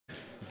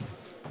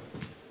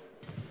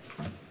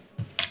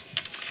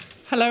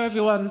Hello,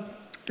 everyone.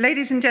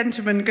 Ladies and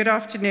gentlemen, good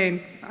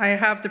afternoon. I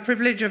have the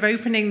privilege of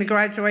opening the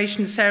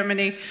graduation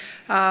ceremony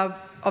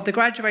of the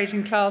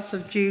graduating class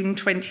of June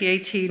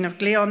 2018 of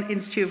Glion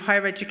Institute of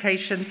Higher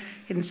Education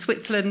in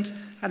Switzerland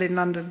and in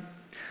London.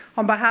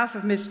 On behalf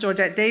of Ms.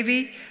 Georgette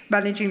Davey,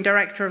 Managing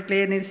Director of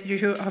Glion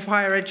Institute of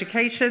Higher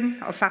Education,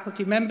 our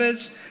faculty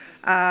members,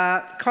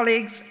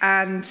 colleagues,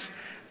 and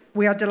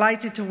we are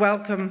delighted to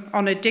welcome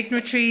honoured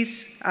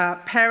dignitaries,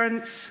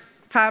 parents,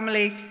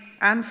 family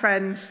and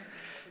friends,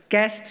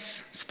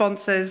 guests,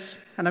 sponsors,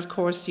 and of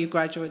course you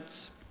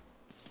graduates.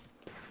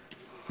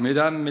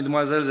 Mesdames,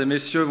 Mesdemoiselles et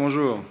Messieurs,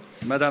 bonjour.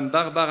 Madame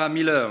Barbara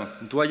Miller,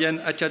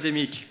 doyenne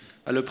académique,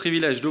 a le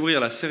privilège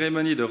d'ouvrir la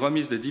cérémonie de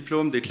remise des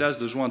diplômes des classes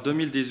de juin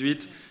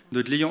 2018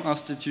 de Glion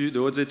Institut de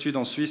hautes études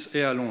en Suisse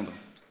et à Londres.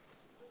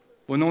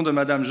 Au nom de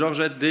Madame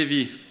Georgette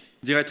Davey,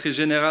 directrice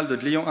générale de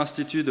Glion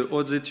Institut de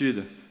hautes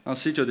études,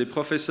 ainsi que des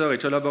professeurs et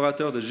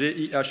collaborateurs de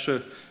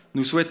GIHE,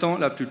 nous souhaitons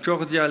la plus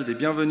cordiale des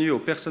bienvenues aux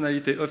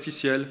personnalités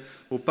officielles,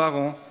 aux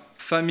parents,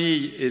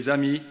 familles et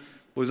amis,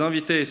 aux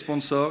invités et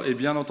sponsors, et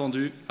bien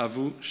entendu à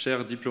vous,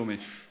 chers diplômés.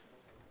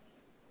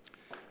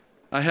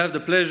 I have the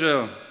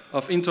pleasure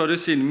of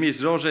introducing Ms.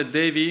 Georgette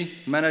Davey,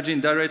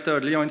 Managing Director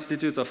at Glion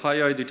Institute of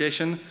Higher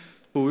Education,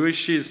 who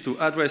wishes to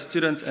address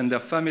students and their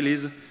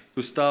families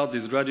to start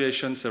this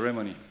graduation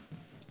ceremony.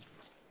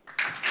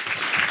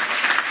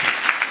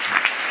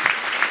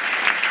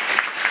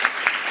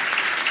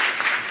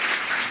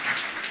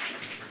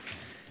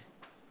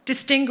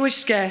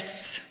 Distinguished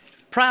guests,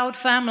 proud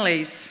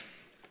families,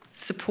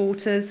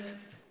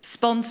 supporters,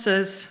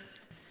 sponsors,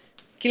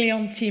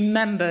 Glion team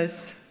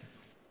members,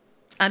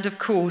 and of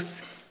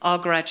course, our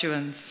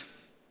graduands.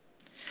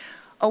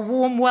 A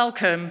warm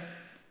welcome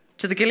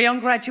to the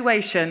Glion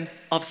graduation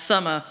of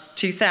summer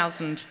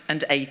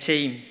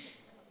 2018.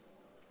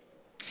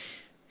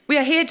 We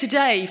are here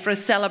today for a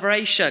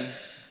celebration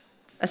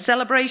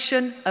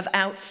of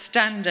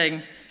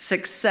outstanding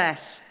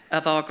success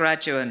of our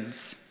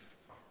graduands.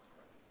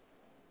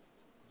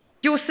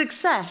 Your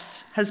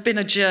success has been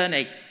a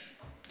journey,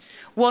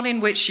 one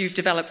in which you've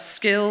developed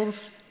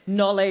skills,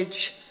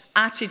 knowledge,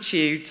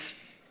 attitudes,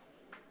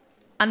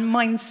 and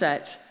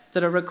mindset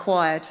that are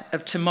required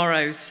of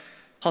tomorrow's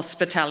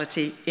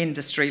hospitality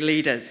industry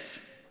leaders.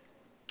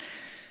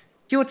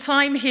 Your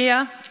time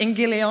here in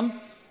Glion,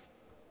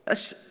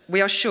 as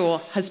we are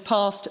sure, has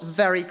passed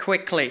very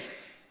quickly.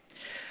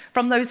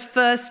 From those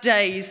first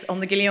days on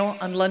the Glion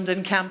and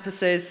London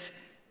campuses,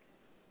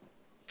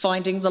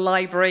 finding the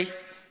library,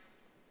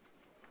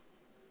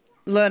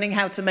 learning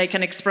how to make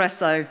an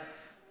espresso,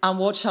 and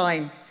what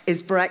time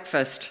is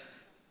breakfast.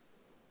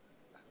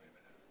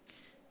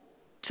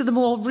 To the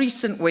more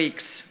recent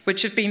weeks,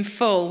 which have been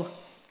full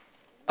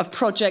of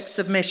project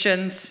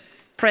submissions,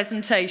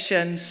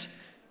 presentations,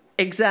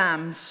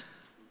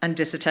 exams, and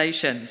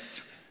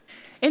dissertations.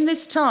 In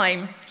this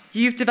time,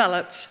 you've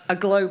developed a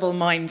global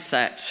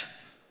mindset,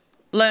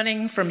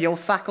 learning from your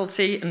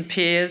faculty and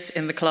peers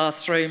in the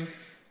classroom,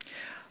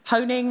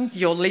 honing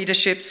your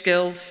leadership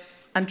skills,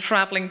 and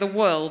travelling the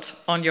world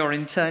on your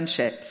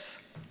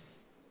internships.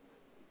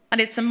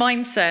 And it's a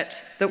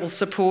mindset that will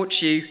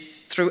support you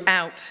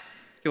throughout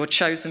your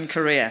chosen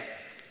career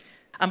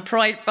and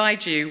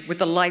provide you with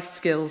the life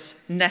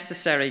skills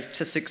necessary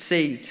to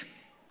succeed.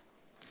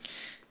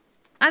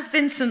 As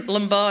Vincent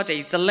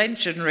Lombardi, the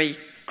legendary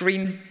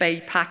Green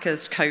Bay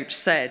Packers coach,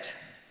 said,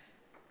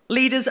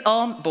 leaders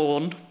aren't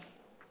born,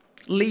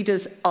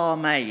 leaders are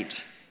made.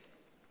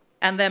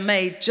 And they're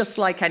made just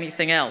like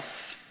anything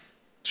else,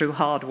 through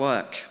hard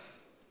work.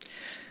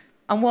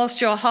 And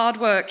whilst your hard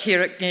work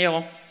here at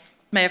Glion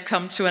may have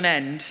come to an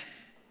end,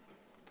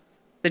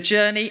 the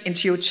journey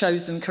into your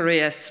chosen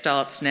career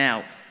starts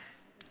now.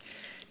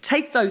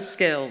 Take those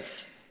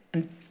skills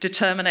and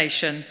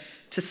determination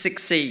to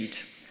succeed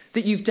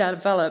that you've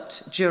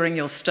developed during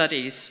your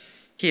studies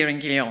here in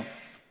Glion.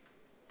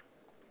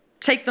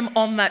 Take them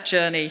on that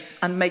journey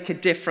and make a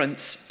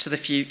difference to the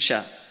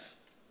future.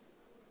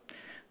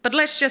 But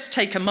let's just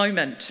take a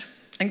moment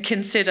and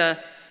consider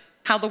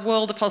how the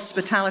world of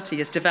hospitality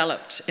has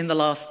developed in the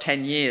last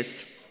 10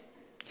 years.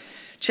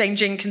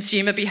 Changing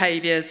consumer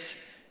behaviours,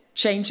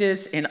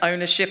 changes in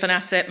ownership and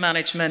asset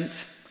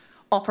management,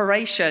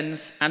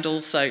 operations, and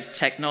also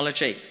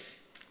technology.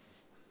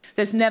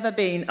 There's never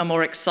been a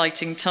more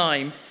exciting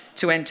time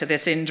to enter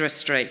this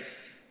industry.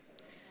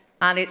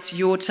 And it's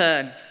your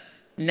turn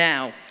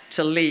now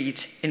to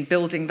lead in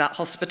building that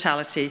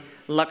hospitality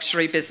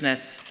luxury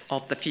business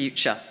of the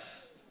future.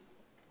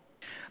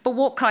 But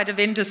what kind of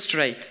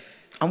industry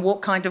and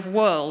what kind of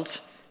world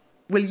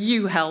will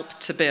you help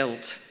to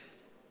build?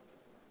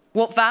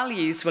 What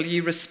values will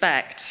you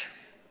respect?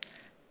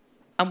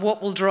 And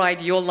what will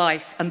drive your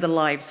life and the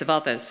lives of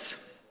others?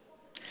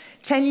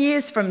 10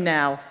 years from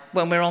now,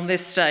 when we're on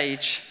this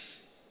stage,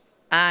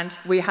 and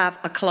we have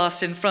a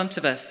class in front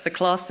of us, the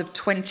class of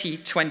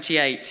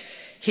 2028,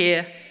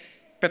 here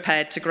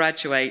prepared to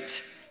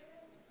graduate,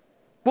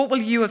 what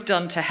will you have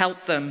done to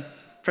help them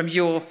from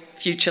your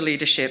future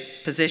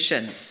leadership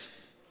positions?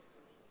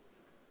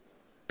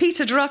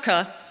 Peter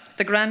Drucker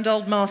the Grand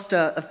Old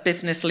Master of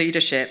Business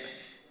Leadership,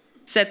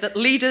 said that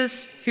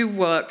leaders who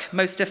work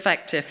most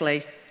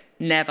effectively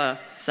never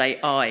say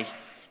I.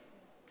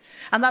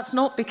 And that's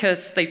not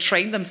because they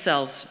train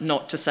themselves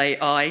not to say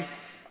I.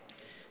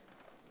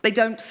 They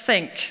don't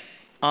think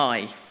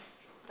I.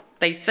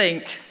 They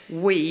think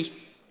we,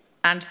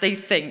 and they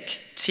think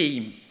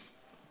team.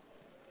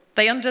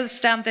 They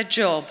understand their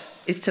job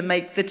is to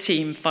make the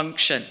team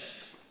function.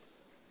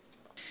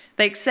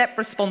 They accept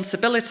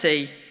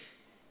responsibility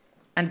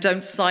and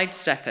don't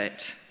sidestep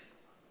it.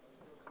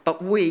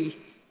 But we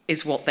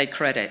is what they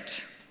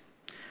credit.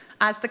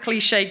 As the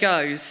cliche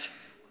goes,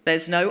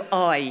 there's no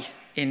I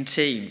in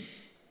team.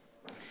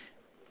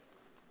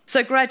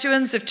 So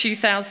graduates of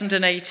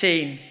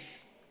 2018,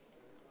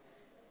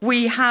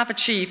 we have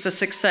achieved the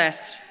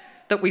success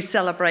that we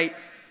celebrate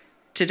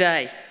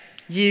today.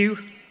 You,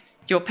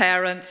 your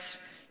parents,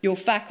 your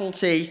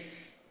faculty,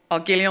 our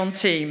Glion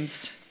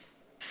teams,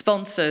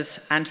 sponsors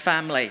and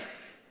family.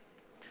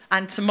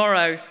 And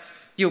tomorrow,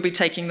 you'll be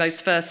taking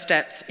those first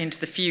steps into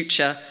the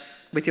future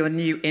with your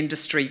new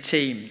industry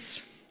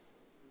teams.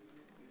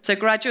 So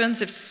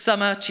graduates of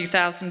summer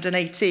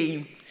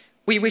 2018,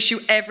 we wish you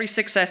every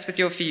success with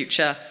your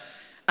future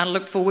and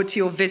look forward to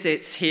your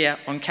visits here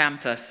on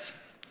campus.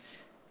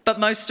 But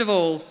most of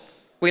all,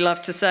 we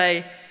love to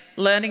say,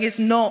 learning is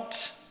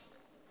not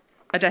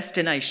a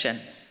destination.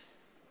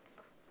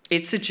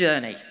 It's a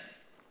journey.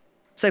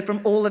 So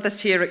from all of us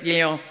here at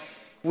Glion,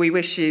 we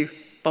wish you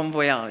bon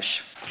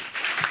voyage.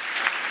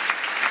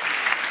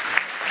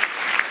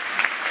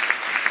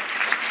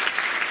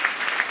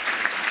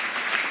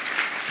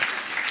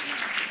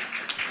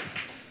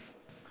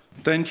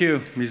 Thank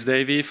you, Ms.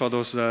 Davy, for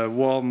those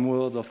warm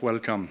words of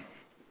welcome.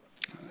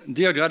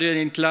 Dear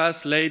graduating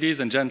class, ladies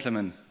and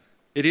gentlemen,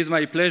 it is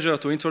my pleasure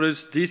to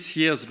introduce this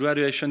year's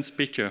graduation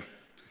speaker,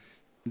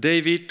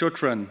 David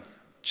Cochran,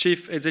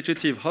 Chief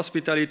Executive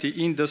Hospitality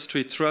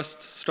Industry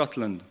Trust,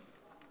 Scotland.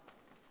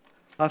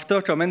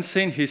 After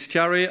commencing his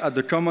career at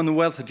the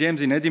Commonwealth Games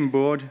in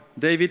Edinburgh,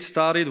 David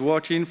started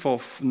working for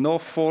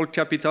Norfolk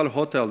Capital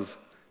Hotels.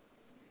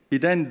 He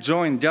then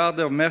joined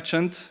Gardner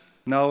Merchant,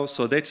 now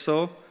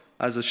Sodexo,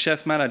 as a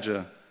chef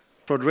manager,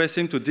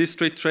 progressing to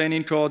district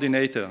training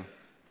coordinator.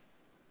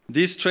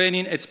 This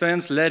training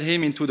experience led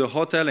him into the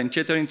hotel and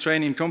catering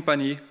training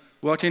company,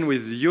 working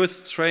with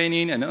youth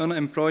training and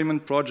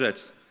unemployment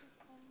projects.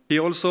 He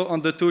also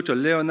undertook a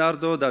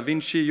Leonardo da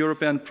Vinci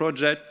European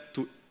project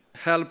to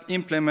help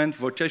implement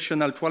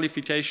vocational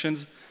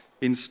qualifications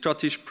in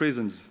Scottish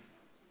prisons.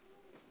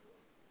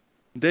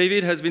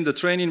 David has been the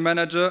training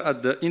manager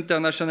at the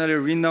internationally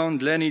renowned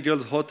Glen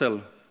Eagles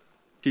Hotel.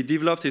 He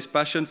developed his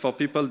passion for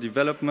people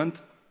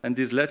development, and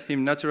this led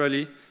him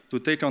naturally to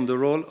take on the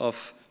role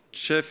of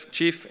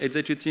Chief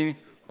Executive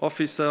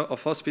Officer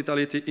of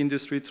Hospitality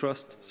Industry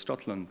Trust,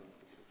 Scotland.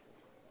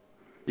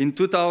 In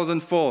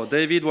 2004,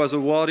 David was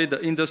awarded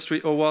the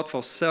Industry Award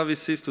for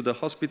Services to the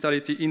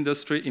Hospitality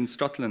Industry in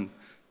Scotland.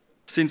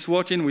 Since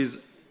working with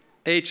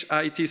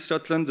HIT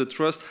Scotland, the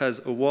Trust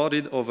has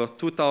awarded over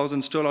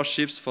 2,000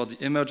 scholarships for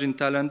the emerging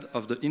talent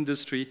of the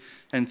industry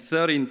and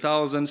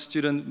 13,000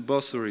 student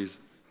bursaries.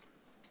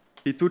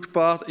 He took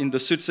part in the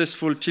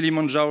successful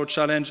Kilimanjaro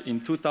Challenge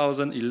in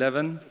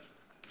 2011,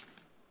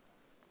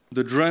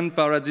 the Grand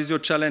Paradiso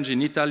Challenge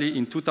in Italy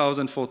in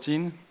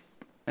 2014,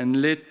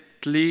 and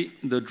lately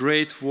the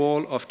Great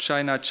Wall of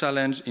China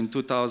Challenge in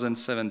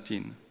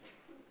 2017.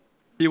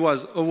 He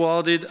was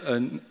awarded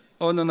an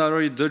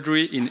honorary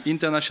degree in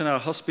International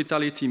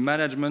Hospitality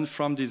Management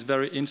from this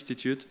very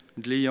institute,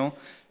 Glion,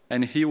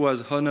 and he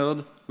was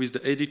honored with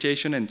the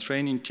Education and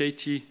Training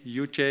KT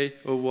UK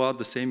Award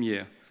the same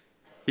year.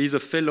 He is a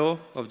fellow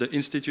of the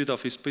Institute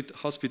of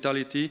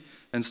Hospitality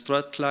and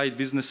Strathclyde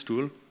Business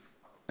School,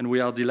 and we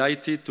are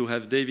delighted to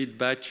have David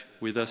back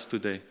with us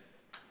today.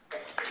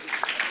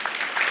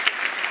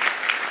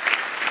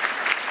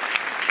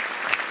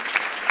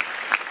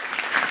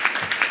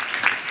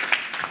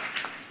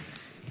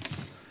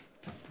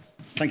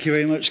 Thank you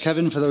very much,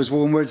 Kevin, for those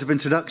warm words of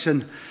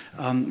introduction.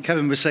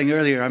 Kevin was saying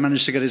earlier, I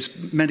managed to get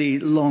as many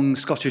long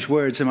Scottish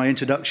words in my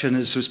introduction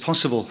as was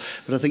possible,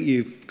 but I think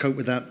you coped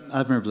with that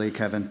admirably,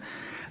 Kevin.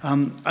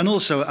 And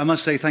also, I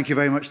must say thank you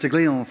very much to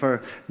Glion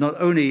for not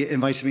only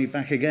inviting me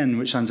back again,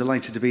 which I'm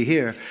delighted to be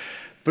here,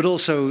 but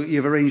also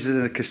you've arranged it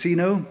in a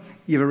casino,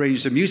 you've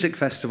arranged a music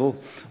festival.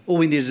 All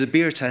we need is a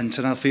beer tent,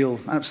 and I'll feel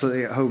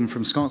absolutely at home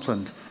from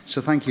Scotland. So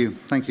thank you,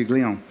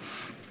 Glion.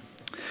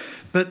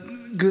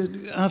 But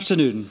good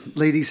afternoon,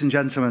 ladies and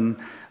gentlemen,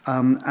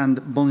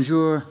 and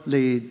bonjour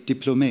les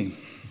diplômés.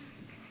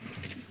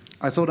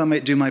 I thought I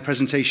might do my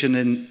presentation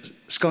in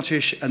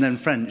Scottish and then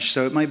French,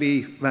 so it might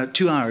be about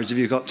 2 hours if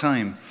you've got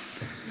time.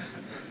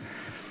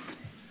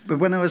 But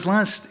when I was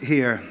last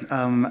here,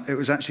 it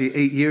was actually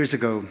 8 years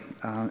ago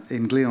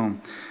in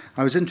Glion,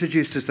 I was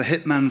introduced as the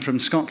hitman from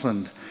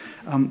Scotland.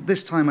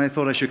 This time I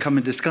thought I should come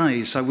in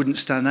disguise so I wouldn't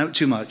stand out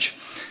too much.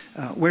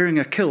 Wearing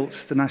a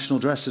kilt, the national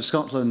dress of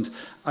Scotland,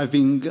 I've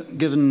been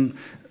given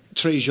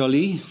très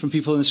jolie from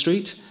people in the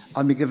street.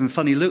 I've been given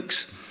funny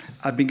looks,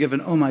 I've been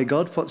given, oh my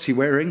God, what's he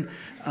wearing?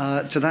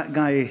 To that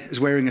guy is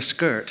wearing a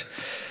skirt.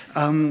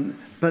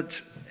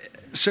 But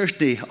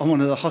certainly on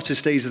one of the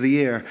hottest days of the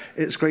year,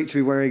 it's great to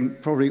be wearing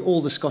probably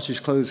all the Scottish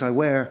clothes I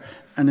wear,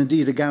 and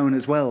indeed a gown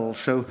as well.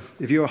 So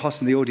if you're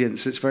hot in the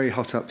audience, it's very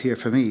hot up here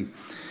for me.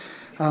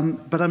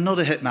 But I'm not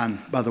a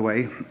hitman, by the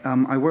way.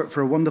 I work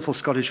for a wonderful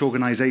Scottish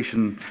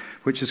organisation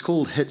which is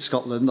called HIT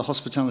Scotland, the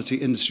Hospitality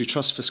Industry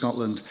Trust for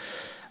Scotland.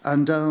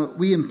 And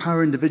we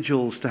empower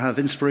individuals to have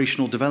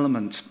inspirational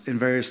development in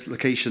various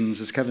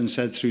locations, as Kevin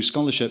said, through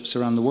scholarships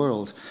around the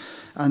world.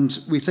 And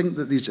we think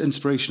that these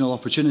inspirational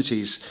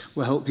opportunities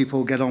will help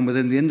people get on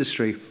within the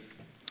industry.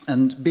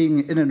 And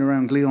being in and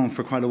around Glion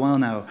for quite a while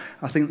now,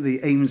 I think the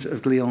aims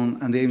of Glion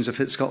and the aims of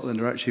HIT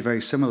Scotland are actually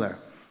very similar.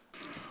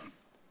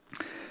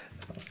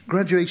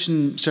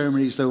 Graduation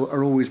ceremonies, though,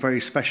 are always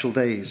very special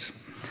days.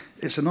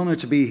 It's an honour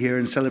to be here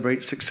and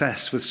celebrate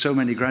success with so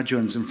many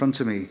graduates in front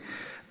of me.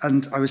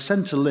 And I was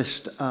sent a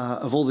list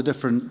of all the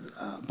different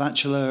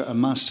bachelor and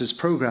master's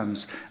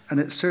programmes, and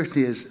it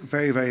certainly is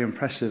very, very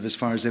impressive as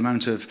far as the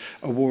amount of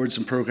awards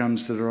and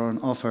programmes that are on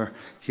offer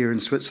here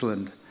in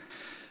Switzerland.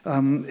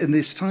 In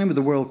this time of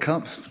the World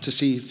Cup, to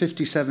see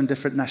 57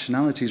 different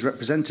nationalities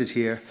represented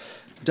here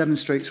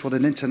demonstrates what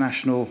an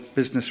international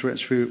business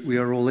which we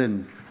are all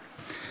in.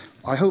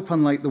 I hope,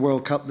 unlike the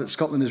World Cup, that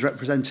Scotland is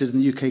represented in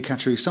the UK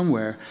category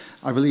somewhere.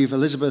 I believe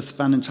Elizabeth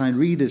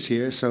Bannatyne-Reid is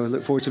here, so I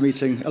look forward to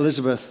meeting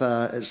Elizabeth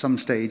at some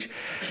stage.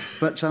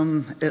 But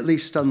at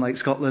least, unlike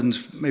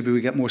Scotland, maybe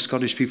we get more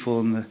Scottish people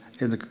in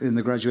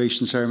the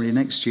graduation ceremony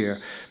next year.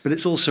 But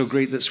it's also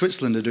great that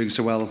Switzerland are doing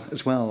so well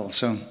as well.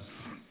 So,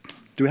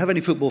 do we have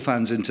any football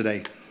fans in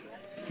today?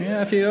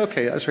 Yeah, a few.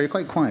 Okay, that's right.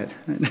 Quite quiet.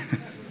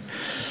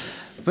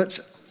 But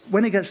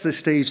when it gets to the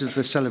stage of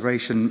the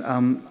celebration,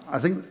 I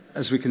think,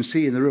 as we can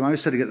see in the room, I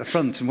was sitting at the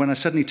front, and when I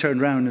suddenly turned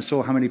around and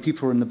saw how many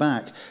people were in the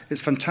back,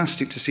 it's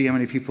fantastic to see how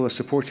many people are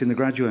supporting the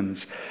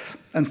graduands.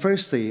 And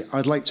firstly,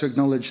 I'd like to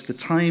acknowledge the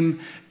time,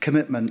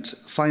 commitment,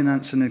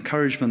 finance and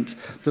encouragement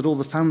that all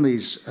the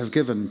families have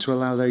given to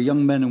allow their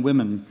young men and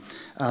women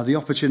the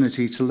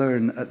opportunity to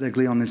learn at the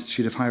Glion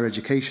Institute of Higher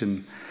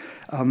Education.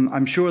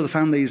 I'm sure the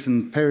families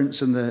and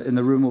parents in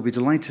the room will be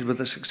delighted with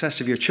the success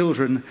of your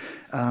children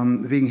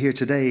being here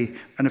today.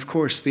 And of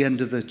course, the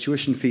end of the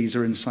tuition fees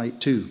are in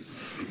sight too.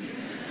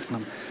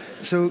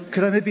 So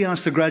could I maybe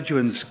ask the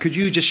graduands, could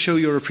you just show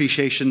your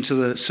appreciation to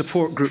the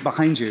support group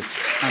behind you?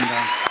 And,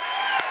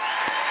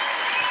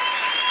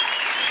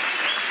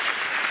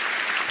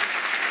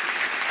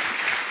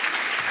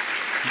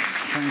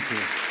 thank you.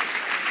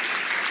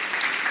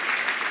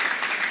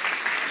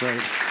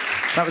 Great.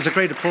 That was a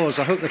great applause.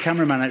 I hope the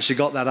cameraman actually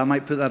got that. I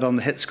might put that on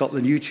the HIT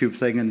Scotland YouTube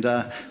thing and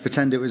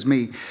pretend it was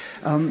me.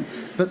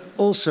 But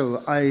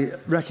also, I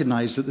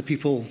recognise that the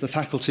people, the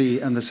faculty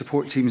and the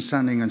support team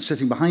standing and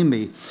sitting behind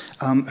me,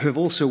 who have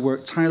also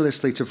worked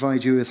tirelessly to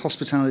provide you with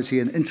hospitality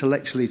and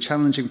intellectually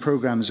challenging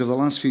programmes over the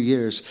last few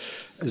years,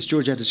 as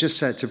Georgette has just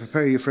said, to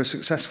prepare you for a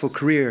successful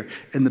career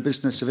in the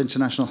business of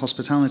international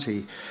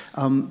hospitality.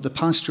 The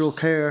pastoral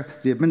care,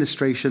 the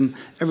administration,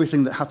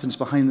 everything that happens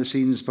behind the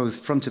scenes, both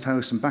front of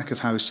house and back of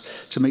house,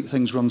 to make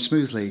things run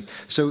smoothly.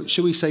 So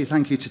shall we say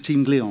thank you to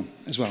Team Glion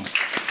as well?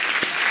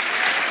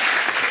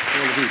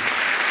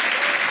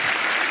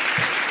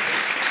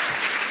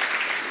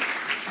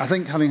 I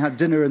think having had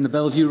dinner in the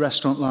Bellevue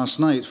restaurant last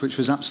night, which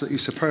was absolutely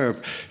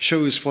superb,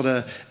 shows what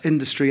an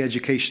industry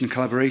education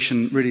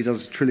collaboration really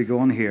does truly go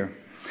on here.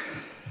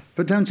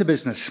 But down to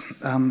business.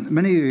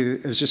 Many of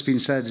you, as just been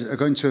said, are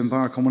going to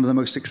embark on one of the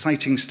most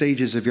exciting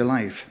stages of your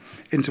life,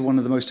 into one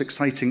of the most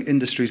exciting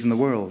industries in the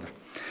world.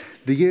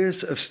 The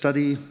years of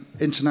study,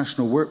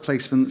 international work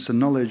placements and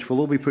knowledge will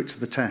all be put to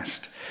the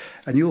test,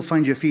 and you'll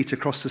find your feet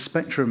across the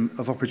spectrum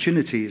of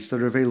opportunities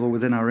that are available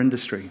within our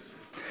industry.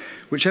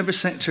 Whichever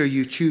sector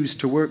you choose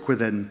to work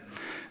within,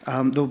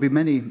 there will be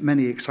many,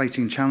 many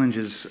exciting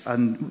challenges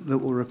and that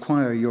will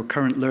require your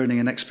current learning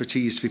and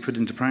expertise to be put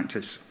into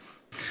practice.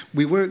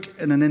 We work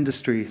in an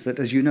industry that,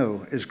 as you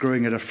know, is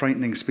growing at a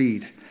frightening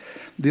speed.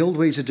 The old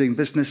ways of doing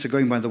business are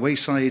going by the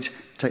wayside.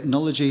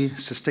 Technology,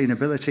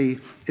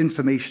 sustainability,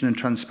 information and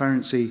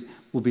transparency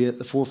will be at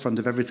the forefront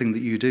of everything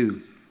that you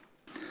do.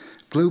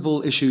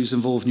 Global issues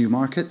involve new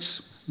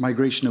markets,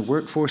 migration of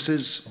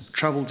workforces,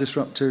 travel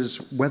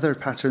disruptors, weather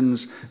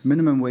patterns,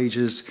 minimum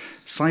wages,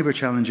 cyber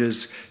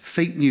challenges,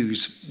 fake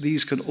news.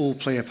 These can all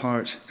play a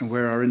part in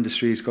where our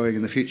industry is going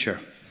in the future.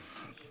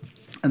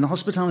 And the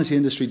hospitality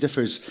industry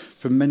differs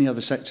from many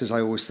other sectors,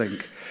 I always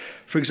think.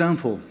 For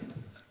example,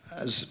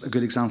 as a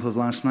good example of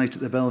last night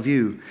at the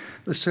Bellevue,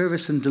 the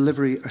service and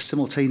delivery are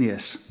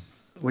simultaneous.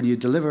 When you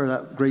deliver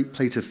that great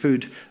plate of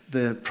food,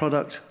 the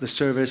product, the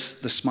service,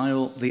 the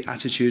smile, the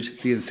attitude,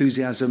 the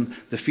enthusiasm,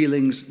 the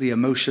feelings, the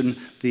emotion,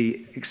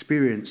 the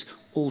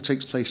experience all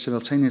takes place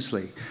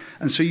simultaneously.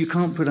 And so you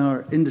can't put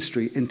our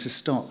industry into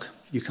stock.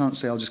 You can't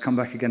say, I'll just come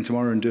back again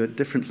tomorrow and do it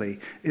differently.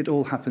 It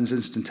all happens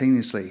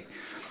instantaneously.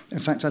 In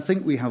fact, I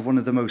think we have one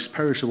of the most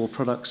perishable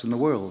products in the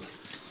world.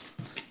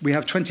 We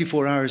have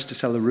 24 hours to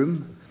sell a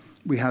room.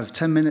 We have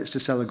 10 minutes to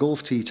sell a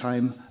golf tee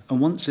time. And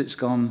once it's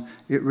gone,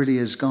 it really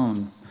is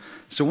gone.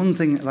 So one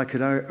thing that I could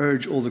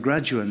urge all the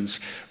graduates,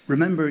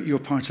 remember you're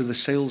part of the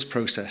sales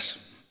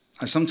process.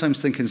 I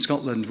sometimes think in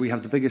Scotland we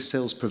have the biggest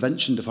sales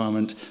prevention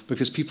department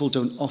because people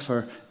don't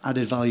offer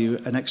added value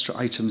and extra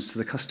items to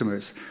the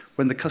customers,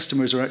 when the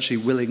customers are actually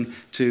willing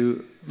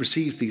to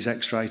receive these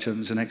extra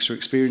items and extra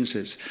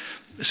experiences.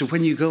 So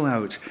when you go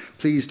out,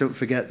 please don't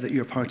forget that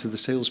you're part of the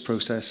sales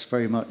process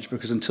very much,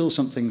 because until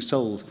something's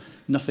sold,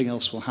 nothing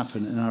else will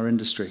happen in our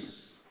industry.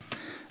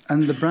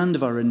 And the brand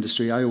of our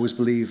industry, I always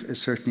believe,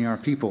 is certainly our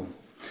people.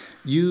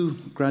 You,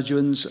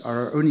 graduates,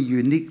 are our only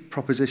unique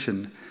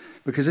proposition,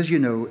 because as you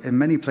know, in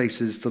many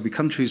places, there'll be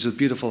countries with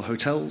beautiful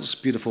hotels,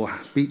 beautiful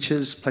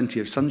beaches, plenty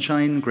of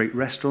sunshine, great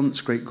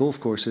restaurants, great golf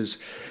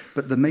courses,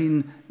 but the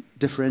main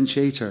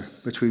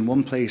differentiator between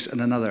one place and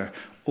another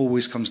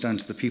always comes down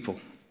to the people.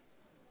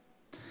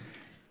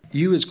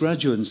 You as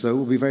graduates, though,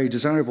 will be very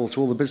desirable to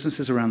all the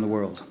businesses around the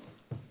world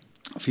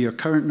for your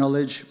current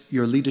knowledge,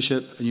 your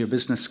leadership, and your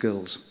business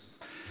skills.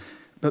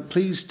 But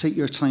please take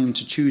your time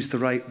to choose the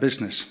right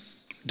business.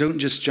 Don't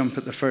just jump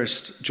at the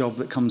first job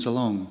that comes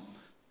along,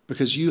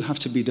 because you have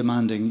to be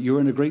demanding.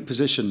 You're in a great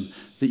position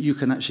that you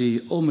can actually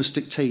almost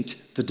dictate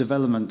the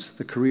development,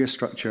 the career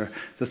structure,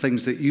 the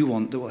things that you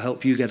want that will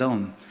help you get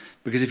on.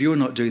 Because if you're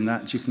not doing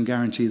that, you can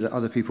guarantee that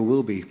other people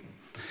will be.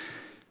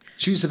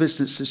 Choose the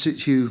business that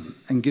suits you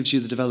and gives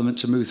you the development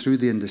to move through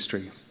the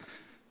industry.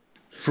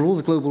 For all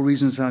the global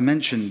reasons I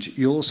mentioned,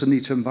 you also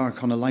need to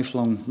embark on a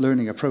lifelong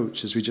learning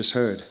approach, as we just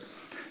heard.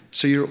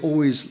 So you're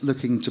always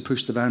looking to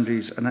push the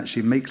boundaries and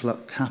actually make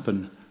luck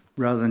happen,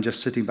 rather than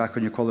just sitting back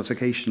on your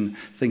qualification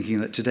thinking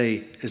that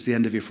today is the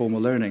end of your formal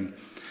learning.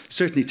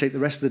 Certainly take the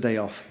rest of the day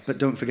off, but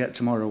don't forget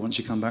tomorrow, once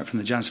you come back from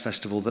the jazz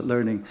festival, that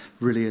learning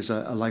really is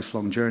a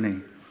lifelong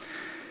journey.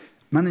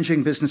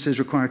 Managing businesses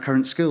require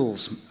current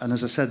skills, and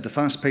as I said, the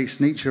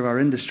fast-paced nature of our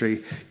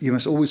industry, you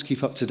must always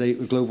keep up to date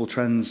with global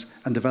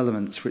trends and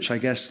developments, which I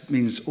guess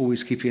means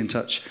always keeping in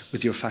touch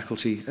with your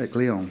faculty at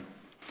Glion.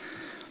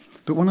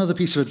 But one other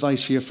piece of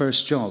advice for your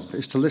first job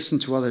is to listen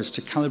to others,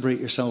 to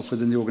calibrate yourself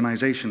within the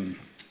organisation.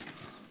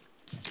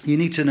 You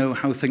need to know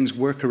how things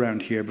work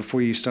around here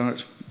before you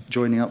start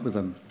joining up with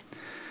them.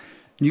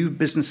 New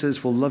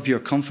businesses will love your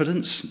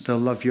confidence, they'll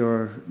love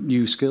your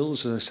new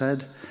skills, as I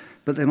said,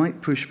 but they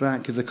might push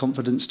back if the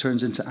confidence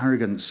turns into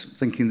arrogance,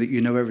 thinking that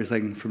you know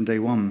everything from day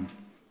one.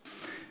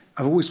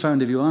 I've always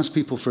found if you ask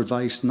people for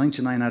advice,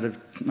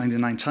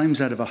 99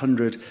 times out of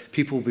 100,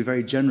 people will be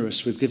very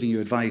generous with giving you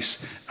advice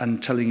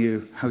and telling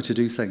you how to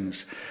do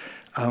things.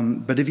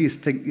 But if you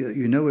think that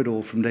you know it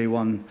all from day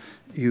one,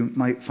 you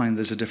might find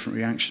there's a different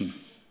reaction.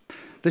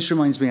 This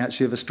reminds me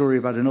actually of a story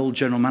about an old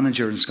general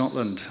manager in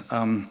Scotland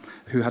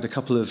who had a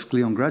couple of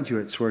Glion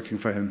graduates working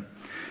for him.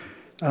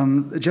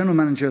 The general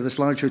manager of this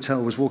large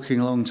hotel was walking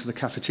along to the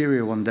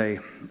cafeteria one day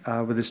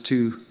with his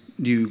two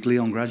new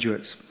Glion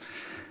graduates.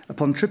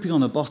 Upon tripping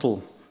on a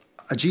bottle,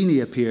 a genie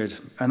appeared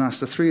and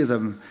asked the three of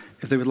them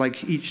if they would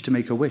like each to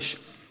make a wish.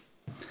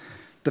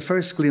 The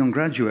first Glion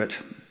graduate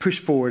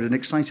pushed forward and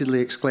excitedly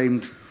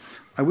exclaimed,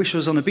 "I wish I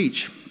was on a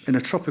beach in a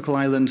tropical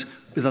island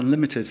with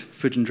unlimited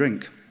food and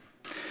drink."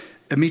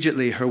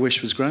 Immediately, her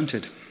wish was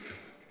granted.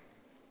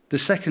 The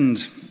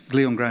second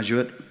Glion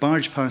graduate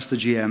barged past the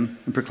GM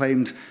and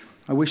proclaimed,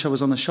 "I wish I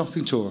was on a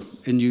shopping tour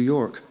in New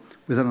York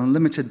with an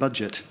unlimited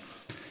budget."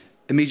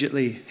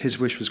 Immediately, his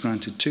wish was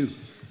granted too.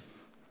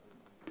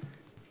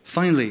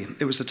 Finally,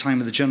 it was the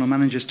time of the general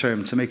manager's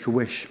term to make a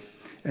wish,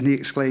 and he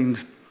exclaimed,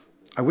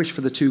 "I wish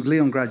for the two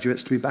Glion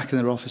graduates to be back in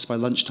their office by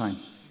lunchtime."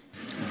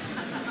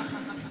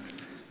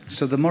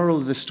 So the moral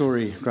of this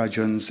story,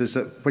 graduates, is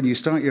that when you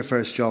start your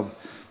first job,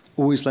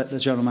 always let the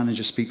general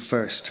manager speak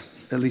first,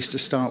 at least to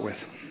start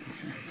with.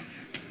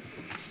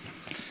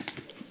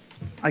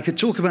 I could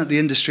talk about the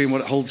industry and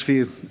what it holds for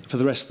you for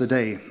the rest of the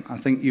day. I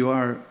think you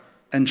are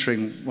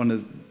entering one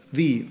of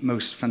the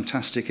most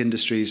fantastic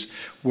industries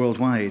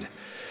worldwide.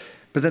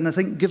 But then I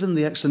think, given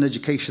the excellent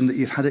education that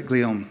you've had at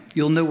Glion,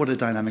 you'll know what a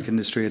dynamic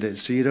industry it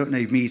is, so you don't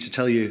need me to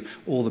tell you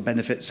all the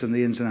benefits and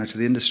the ins and outs of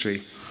the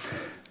industry.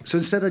 So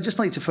instead, I'd just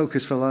like to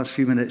focus for the last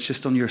few minutes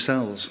just on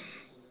yourselves,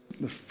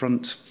 the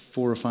front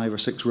 4 or 5 or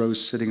 6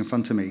 rows sitting in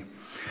front of me.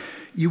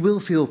 You will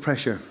feel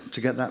pressure to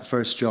get that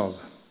first job.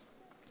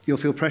 You'll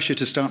feel pressure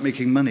to start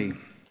making money.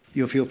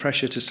 You'll feel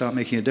pressure to start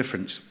making a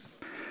difference.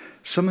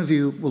 Some of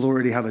you will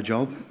already have a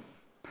job,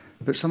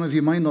 but some of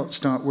you might not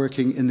start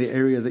working in the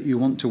area that you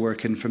want to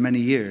work in for many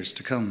years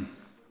to come.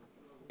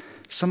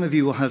 Some of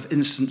you will have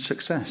instant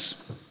success.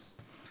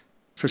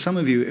 For some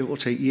of you, it will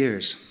take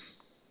years.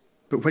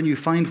 But when you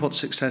find what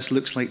success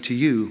looks like to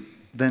you,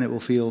 then it will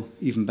feel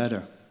even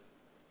better.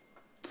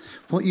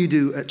 What you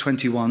do at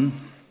 21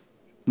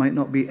 might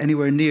not be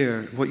anywhere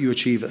near what you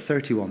achieve at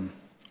 31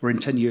 or in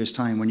 10 years'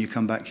 time when you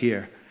come back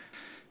here.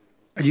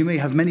 And you may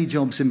have many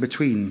jobs in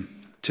between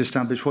to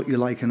establish what you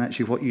like and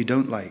actually what you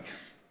don't like.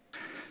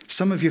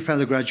 Some of your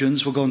fellow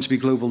graduates will go on to be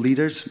global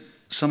leaders,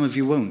 some of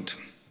you won't.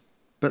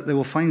 But they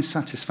will find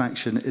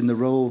satisfaction in the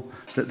role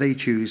that they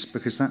choose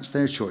because that's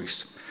their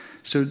choice.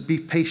 So be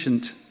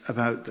patient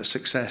about the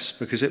success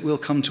because it will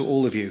come to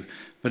all of you,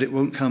 but it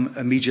won't come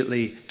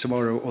immediately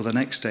tomorrow or the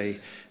next day.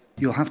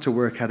 You'll have to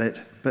work at it,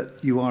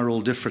 but you are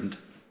all different.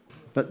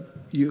 But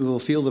you will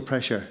feel the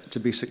pressure to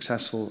be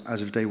successful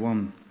as of day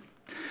one.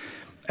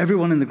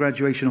 Everyone in the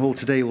graduation hall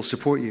today will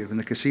support you in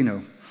the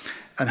casino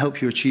and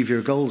help you achieve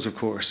your goals, of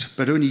course,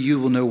 but only you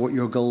will know what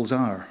your goals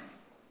are.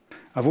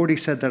 I've already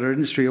said that our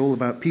industry is all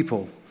about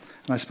people,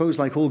 and I suppose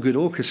like all good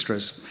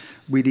orchestras,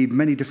 we need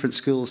many different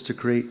skills to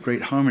create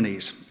great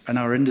harmonies, and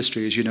our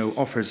industry, as you know,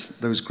 offers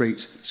those great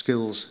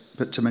skills,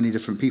 but to many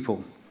different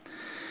people.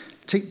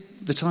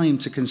 Take the time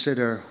to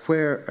consider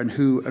where and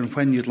who and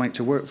when you'd like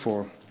to work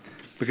for,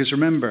 because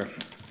remember,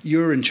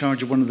 you're in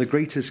charge of one of the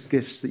greatest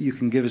gifts that you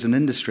can give as an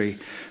industry,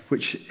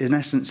 which in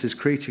essence is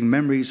creating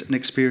memories and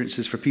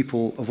experiences for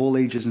people of all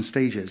ages and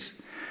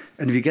stages.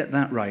 And if you get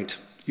that right,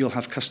 you'll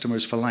have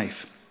customers for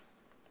life.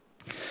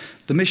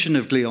 The mission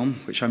of Glion,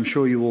 which I'm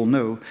sure you all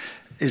know,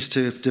 is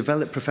to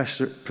develop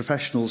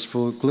professionals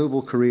for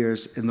global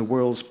careers in the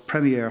world's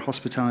premier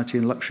hospitality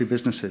and luxury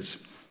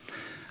businesses.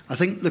 I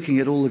think looking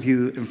at all of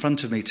you in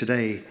front of me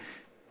today,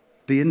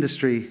 the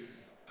industry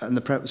and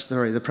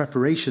the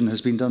preparation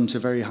has been done to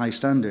a very high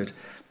standard,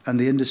 and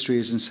the industry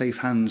is in safe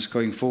hands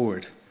going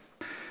forward.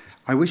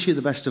 I wish you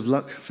the best of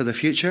luck for the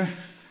future,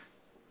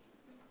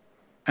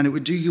 and it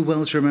would do you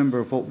well to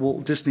remember what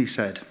Walt Disney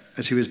said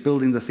as he was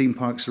building the theme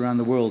parks around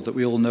the world that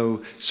we all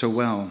know so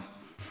well.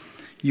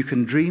 You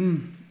can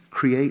dream,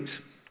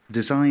 create,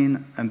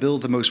 design, and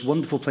build the most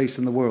wonderful place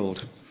in the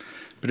world,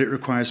 but it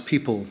requires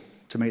people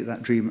to make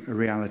that dream a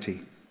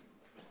reality.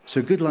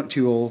 So good luck to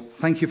you all.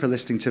 Thank you for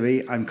listening to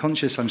me. I'm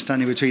conscious I'm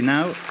standing between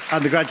now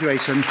and the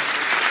graduation.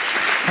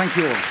 Thank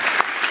you all.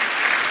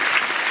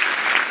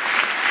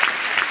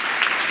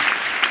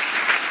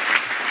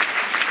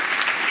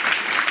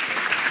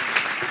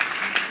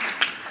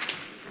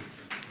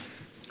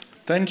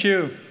 Thank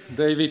you,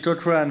 David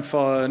Cochrane,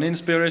 for an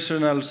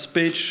inspirational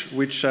speech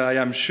which I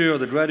am sure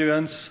the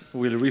graduates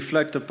will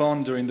reflect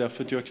upon during their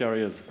future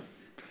careers.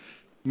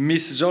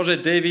 Ms.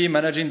 Georgette Davy,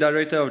 Managing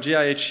Director of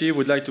GIHE,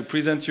 would like to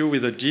present you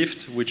with a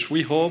gift which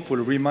we hope will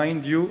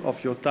remind you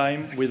of your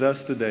time with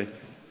us today.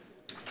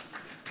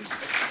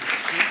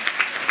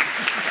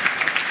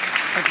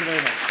 Thank you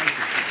very much. Thank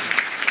you.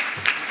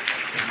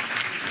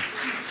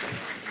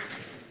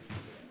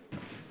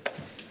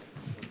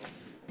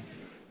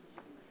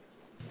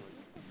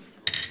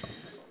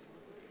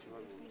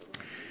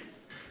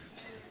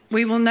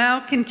 We will now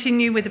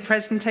continue with the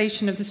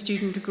presentation of the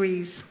student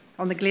degrees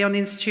on the Glion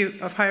Institute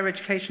of Higher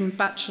Education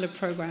Bachelor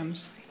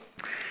Programmes.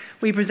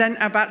 We present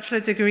our bachelor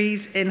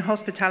degrees in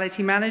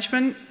hospitality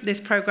management.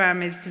 This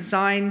programme is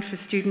designed for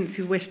students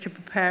who wish to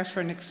prepare for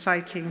an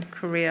exciting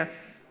career.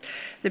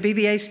 The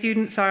BBA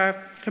students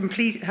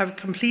have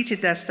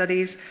completed their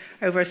studies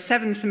over a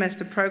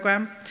 7-semester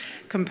programme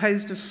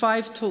composed of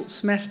 5 taught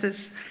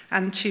semesters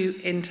and 2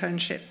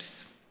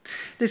 internships.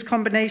 This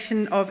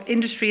combination of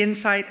industry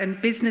insight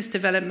and business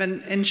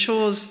development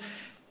ensures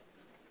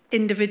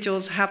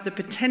individuals have the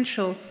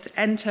potential to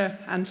enter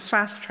and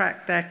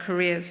fast-track their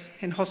careers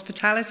in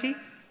hospitality,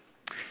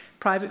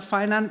 private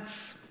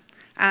finance,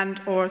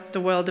 and/or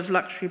the world of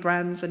luxury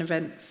brands and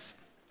events.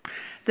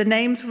 The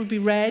names will be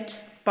read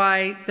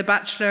by the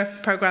Bachelor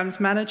Programmes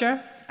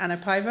Manager, Anna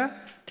Paiva,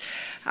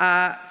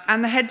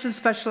 and the heads of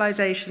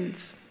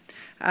specializations,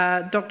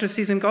 Dr.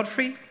 Susan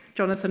Godfrey,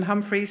 Jonathan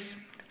Humphreys,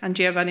 and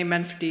Giovanni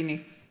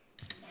Manfredini.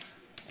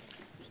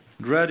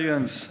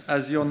 Graduates,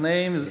 as your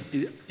name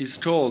is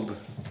called,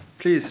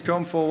 please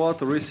come forward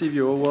to receive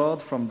your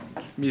award from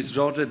Ms.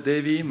 Georgette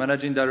Davy,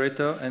 Managing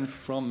Director, and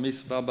from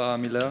Ms. Barbara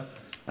Miller,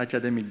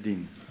 Academic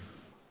Dean.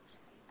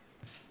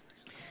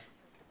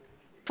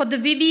 For the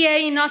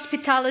BBA in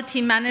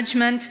Hospitality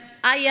Management,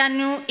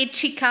 Ayanu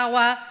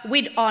Ichikawa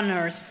with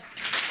honors.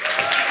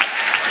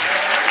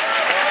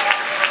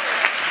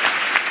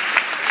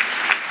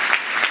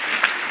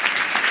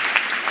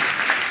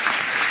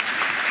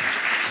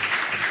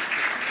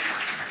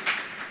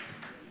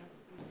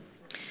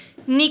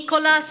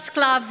 Nicola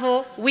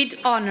Sclavo with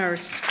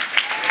honors.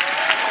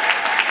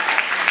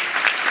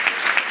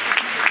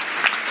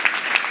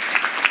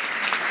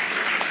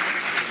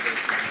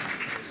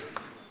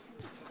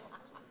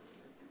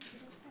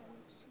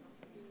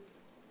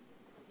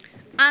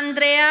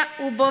 Andrea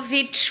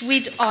Ubovic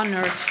with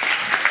honors.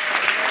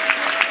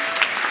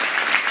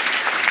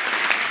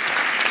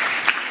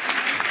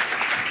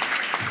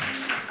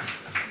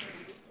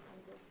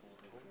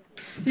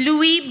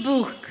 Louis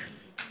Bourque.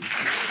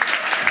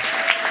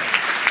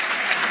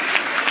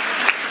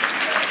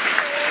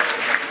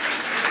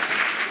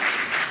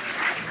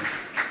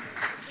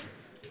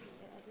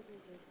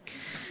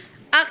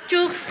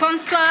 Arthur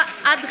François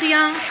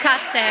Adrien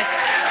Castex.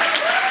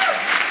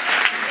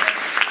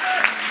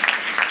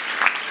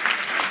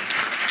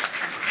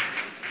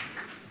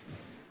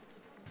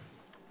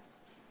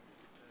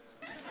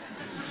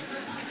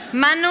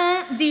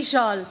 Manon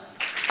Dijol.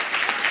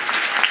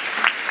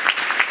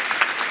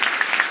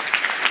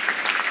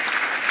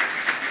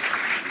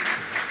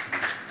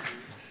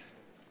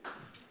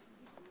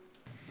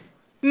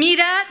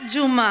 Mira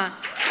Juma.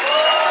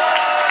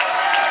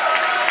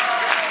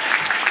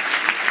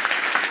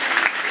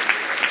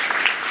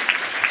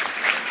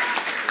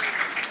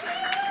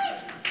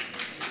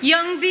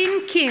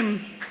 Youngbin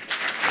Kim.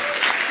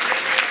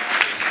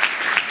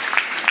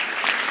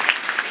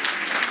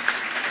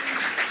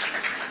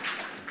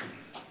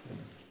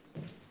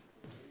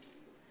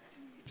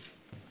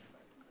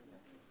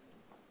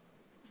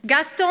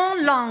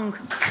 Gaston Long.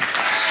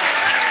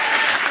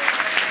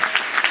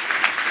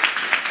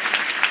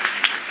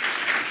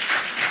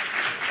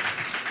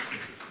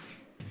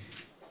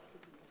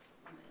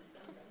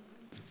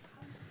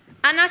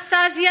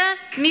 Anastasia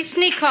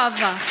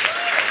Misnikova.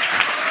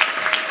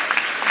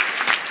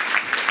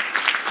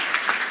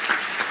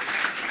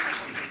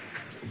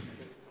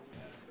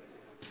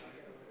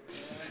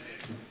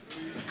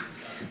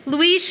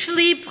 Luís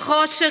Felipe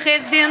Rocha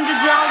Rezende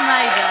de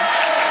Almeida.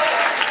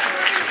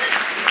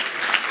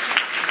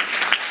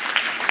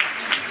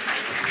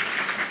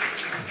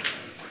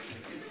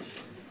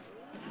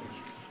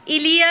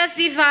 Elias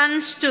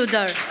Ivan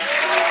Studer.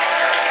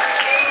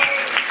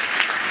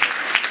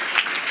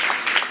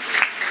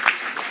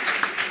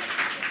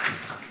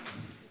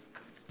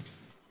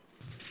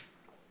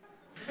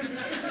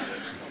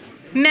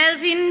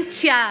 Melvin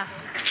Chia.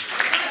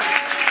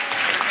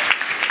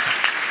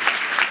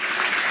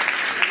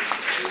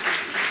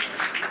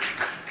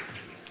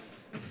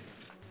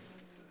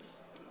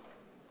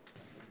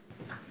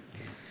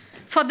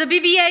 For the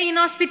BBA in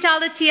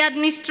Hospitality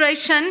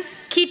Administration,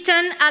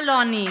 Keaton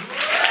Aloni.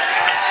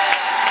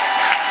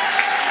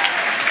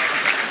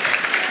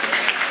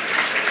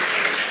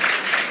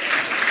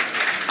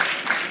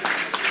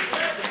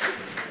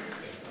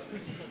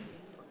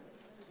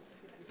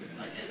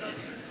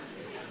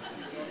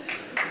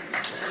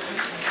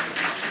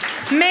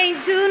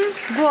 Meijun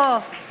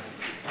Guo.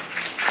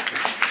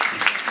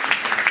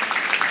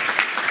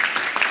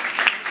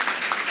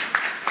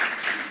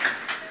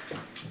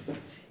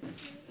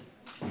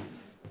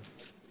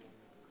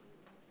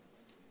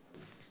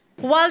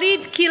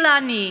 Walid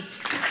Kilani.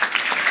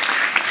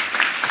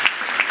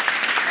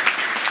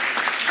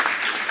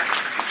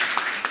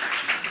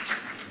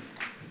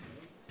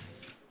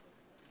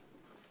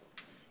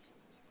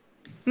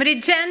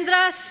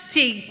 Mrijendra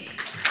Singh.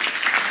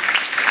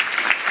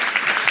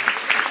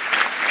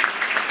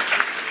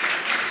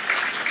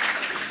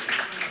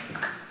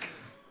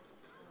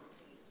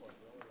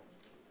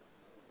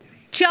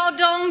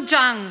 Xiaodong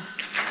Zhang.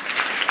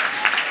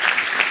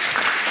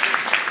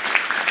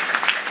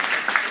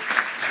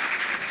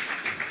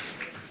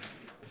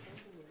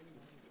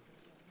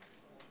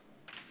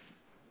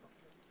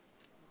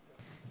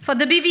 For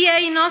the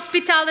BBA in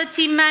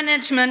Hospitality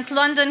Management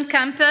London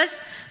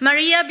campus,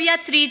 Maria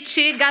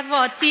Beatrice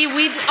Gavotti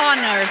with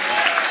honours.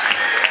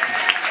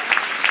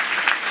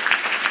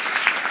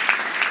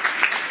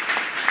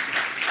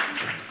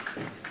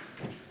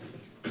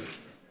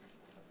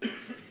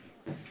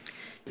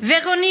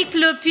 Véronique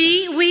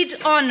Lepi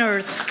with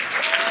honours.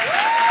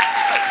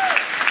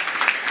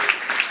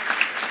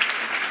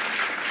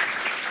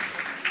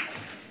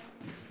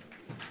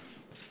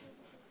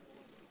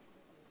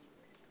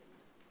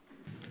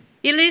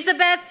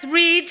 Elizabeth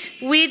Reed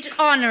with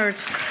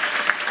honours.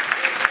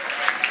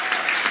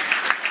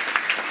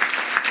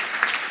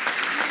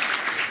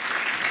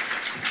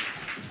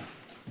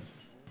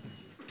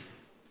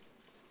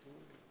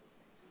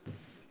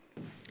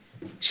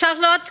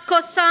 Charlotte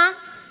Cossin.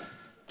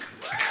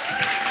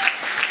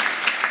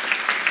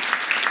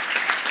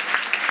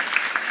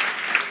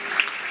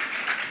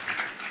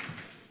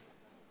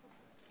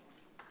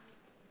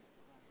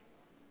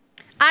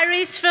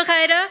 Iris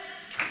Ferreira.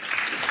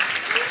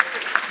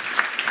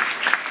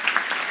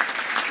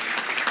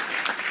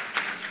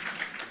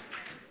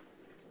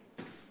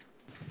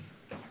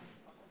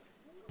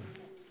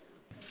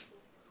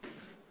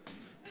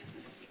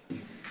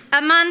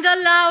 Amanda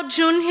Lau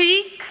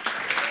Junhee.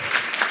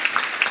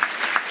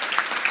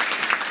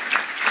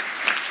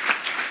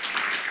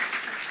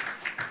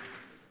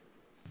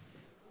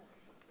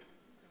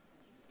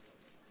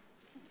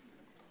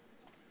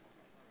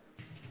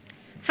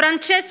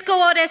 Francesco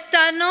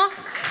Orestano.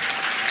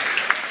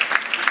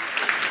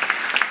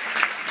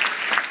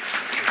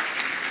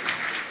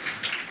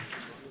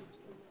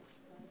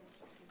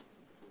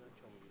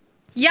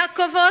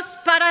 Iakovos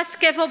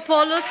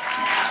Paraskevopoulos.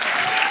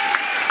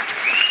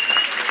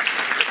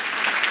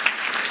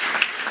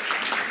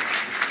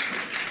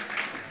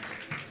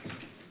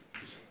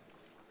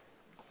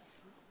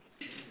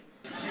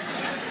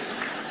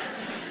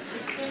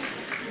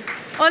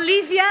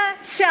 Olivia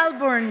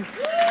Shelburne.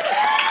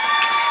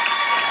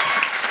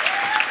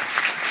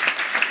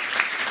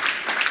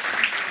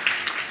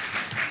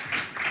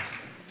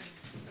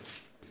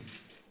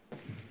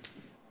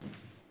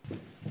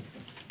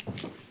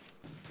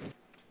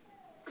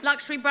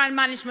 Luxury brand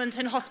management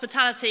and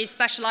hospitality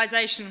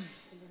specialisation.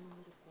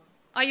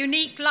 Our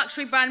unique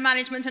luxury brand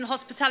management and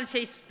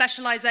hospitality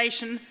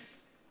specialisation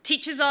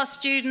teaches our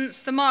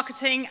students the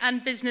marketing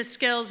and business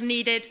skills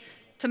needed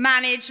to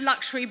manage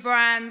luxury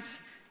brands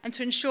and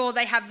to ensure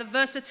they have the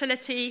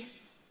versatility,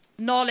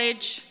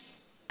 knowledge,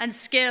 and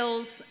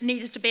skills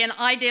needed to be an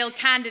ideal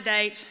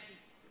candidate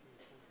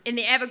in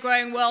the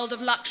ever-growing world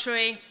of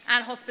luxury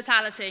and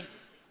hospitality.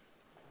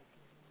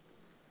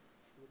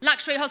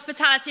 Luxury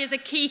hospitality is a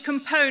key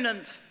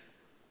component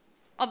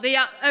of the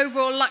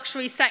overall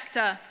luxury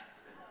sector,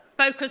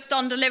 focused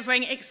on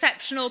delivering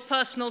exceptional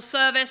personal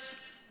service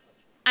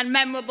and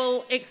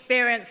memorable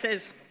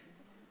experiences.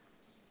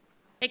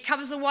 It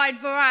covers a wide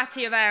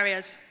variety of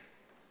areas,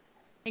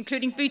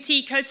 including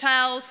boutique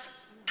hotels,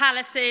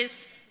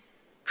 palaces,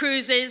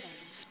 cruises,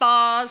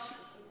 spas,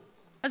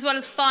 as well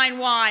as fine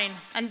wine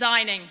and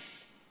dining.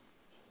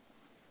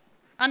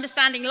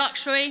 Understanding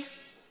luxury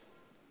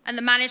and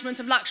the management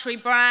of luxury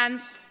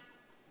brands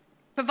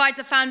provides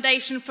a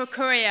foundation for a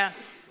career,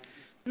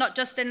 not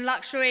just in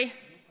luxury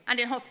and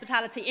in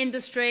hospitality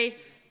industry,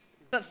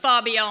 but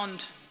far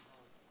beyond.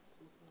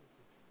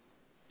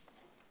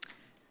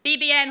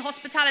 BBN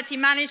Hospitality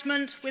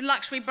Management with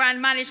Luxury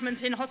Brand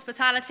Management in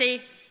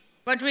Hospitality,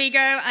 Rodrigo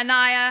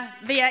Anaya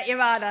Villa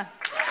Irada.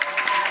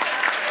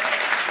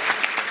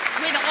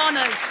 With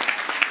honours.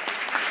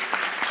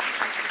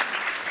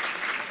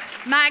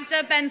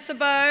 Magda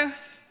Bensabo,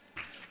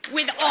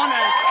 with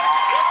honours.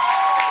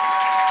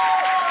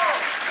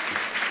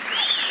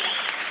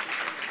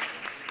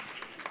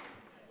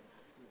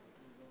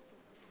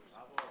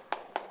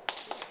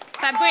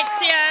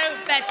 Fabrizio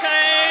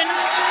Bettone,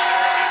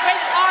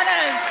 with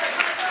honours.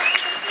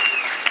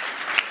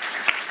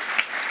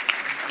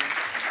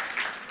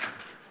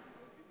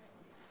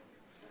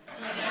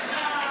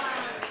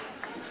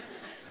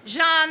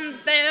 Jean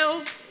Bill,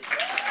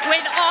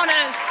 with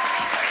honours.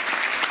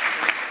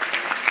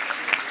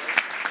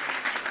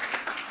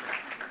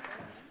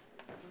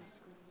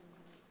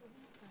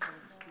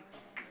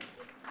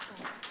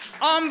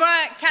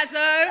 Ombra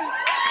Cazot,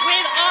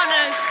 with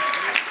honours.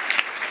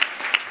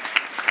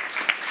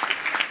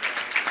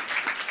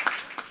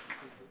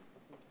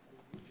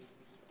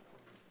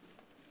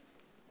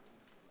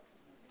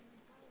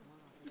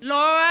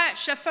 Laura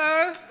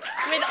Chaffeau,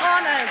 with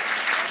honours.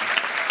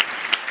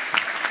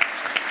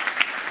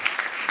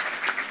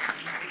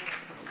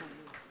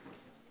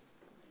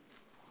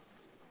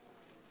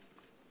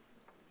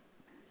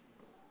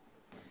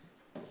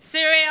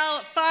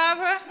 Cyril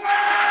Favre,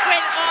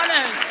 with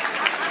honours.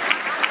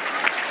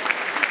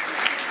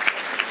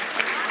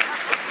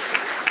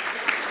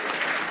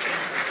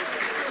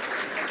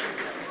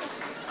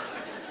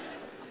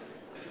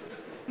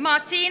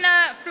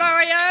 Martina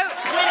Florio,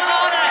 with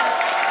honours.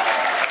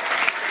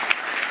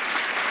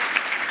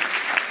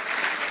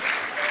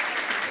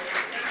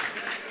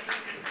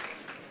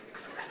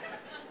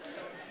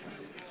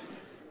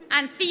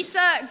 And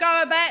Fisa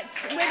Gorobets,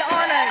 with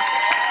honours.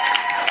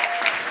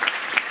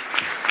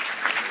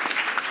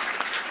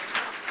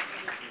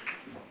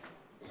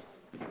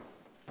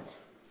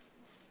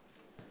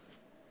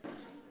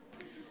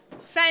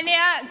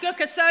 Senia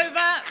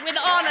Gukasova, with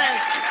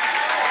honours.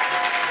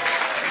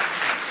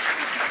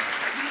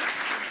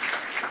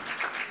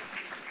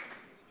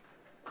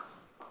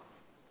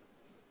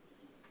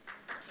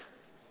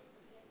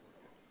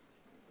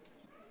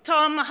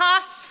 Tom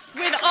Huss,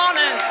 with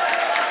honours.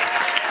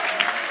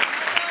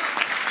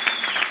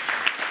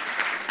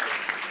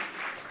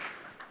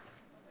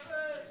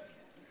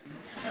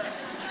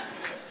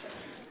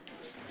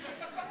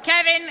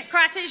 Kevin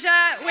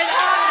Kratija, with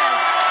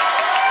honours.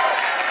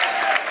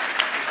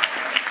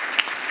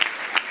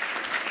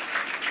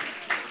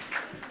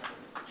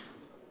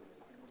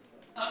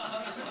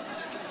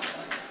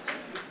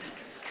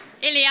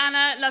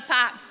 Ileana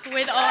Lepape,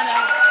 with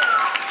honours.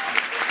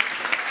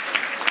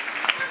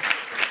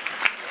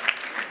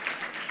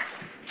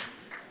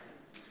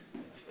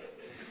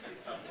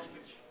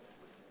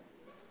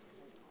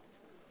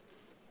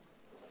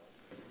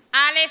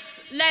 Alice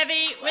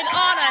Levy, with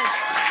honours.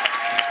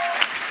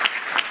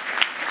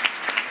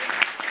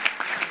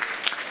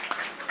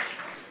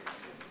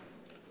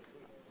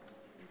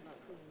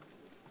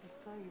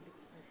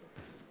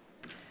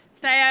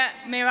 Thea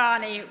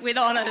Mirani, with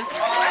honours.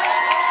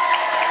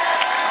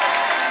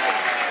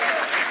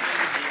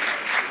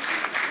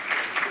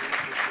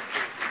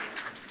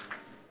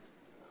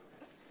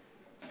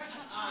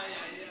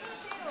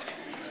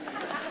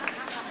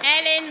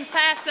 Ellen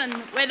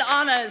Persson, with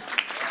honours.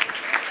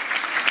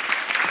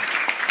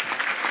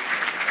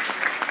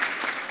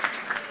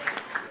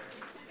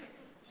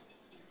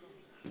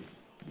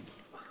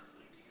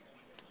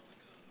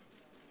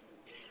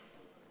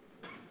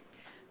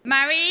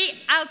 Marie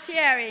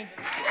Altieri.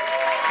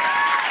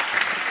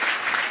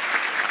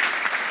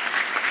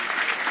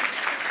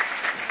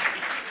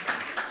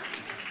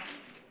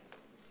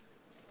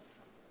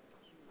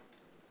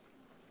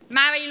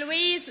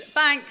 Marie-Louise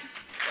Bank.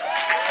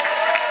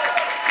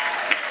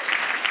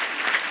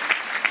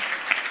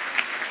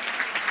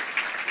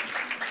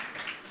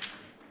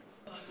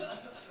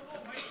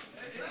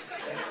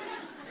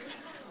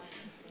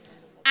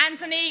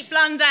 Anthony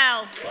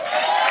Blundell.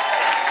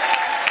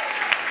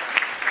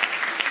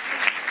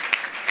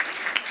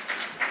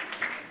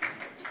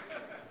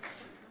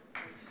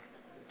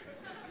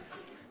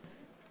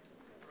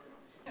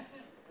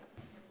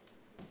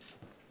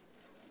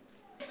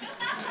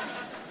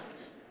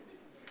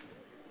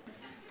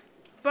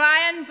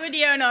 Brian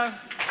Budiono.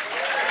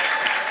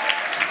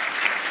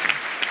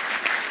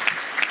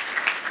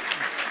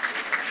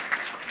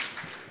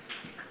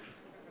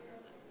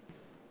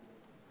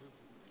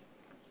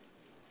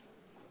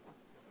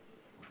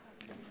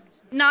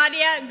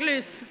 Nadia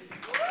Glus.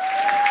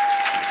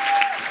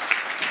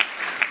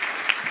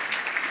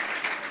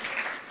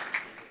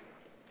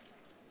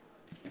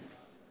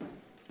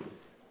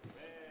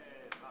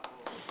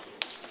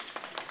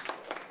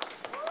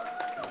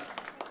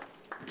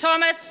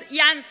 Thomas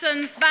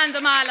Janssens van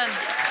der Malen.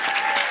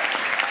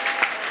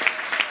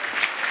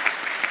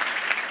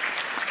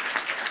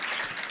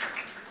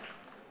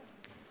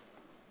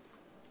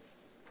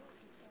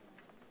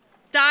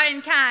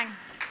 Diane Kang.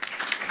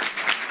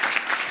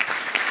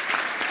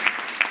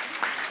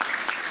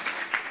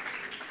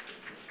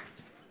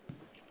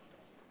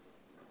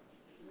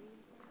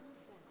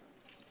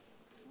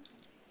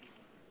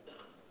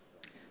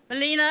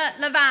 Melina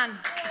Levan.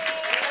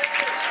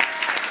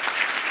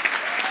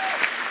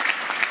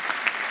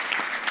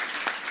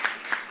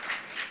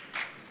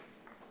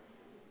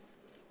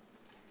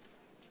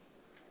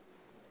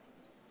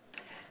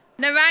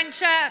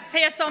 Narancha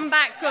Pearson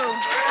Bakku.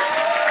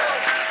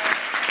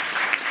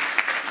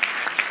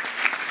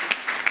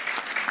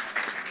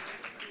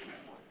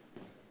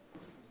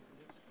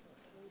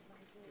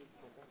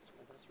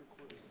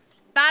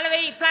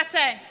 Valerie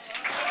Plate.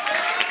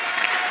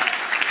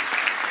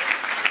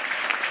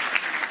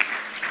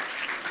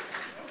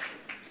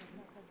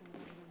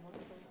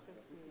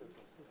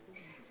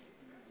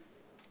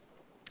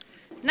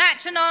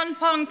 Nachanon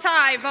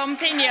Pongtai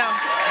Vompinho.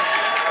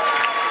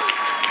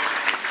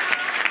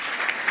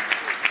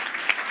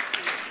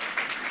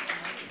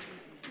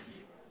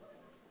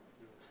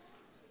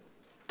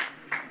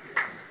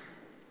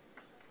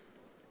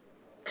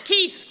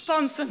 Keith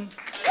Ponson.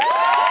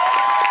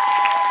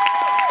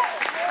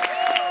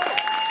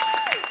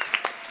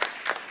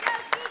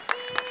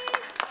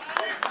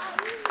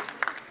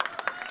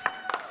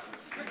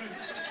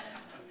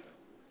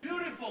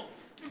 Beautiful.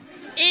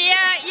 Ia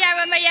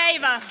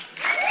Yaramayeva.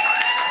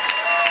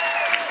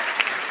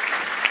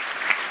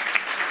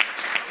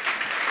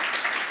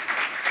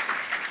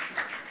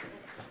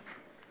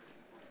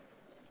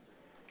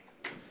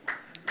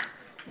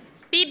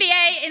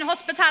 BBA in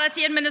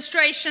Hospitality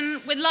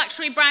Administration with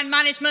Luxury Brand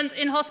Management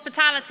in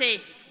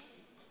Hospitality.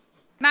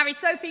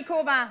 Marie-Sophie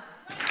Corbin.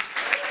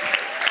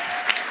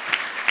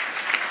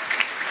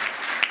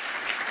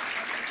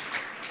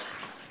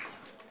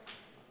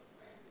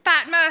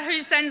 Fatma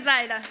Hussein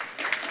Zaida.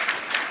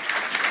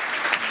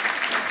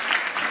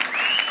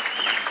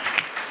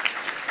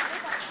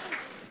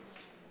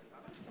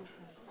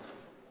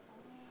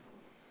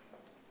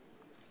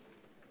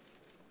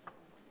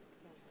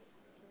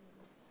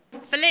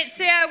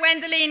 Felicia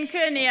Wendeline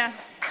Kurnia.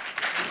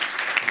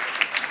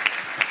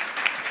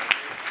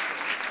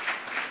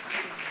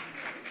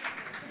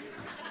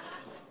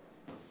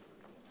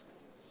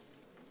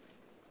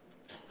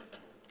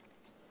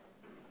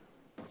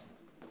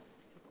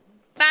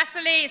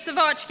 Vasily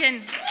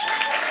Savochkin.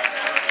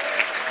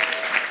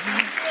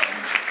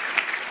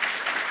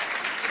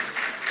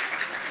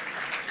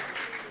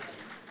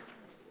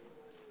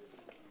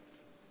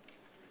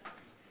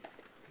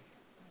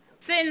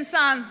 Sin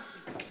Sun.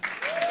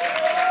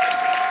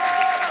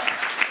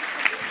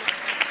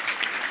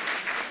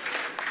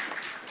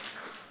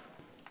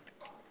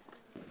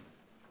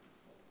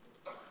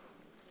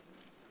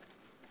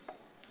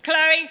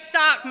 Chloe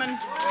Starkman.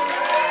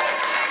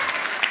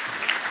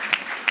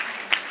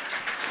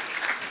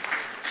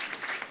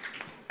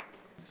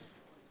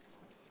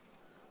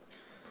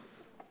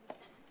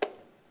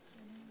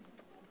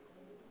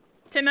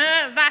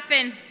 Timur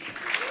Vaffin.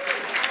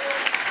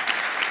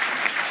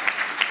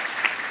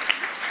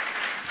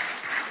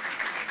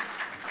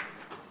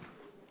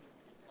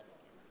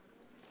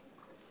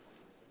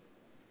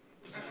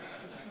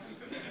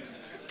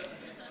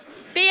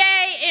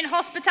 BA in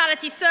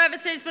Hospitality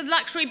Services with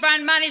Luxury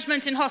Brand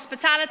Management in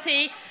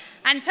Hospitality,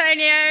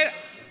 Antonia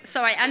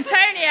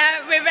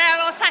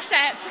Rivero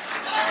Sachet.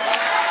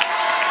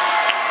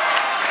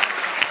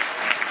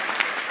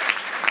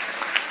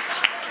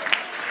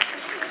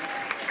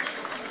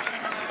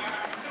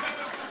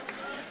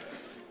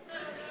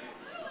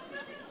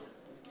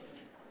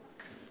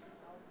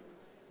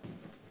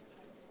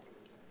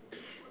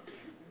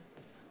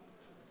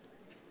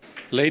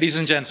 Ladies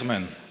and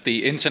gentlemen,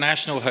 the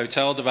International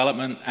Hotel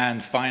Development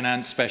and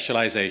Finance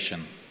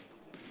Specialization.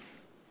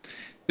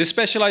 This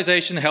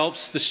specialization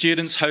helps the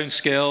students hone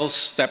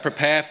skills that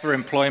prepare for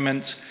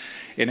employment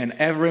in an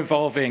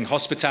ever-evolving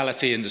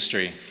hospitality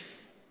industry,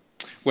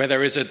 where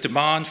there is a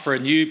demand for a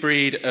new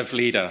breed of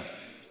leader.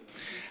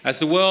 As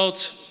the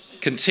world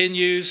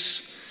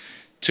continues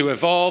to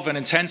evolve and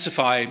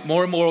intensify,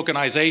 more and more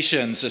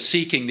organizations are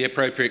seeking the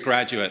appropriate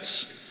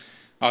graduates.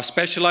 Our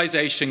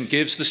specialization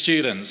gives the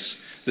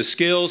students the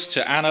skills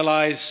to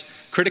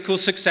analyze critical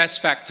success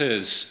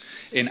factors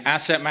in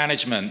asset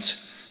management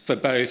for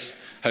both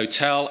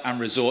hotel and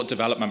resort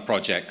development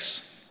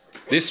projects.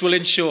 This will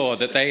ensure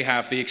that they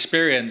have the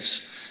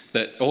experience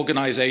that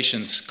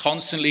organizations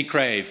constantly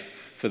crave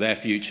for their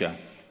future.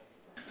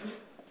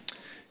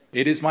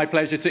 It is my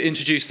pleasure to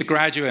introduce the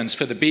graduates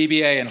for the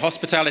BBA in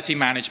Hospitality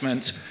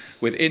Management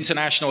with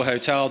International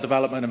Hotel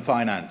Development and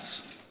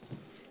Finance.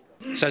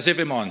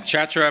 Sazivimon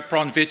Chatra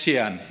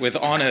Pronvitian with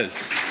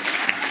honours.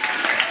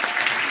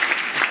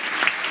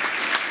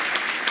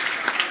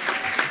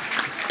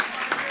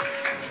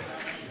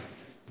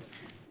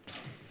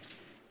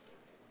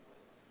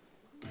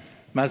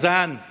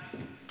 Mazan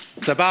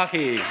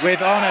Tabahi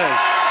with honours.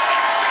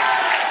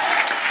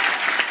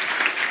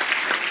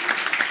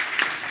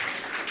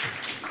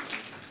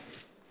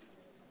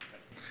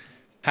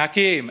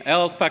 Hakim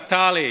El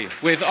Faktali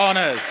with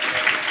honours.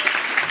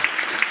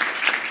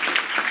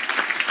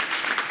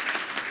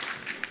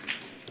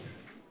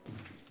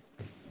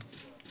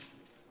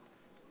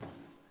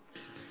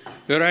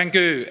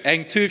 Urangu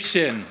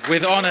Engtufshin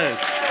with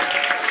honours.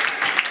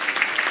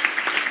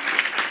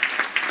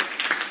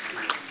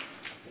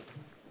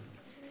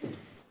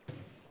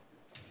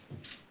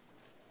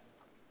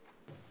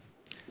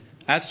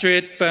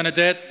 Astrid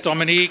Bernadette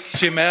Dominique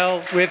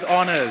Gimel with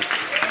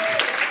honours.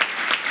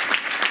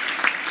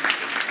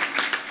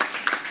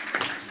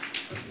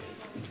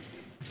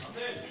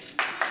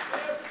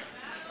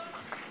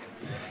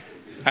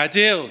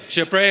 Adil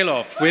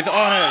Jabrailov with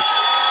honours.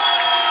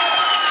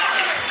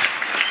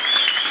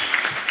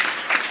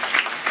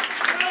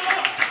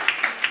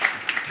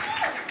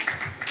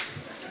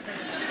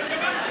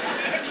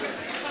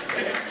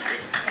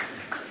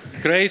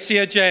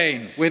 Gracia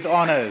Jane with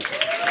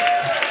honours.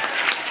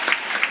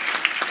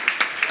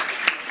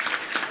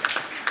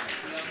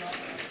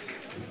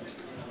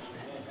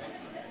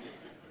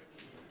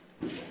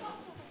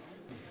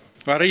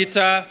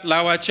 Varita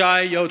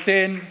Lawachai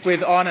Yotin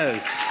with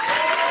honours.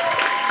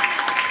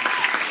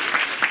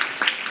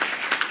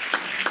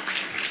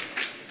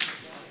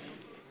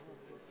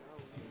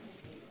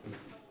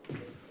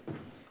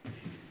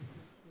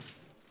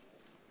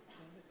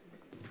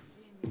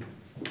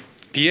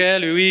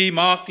 Pierre-Louis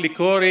Marc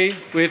Licori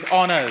with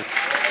honours.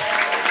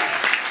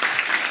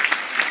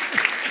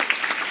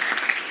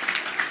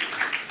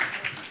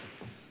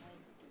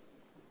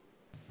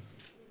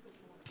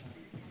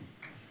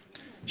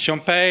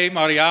 Champay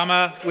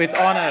Mariama with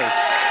honours.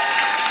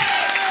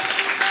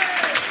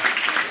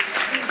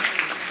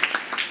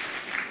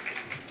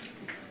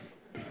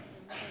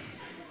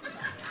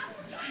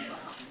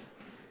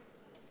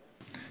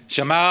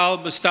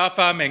 Shamal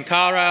Mustafa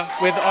Menkara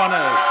with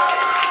honours.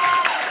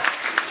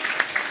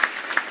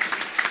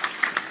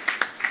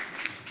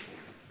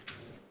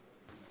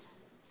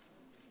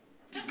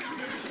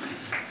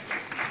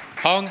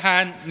 Hong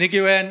Han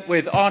Nguyen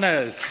with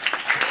honours.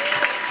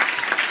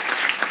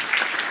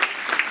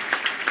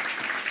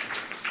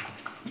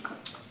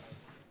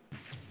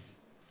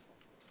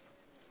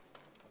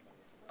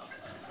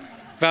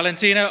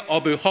 Valentina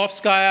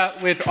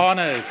Obuhovskaya with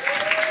honours.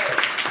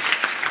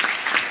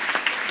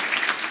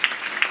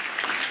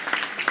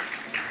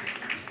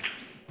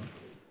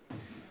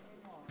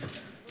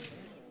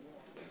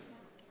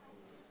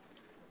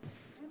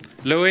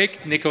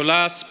 Loic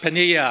Nicolas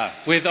Penilla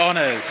with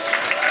honours.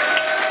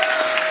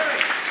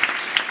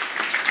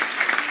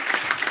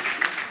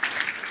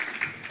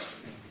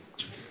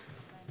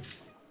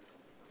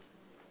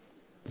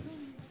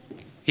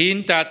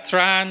 Hin Dat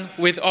Tran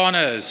with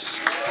honours.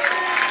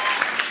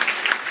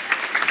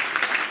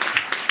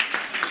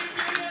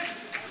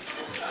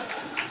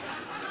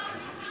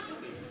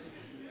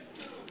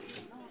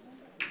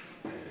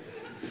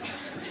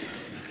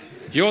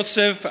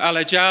 Yosef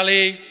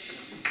Alajali.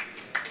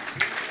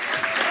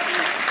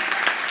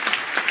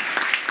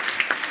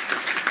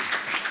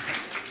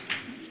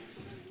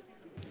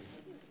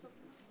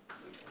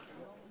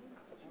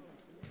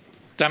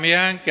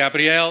 Damien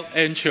Gabriel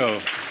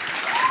Encho.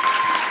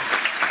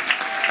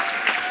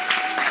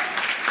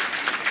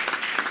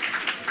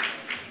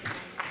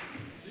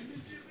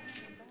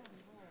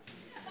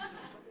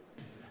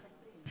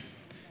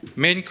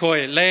 Min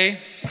Koi Lei.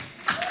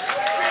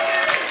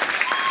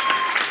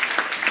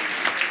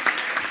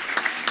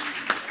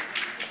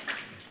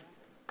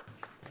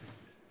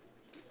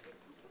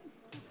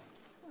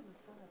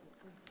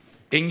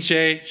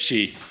 Ingje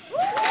Shi.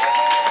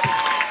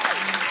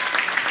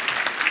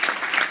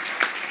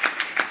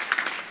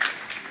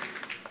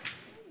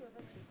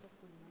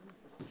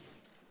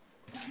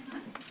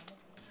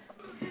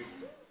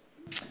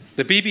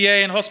 The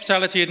BBA in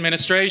Hospitality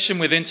Administration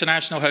with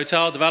International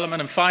Hotel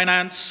Development and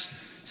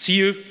Finance,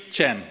 Siu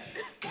Chen.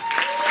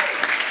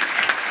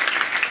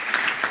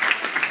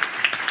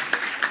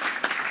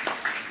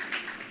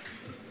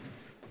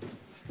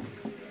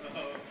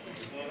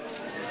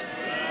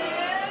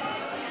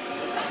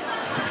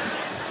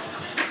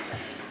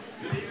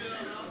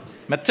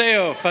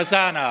 Matteo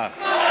Fazana.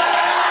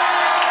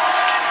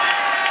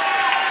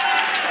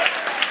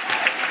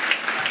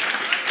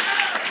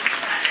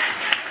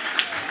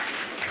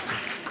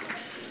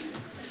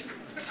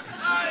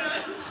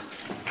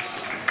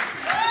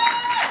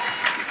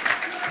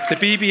 The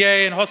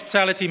BBA in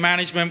Hospitality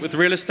Management with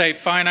Real Estate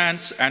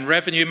Finance and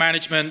Revenue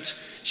Management,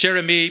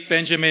 Jeremy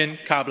Benjamin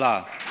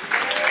Kabla.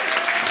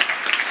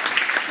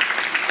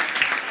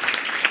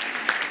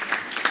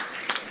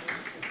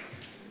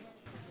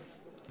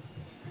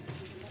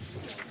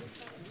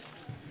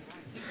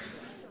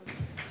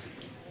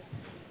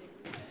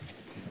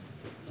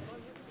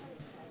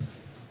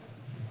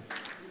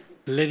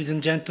 ladies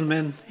and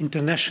gentlemen,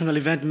 International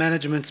Event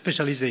Management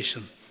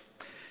Specialization.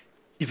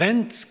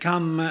 Events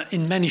come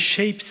in many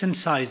shapes and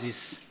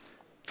sizes,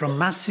 from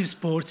massive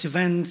sports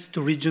events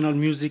to regional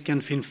music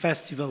and film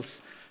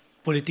festivals,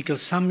 political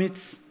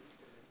summits,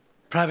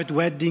 private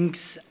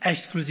weddings,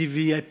 exclusive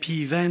VIP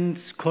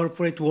events,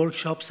 corporate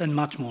workshops, and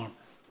much more.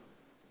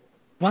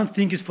 One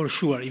thing is for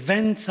sure,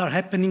 events are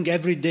happening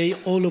every day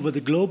all over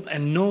the globe,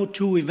 and no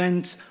two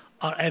events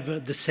are ever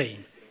the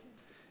same.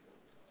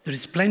 There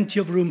is plenty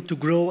of room to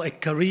grow a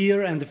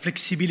career and the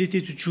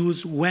flexibility to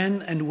choose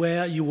when and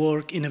where you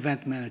work in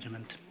event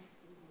management.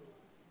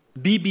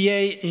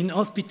 BBA in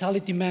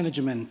Hospitality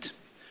Management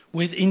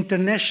with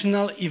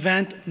International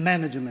Event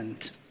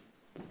Management.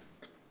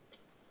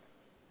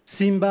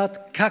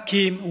 Simbat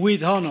Kakim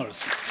with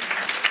honors.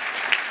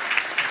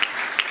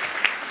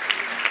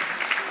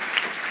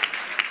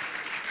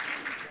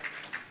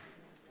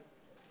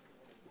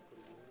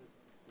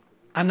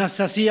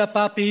 Anastasia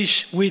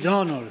Papish with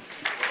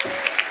honors.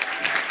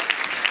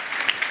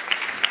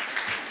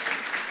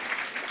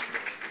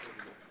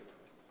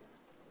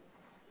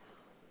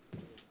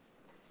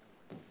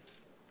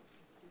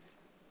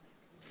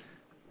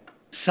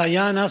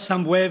 Sayana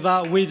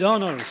Sambueva with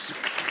honors.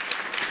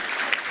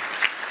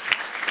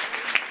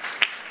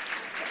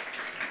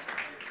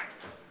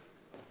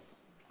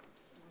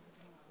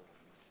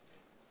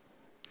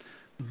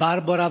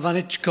 Barbara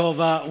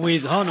Vanechkova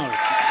with honors.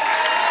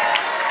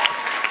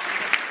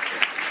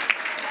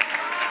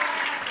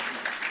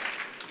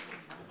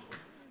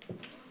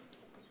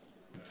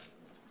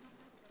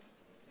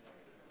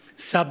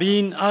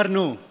 Sabine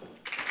Arnaud.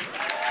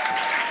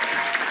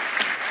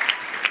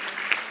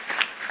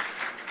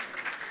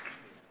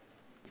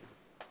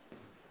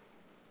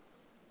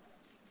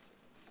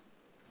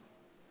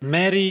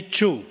 Mary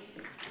Chu.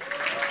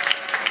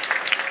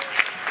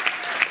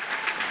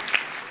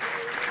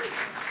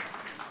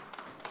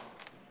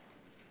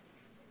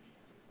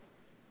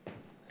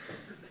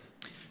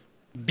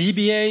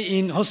 BBA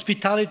in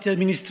Hospitality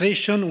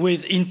Administration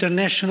with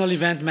International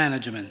Event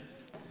Management.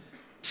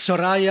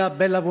 Soraya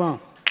Bellavoin.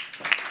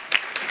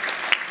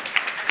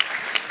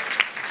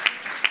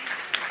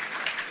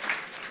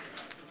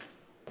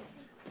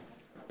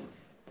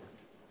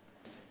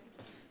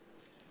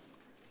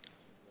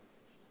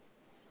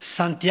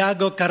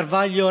 Santiago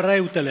Carvalho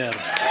Reuteler.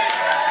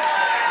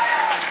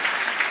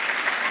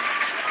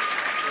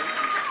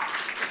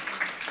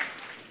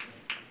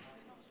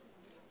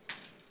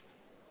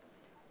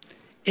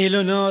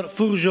 Eleonore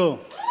Fourgeau.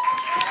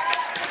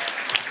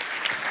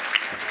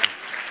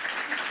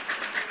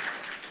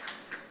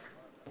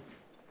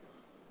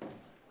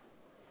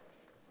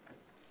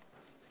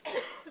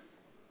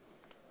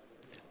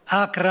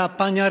 Akra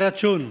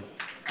Pagnarachun.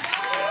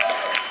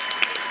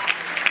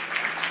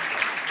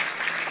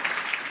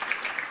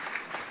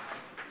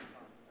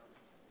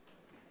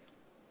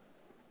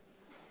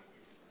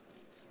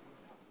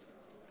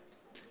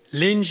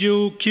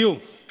 Linju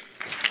Q.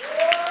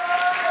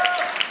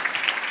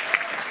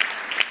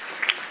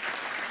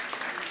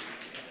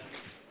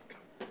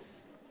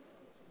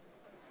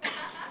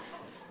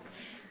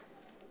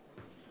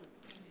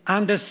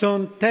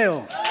 Anderson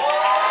Theo.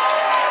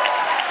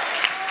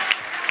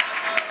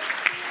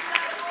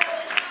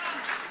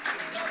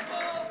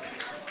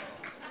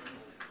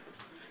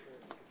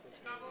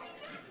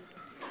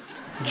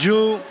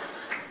 Jo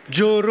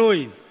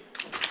Rui.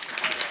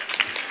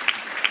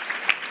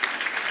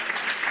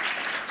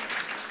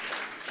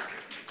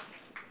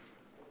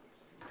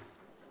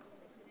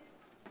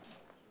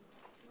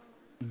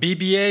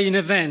 BBA in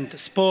Event,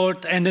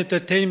 Sport and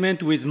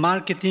Entertainment with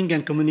Marketing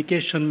and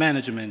Communication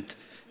Management.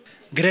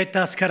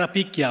 Greta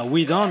Scarapicchia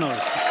with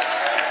honors.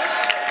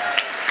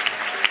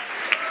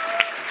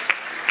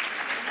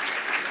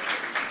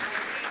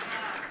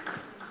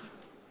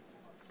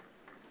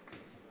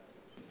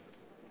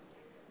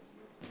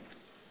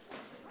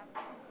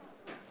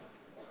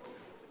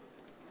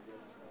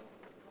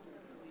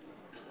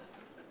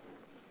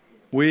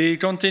 We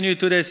continue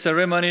today's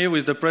ceremony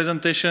with the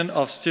presentation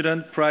of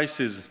student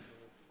prizes.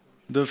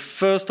 The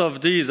first of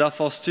these are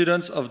for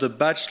students of the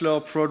bachelor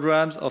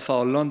programs of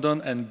our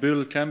London and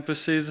Bull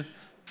campuses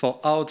for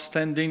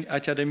outstanding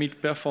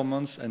academic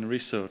performance and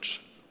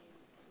research.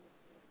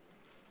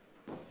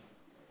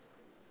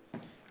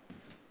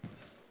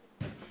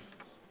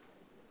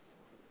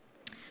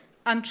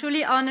 I'm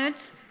truly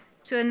honored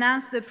to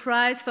announce the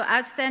prize for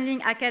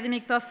outstanding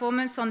academic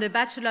performance on the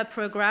bachelor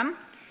program,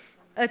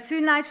 a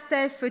two-night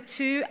stay for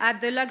two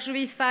at the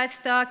luxury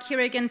five-star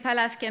Kirigan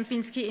Palace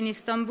Kempinski in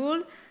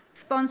Istanbul,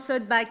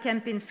 sponsored by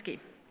Kempinski.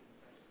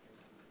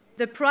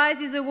 The prize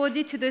is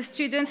awarded to the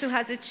student who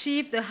has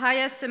achieved the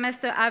highest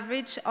semester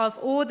average of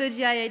all the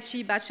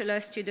GIHE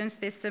bachelor students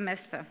this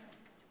semester.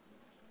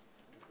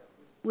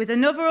 With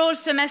an overall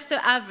semester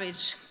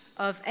average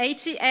of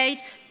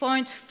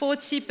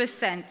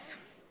 88.40%,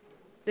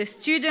 the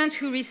student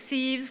who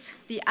receives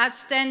the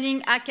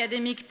Outstanding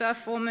Academic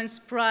Performance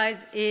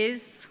Prize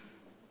is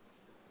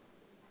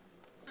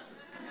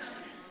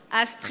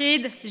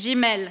Astrid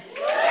Gimel.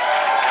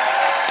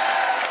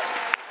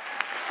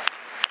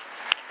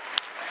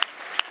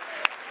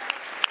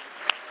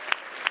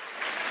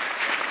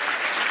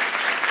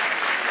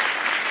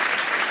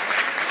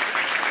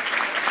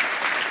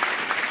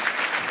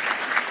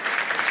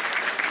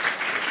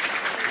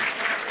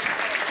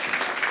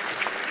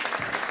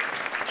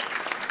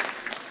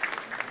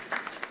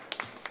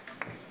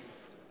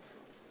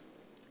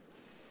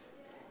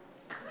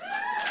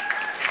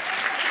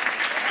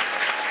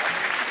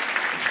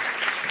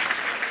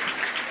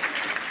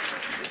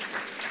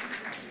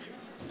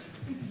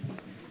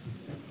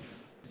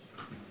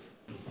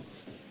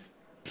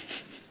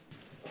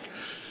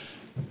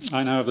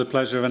 I now have the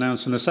pleasure of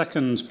announcing the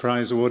second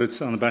prize awarded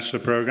on the Bachelor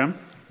programme.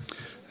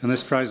 And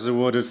this prize is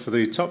awarded for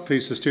the top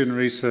piece of student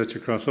research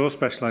across all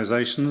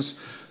specialisations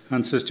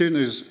and to a student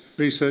whose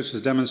research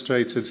has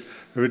demonstrated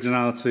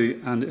originality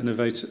and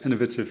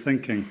innovative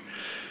thinking.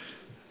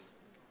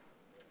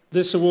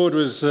 This award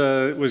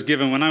was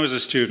given when I was a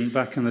student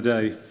back in the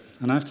day.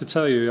 And I have to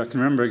tell you, I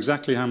can remember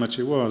exactly how much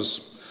it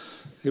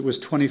was. It was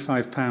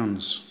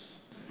 £25,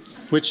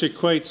 which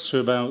equates to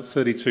about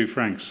 32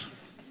 francs.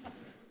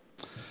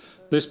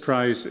 This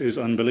prize is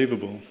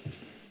unbelievable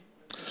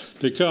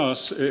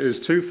because it is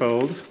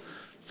twofold.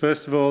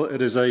 First of all,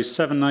 it is a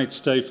 7-night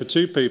stay for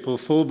 2 people,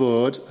 full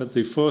board, at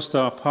the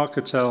 4-star Park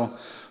Hotel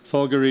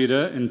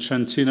Folgorida in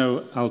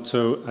Trentino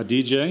Alto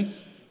Adige.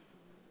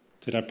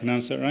 Did I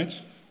pronounce that right?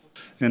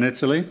 In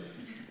Italy.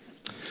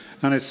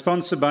 And it's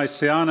sponsored by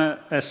Siana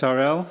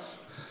SRL.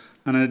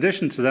 And in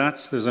addition to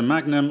that, there's a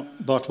magnum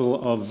bottle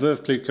of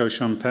Veuve Clicquot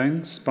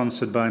champagne,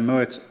 sponsored by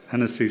Moet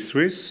Hennessy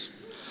Suisse.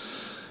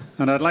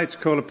 And I'd like to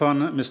call upon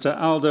Mr.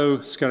 Aldo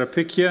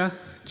Scarapicchia,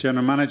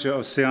 General Manager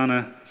of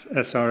Siana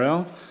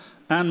SRL,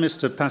 and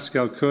Mr.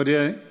 Pascal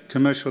Cordier,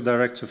 Commercial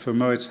Director for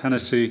Moet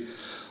Hennessy,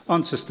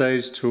 onto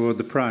stage to award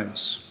the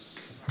prize.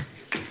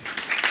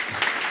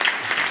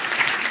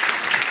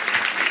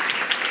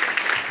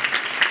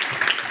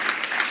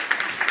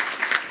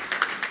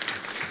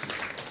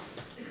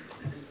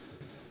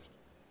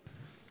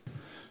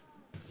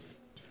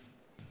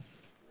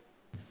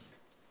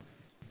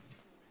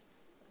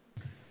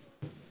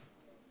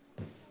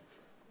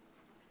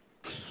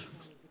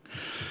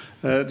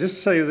 Just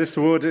to say this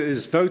award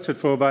is voted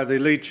for by the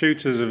lead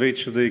tutors of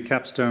each of the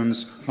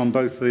capstones on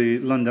both the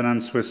London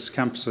and Swiss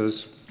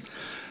campuses.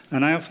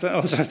 And I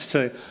also have to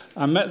say,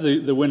 I met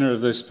the winner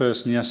of this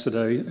person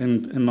yesterday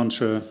in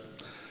Montreux,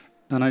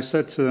 and I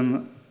said to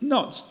them,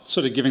 not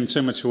sort of giving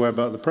too much away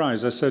about the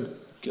prize, I said,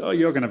 oh,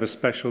 you're going to have a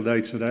special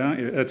day today, aren't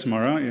you?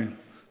 Tomorrow, aren't you?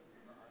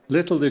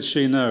 Little did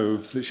she know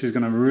that she's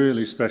going to have a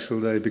really special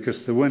day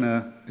because the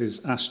winner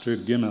is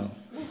Astrid Gimmel.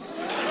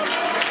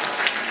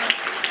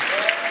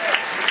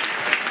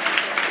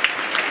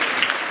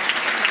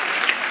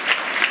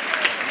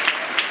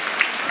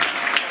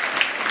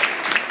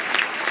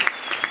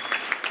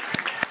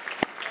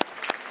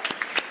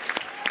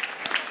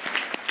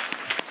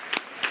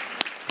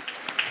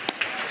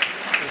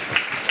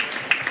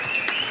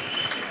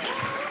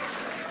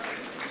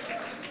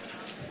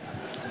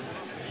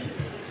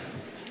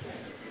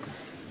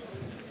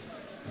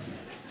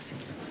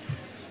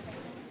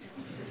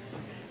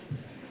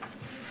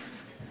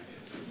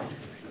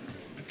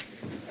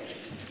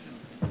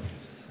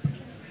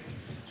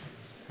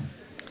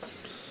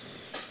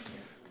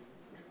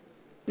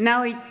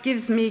 Now it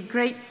gives me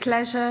great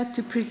pleasure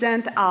to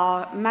present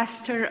our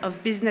Master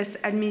of Business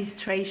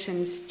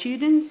Administration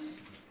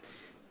students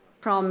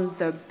from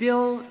the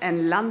Bill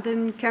and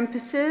London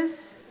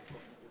campuses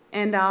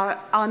and our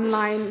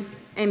online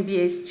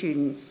MBA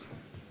students.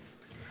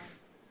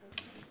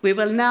 We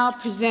will now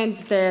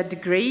present their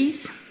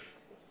degrees.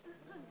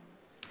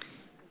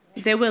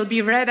 They will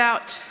be read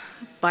out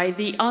by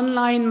the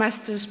online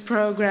master's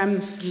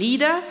program's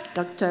leader,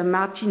 Dr.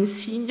 Martin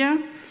Senior,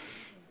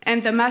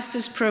 and the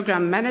Master's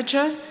Program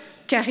Manager,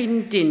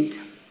 Karine Dind.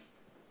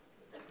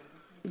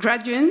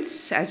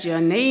 Graduates, as your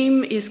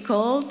name is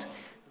called,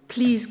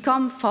 please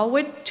come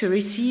forward to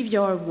receive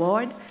your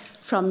award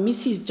from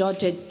Mrs.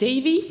 Georgette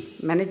Davy,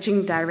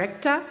 Managing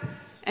Director,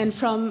 and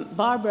from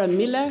Barbara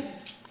Miller,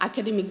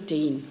 Academic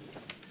Dean.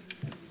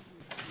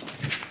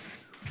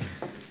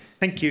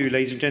 Thank you,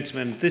 ladies and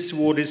gentlemen. This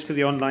award is for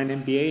the online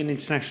MBA in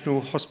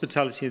International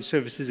Hospitality and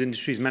Services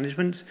Industries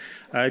Management.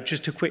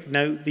 Just a quick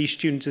note, these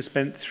students have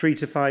spent 3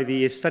 to 5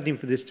 years studying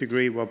for this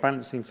degree while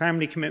balancing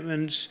family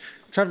commitments,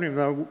 travelling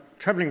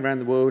around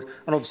the world,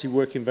 and obviously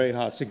working very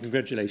hard. So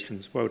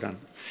congratulations, well done.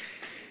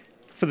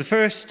 For the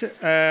first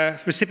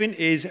recipient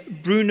is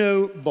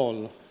Bruno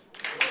Boll.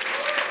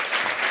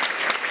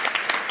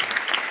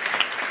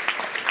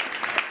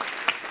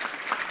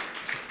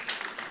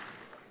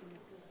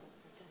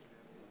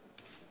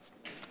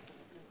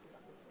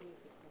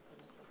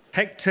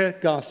 Hector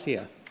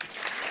Garcia.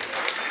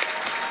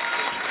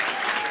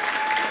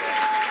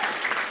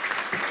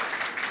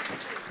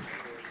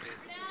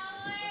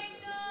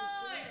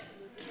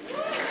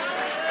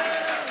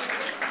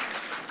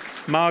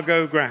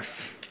 Margot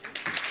Graff.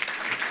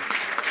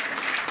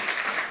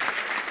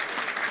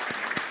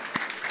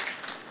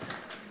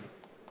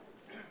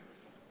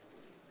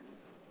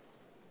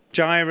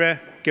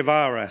 Jaira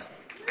Guevara.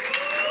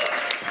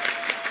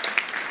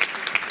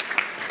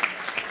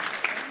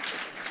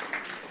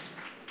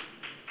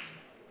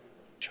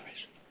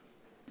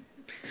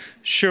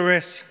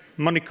 Suresh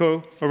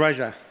Monaco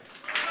Oraja.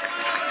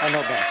 Oh,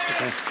 not bad.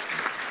 Okay.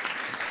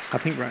 I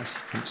think Raz.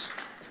 Thanks.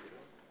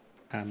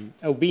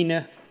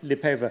 Albina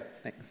Lipeva.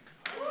 Thanks.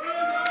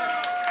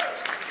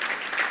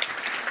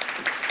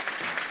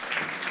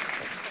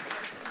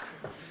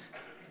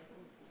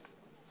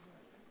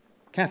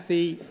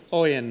 Kathy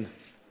Oyen.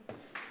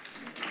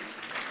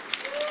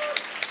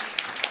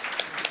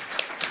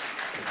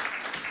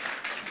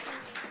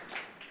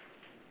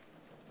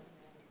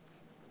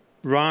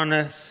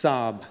 Rana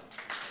Saab.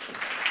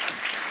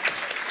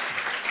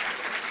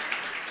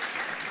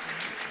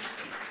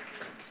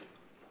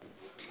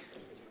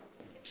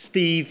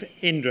 Steve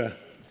Indra.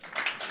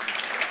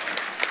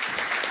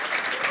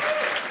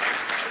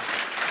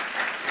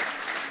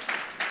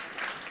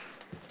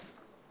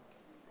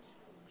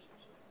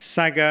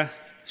 Saga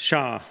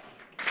Shah.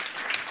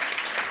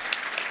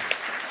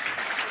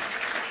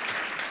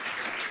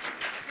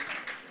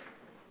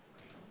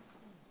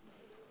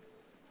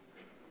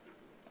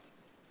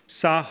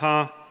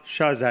 Saha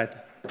Shahzad.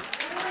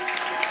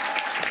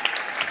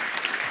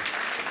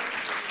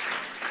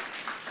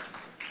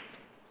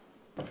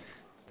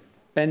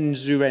 Ben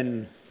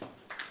Zuen.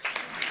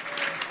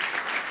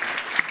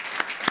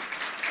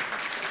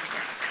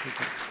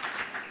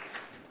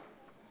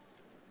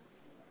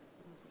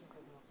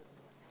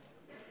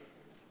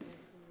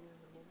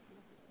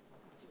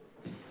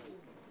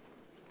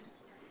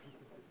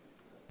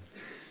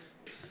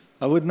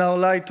 I would now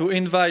like to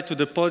invite to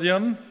the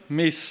podium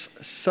Ms.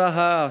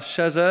 Saha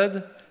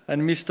Shahzad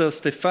and Mr.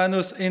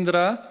 Stefanos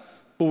Indra,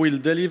 who will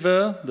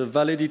deliver the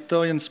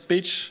valedictorian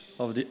speech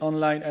of the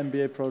online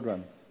MBA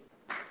program.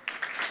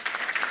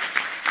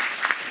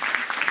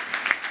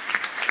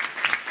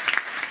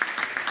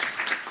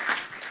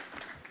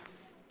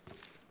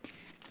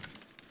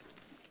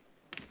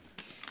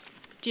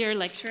 Dear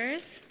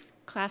lecturers,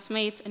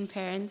 classmates, and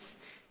parents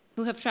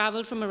who have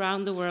traveled from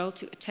around the world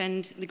to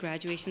attend the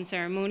graduation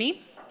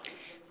ceremony,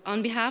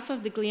 on behalf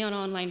of the Glion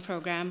online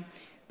program,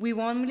 we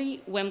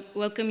warmly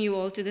welcome you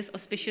all to this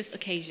auspicious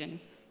occasion.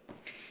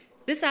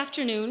 This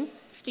afternoon,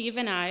 Steve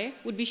and I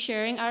would be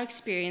sharing our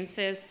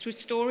experiences through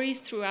stories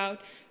throughout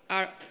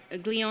our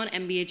Glion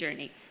MBA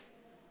journey.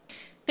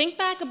 Think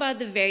back about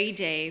the very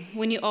day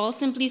when you all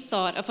simply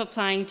thought of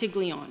applying to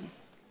Glion.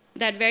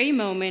 That very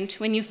moment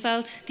when you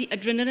felt the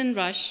adrenaline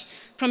rush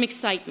from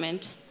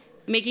excitement,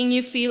 making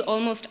you feel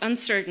almost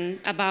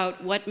uncertain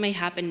about what may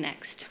happen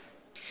next.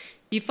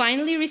 You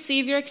finally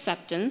receive your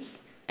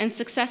acceptance and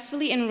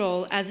successfully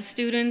enroll as a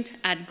student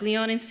at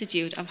Glion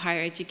Institute of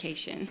Higher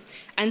Education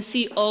and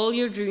see all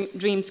your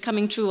dreams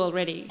coming true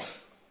already.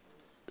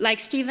 Like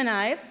Steve and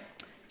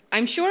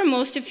I'm sure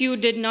most of you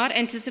did not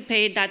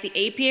anticipate that the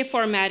APA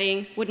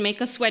formatting would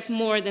make us sweat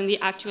more than the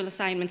actual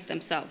assignments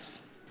themselves.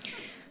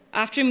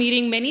 After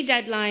meeting many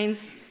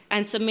deadlines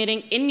and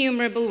submitting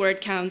innumerable word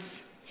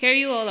counts, here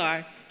you all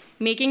are,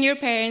 making your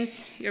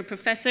parents, your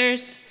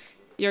professors,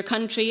 your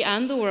country,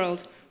 and the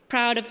world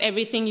proud of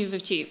everything you've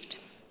achieved.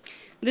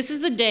 This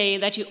is the day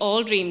that you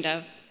all dreamed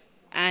of,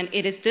 and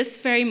it is this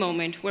very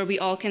moment where we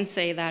all can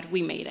say that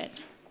we made it.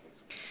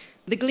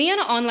 The Glion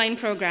online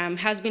program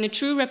has been a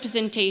true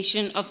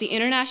representation of the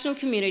international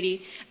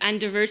community and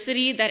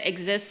diversity that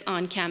exists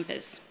on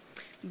campus.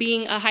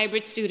 Being a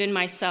hybrid student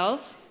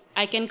myself,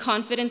 I can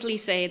confidently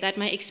say that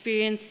my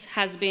experience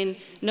has been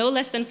no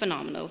less than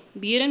phenomenal,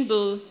 be it in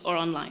Bull or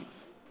online.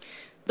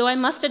 Though I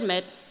must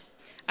admit,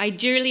 I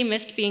dearly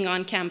missed being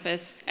on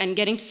campus and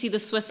getting to see the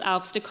Swiss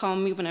Alps to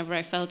calm me whenever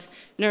I felt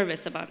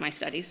nervous about my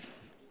studies.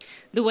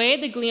 The way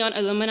the Glion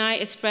alumni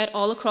is spread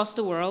all across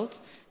the world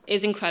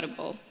is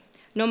incredible.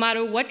 No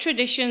matter what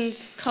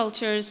traditions,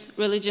 cultures,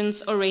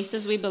 religions, or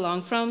races we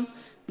belong from,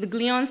 the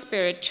Glion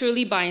spirit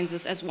truly binds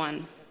us as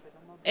one.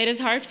 It is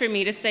hard for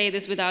me to say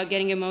this without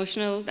getting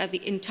emotional that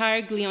the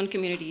entire Glion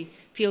community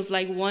feels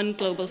like one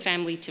global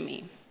family to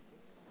me.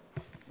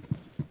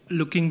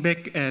 Looking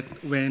back at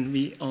when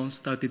we all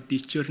started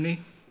this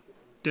journey,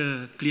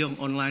 the Glion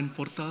online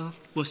portal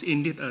was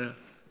indeed a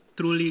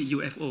truly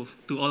UFO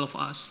to all of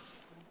us,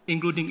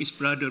 including its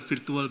brother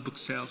virtual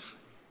bookshelf.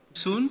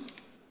 Soon,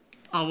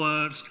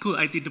 our school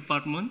IT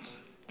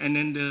departments and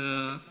then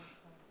the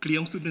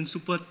Glion student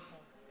support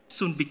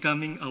soon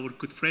becoming our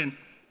good friend,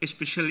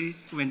 especially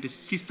when the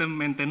system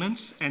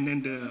maintenance and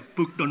then the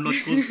book download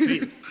code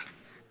failed.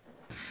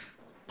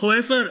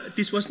 However,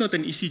 this was not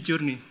an easy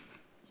journey.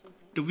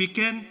 The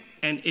weekend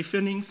and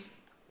evenings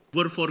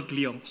were for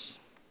Glions.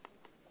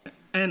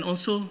 And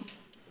also,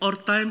 our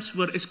times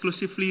were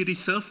exclusively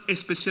reserved,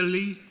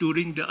 especially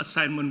during the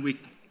assignment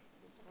week.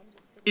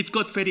 It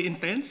got very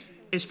intense,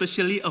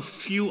 especially a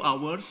few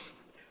hours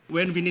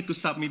when we need to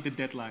submit the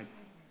deadline.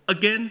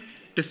 Again,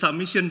 the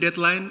submission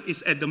deadline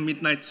is at the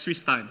midnight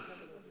Swiss time.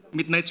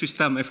 Midnight Swiss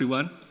time,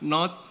 everyone,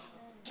 not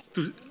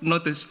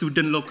the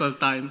student local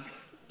time,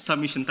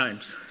 submission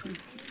times.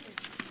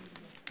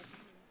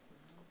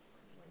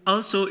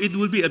 Also, it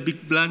will be a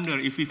big blunder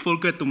if we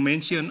forget to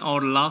mention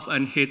our love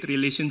and hate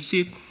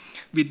relationship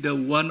with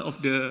one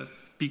of the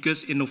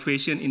biggest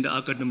innovation in the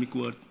academic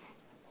world.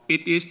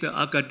 It is the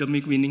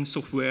academic winning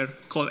software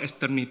called as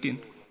Turnitin.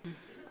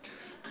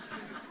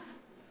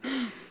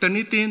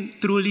 Turnitin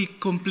truly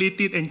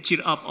completed and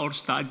cheered up our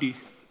study,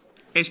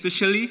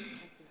 especially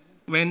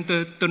when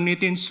the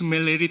Turnitin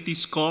similarity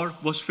score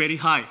was very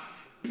high.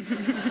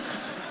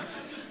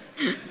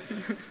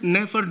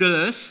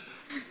 Nevertheless,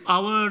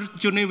 our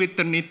journey with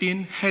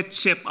Turnitin had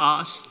shaped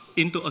us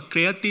into a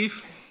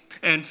creative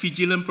and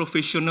vigilant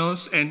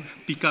professionals and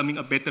becoming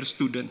a better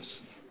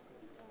students.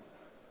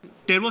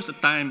 There was a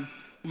time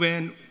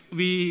when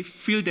we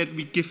feel that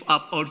we give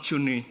up our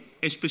journey,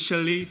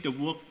 especially the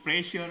work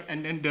pressure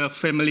and then the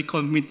family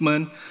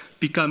commitment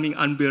becoming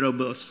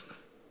unbearable.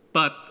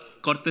 But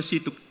courtesy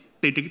to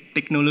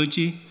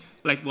technology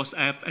like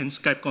WhatsApp and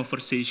Skype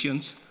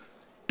conversations,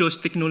 those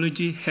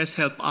technology has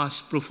helped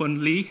us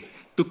profoundly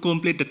to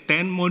complete the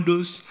 10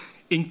 modules,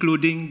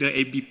 including the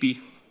ABP.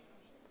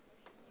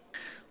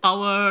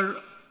 Our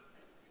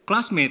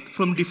classmates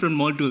from different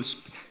modules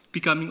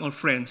becoming our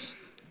friends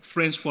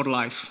for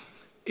life,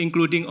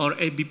 including our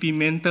ABP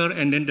mentor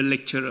and then the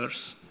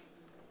lecturers.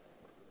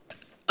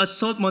 A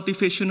short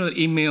motivational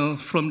email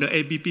from the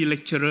ABP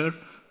lecturer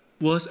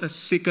was a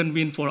second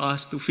win for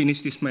us to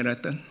finish this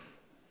marathon.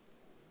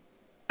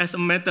 As a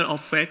matter of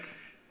fact,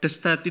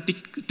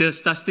 the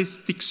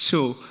statistics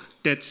show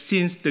that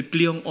since the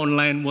Glion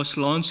Online was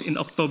launched in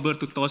October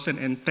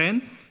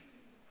 2010,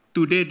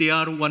 today there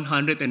are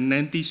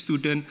 190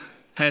 students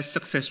has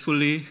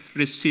successfully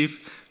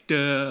received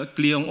the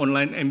Glion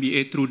Online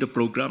MBA through the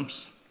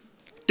programs.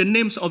 The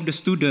names of the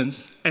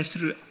students, as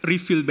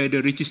revealed by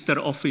the register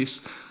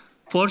office,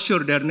 for sure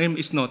their name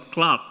is not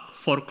Clark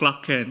for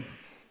Clark Kent,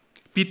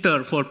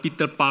 Peter for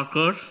Peter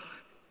Parker,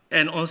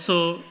 and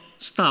also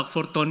Stark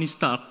for Tony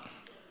Stark.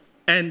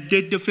 And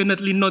they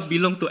definitely not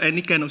belong to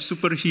any kind of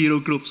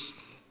superhero groups.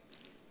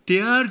 They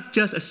are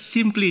just a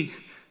simply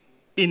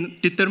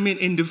determined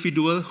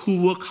individual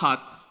who work hard,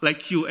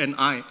 like you and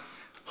I,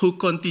 who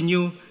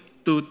continue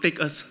to take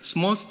a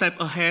small step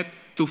ahead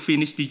to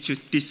finish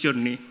this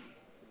journey.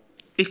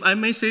 If I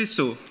may say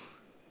so,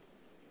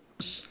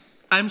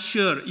 I'm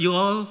sure you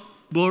all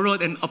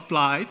borrowed and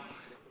applied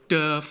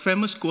the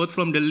famous quote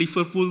from the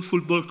Liverpool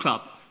Football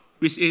Club,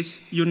 which is,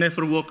 "You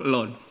never walk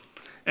alone."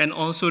 And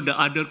also the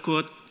other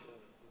quote,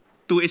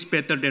 "Two is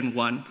better than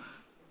one."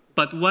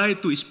 But why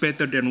two is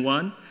better than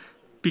one?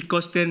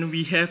 Because then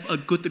we have a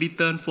good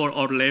return for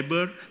our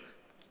labor.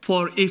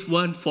 For if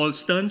one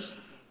falls down,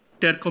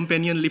 their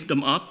companion lift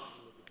them up,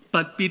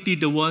 but pity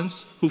the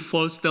ones who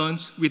falls down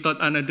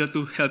without another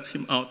to help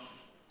him out.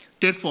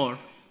 Therefore,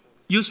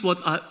 use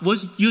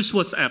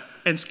WhatsApp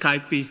and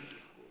Skype.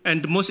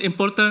 And the most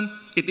important,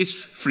 it is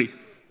free.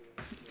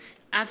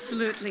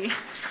 Absolutely.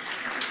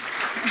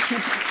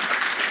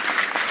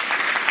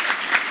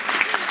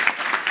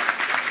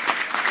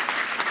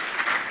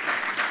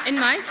 In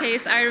my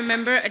case, I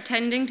remember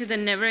attending to the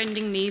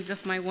never-ending needs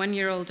of my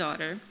one-year-old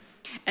daughter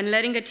and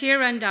letting a tear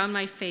run down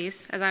my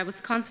face as I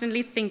was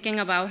constantly thinking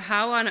about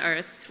how on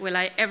earth will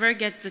I ever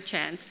get the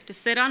chance to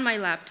sit on my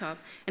laptop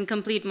and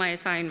complete my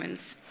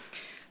assignments.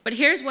 But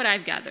here's what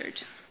I've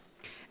gathered,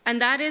 and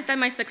that is that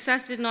my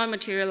success did not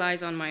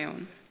materialize on my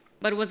own,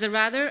 but was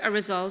rather a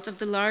result of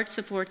the large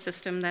support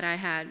system that I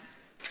had.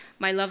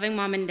 My loving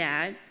mom and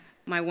dad,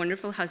 my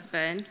wonderful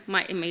husband,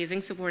 my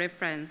amazing supportive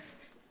friends,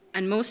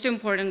 and most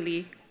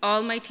importantly,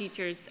 all my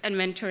teachers and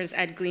mentors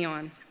at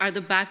Glion are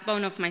the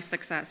backbone of my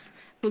success,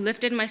 who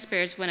lifted my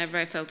spirits whenever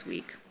I felt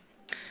weak.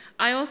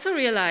 I also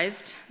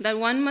realized that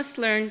one must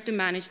learn to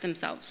manage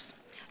themselves,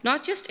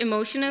 not just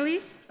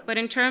emotionally, but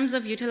in terms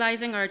of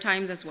utilizing our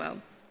times as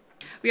well.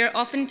 We are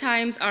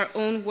oftentimes our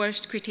own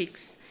worst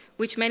critiques,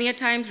 which many a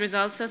times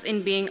results us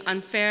in being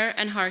unfair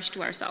and harsh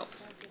to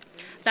ourselves.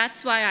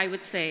 That's why I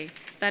would say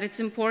that it's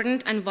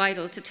important and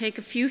vital to take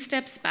a few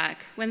steps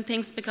back when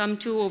things become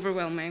too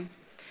overwhelming.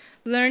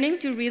 Learning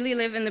to really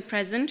live in the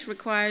present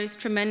requires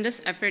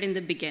tremendous effort in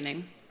the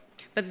beginning,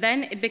 but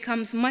then it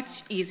becomes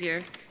much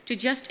easier to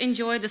just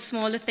enjoy the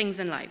smaller things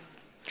in life.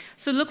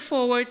 So look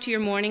forward to your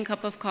morning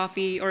cup of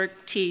coffee or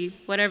tea,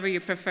 whatever you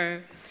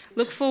prefer.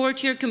 Look forward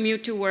to your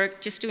commute to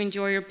work just to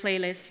enjoy your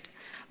playlist.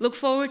 Look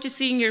forward to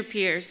seeing your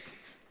peers,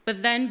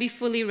 but then be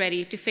fully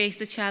ready to face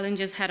the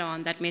challenges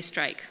head-on that may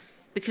strike,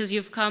 because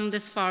you've come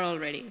this far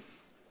already.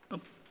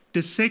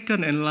 The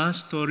second and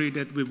last story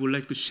that we would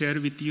like to share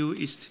with you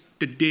is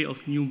the day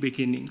of new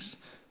beginnings.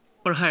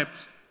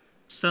 Perhaps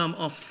some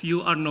of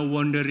you are now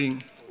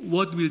wondering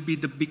what will be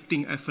the big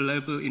thing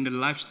available in the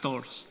life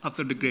stores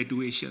after the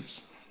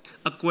graduations.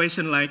 A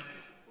question like,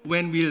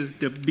 when will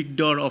the big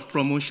door of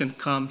promotion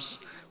comes?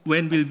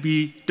 When will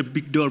the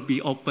big door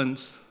be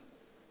opened?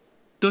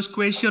 Those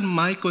questions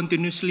might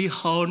continuously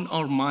haunt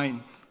our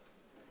mind.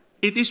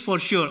 It is for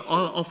sure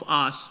all of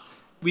us,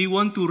 we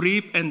want to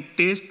reap and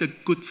taste the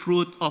good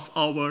fruit of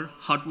our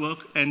hard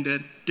work and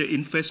the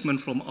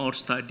investment from our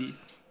study.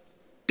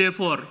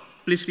 Therefore,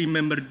 please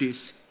remember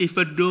this.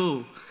 Even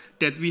though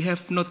that we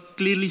have not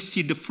clearly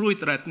seen the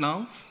fruit right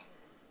now,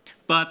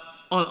 but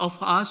all of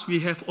us, we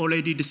have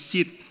already the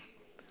seed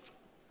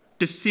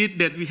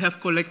that we have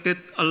collected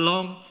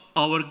along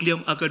our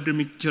Glion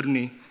academic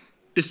journey,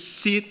 the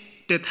seed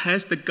that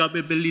has the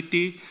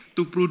capability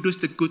to produce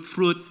the good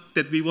fruit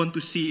that we want to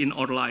see in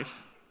our life.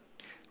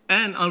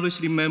 And always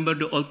remember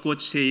the old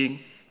quote saying,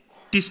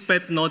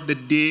 "Despite not the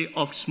day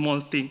of small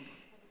thing."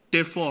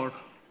 Therefore,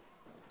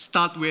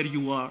 start where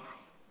you are.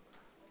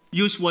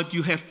 Use what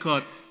you have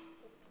got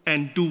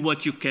and do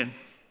what you can.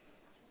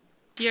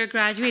 Dear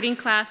graduating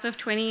class of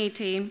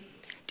 2018,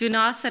 do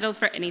not settle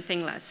for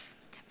anything less.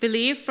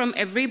 Believe from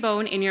every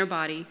bone in your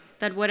body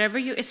that whatever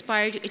you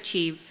aspire to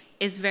achieve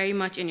is very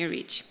much in your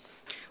reach.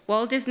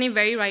 Walt Disney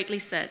very rightly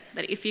said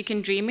that if you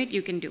can dream it,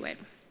 you can do it.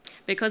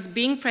 Because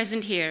being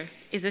present here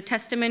is a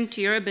testament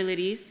to your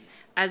abilities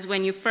as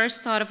when you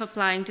first thought of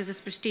applying to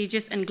this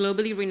prestigious and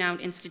globally renowned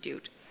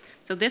institute.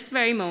 So this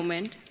very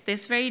moment,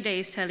 this very day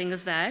is telling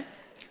us that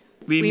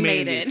we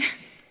made it.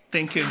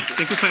 Thank you.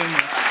 Thank you very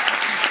much.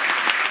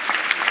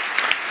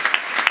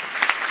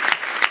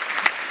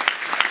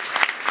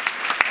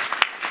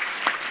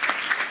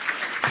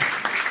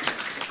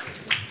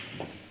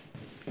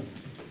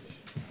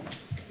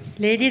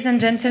 Ladies and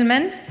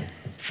gentlemen,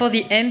 for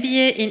the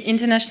MBA in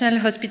International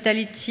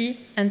Hospitality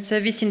and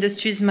Service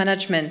Industries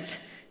Management,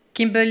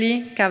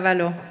 Kimberly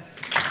Cavallo.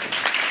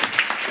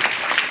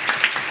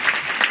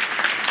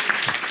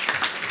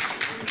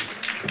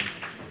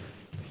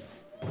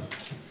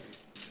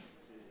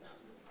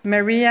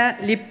 Maria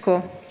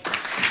Lipko.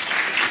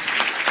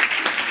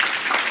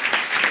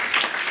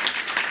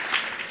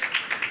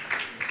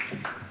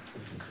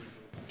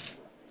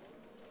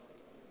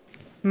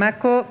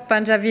 Mako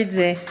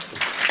Panjavidze.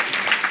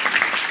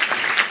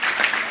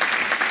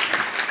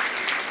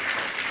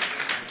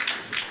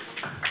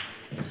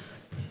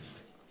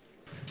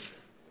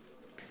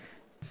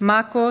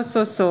 Mako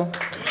Soso.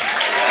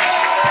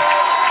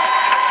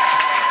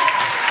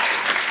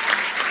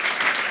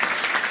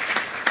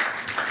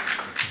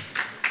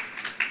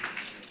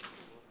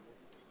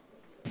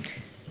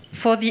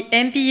 For the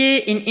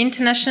MBA in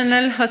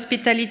International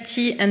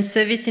Hospitality and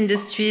Service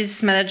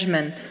Industries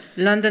Management,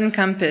 London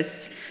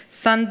Campus,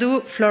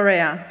 Sandhu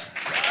Florea.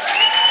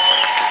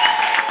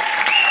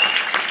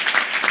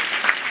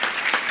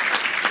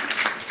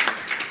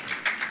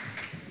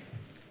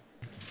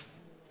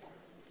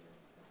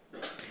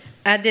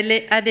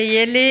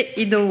 Adeyele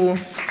Idowu.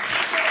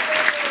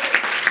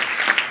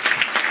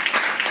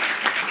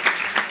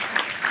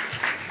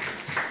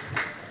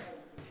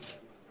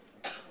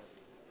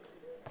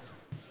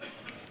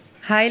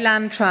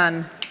 Hailan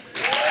Tran.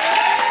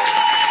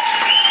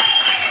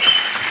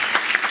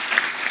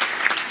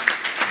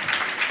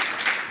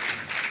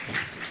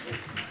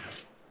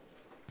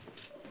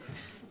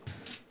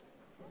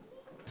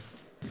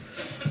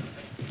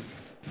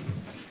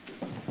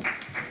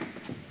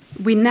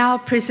 We now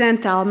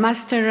present our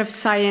Master of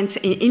Science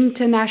in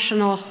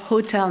International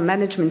Hotel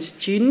Management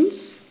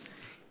students.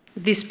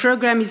 This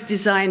program is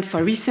designed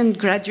for recent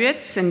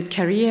graduates and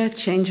career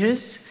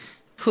changers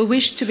who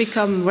wish to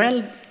become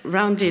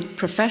well-rounded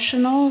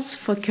professionals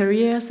for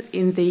careers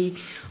in the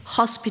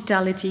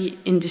hospitality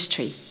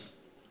industry.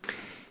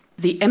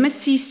 The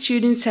MSc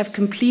students have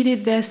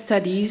completed their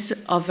studies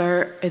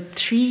over a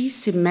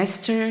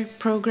 3-semester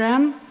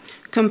program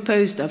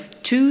composed of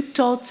 2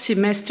 taught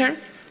semesters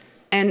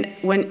and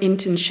 1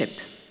 internship.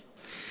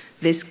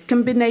 This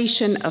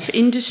combination of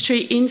industry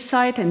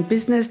insight and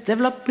business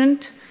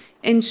development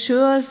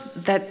ensures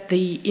that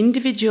the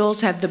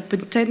individuals have the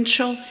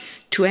potential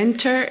to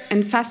enter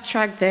and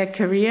fast-track their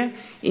career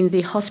in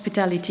the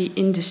hospitality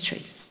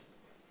industry.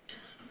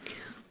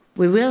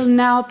 We will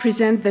now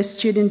present the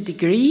student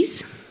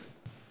degrees.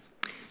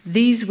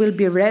 These will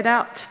be read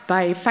out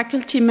by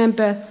faculty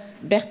member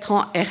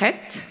Bertrand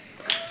Herret,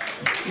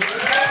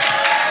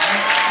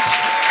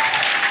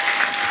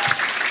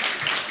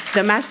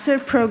 the Master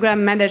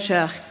Program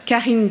Manager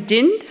Karine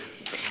Dind,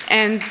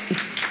 and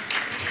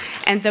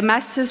the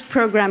Master's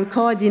Program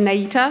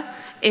Coordinator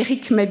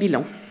Eric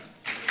Mabillon.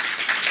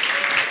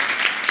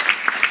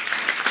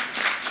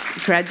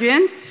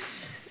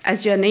 Graduates,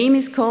 as your name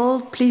is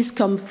called, please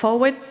come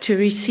forward to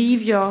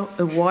receive your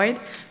award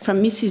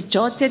from Mrs.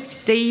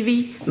 Georgette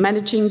Davy,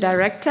 Managing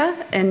Director,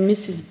 and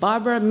Mrs.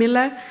 Barbara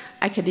Miller,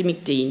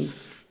 Academic Dean.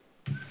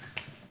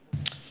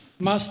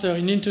 Master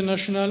in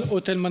International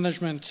Hotel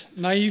Management,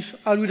 Naïf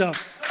Alouda.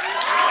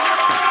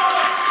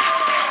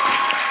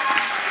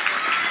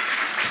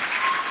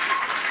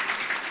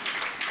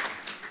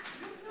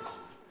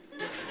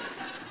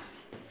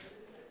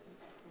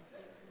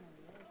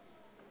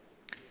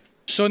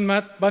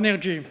 Sonmat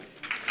Banerjee.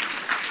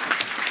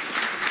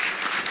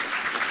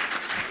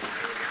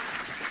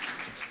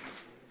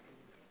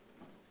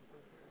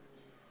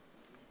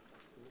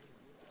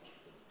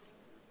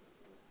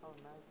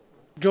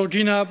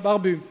 Georgina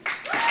Barbu.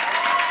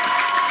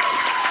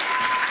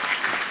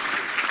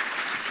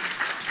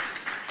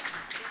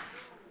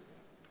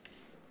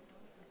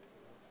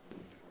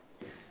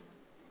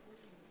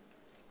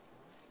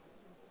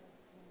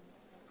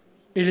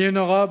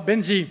 Eleonora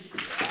Benzi.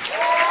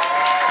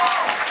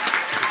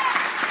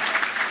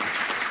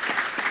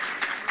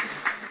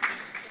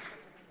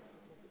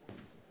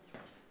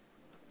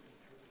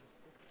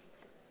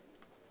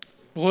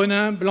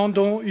 Renin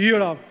Blandon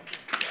Hula.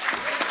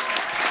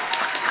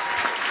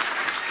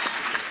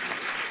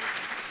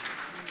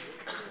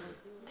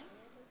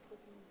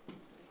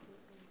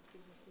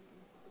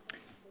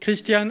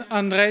 Christian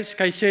Andrés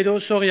Caicedo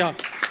Soria.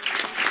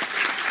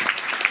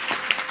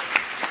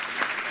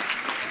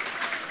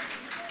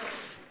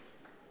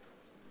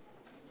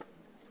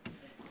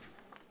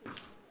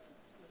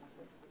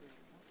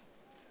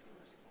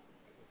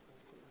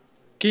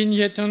 Kin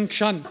Yeton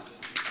Chan.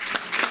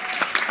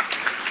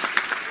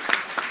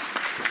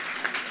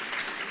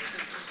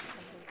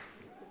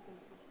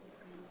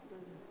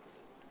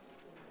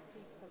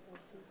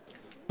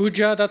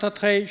 Pooja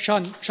Dattatreya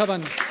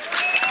Chavan.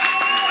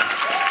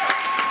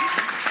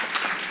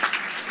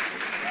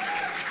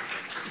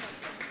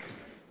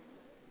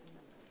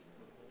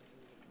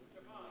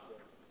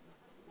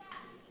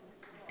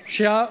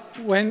 Xia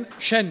Wen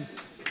Shen.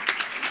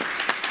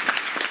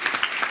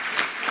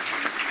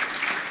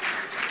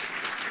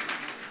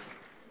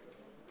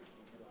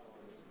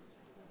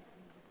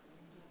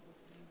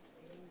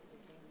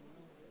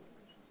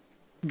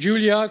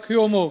 Julia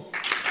Cuomo.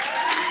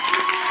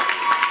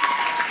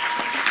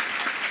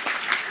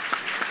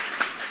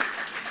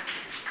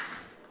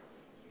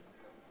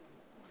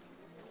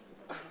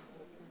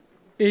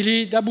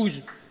 Elie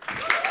Dabouz.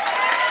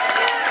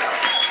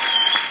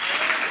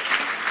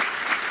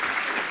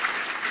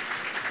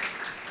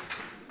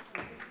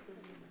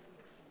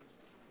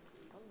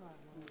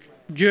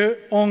 Dieu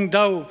Hong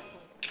Dao.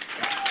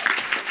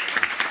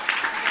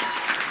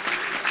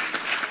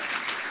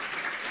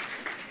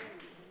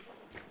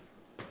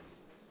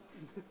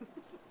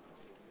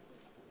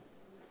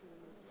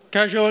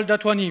 Kajol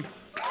Datwani.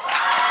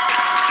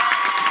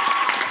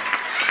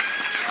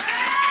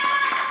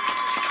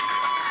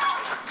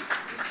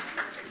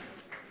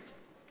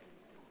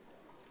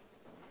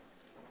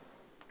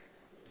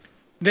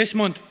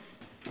 Desmond.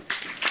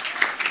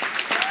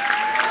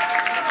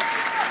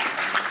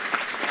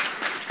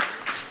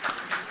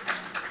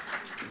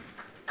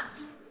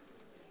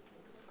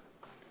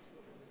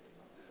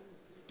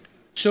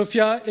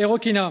 Sofia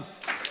Erokina.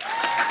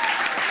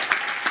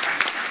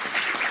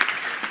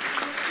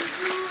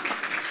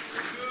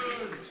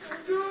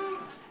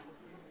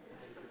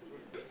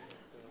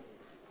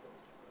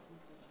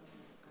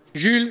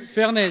 Jules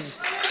Fernez.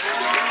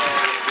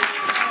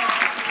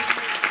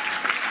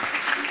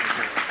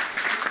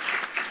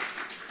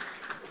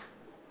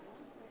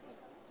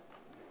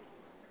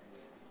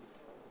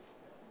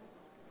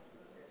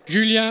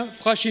 Julien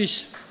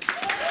Frachis.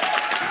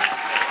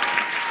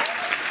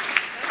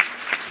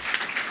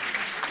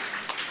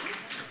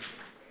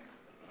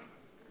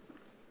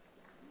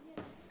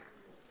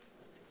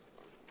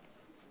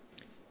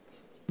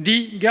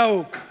 Di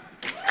Gao.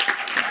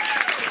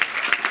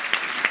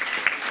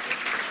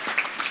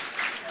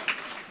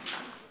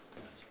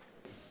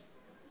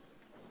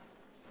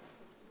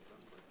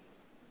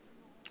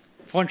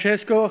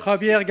 Francesco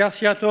Javier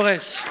Garcia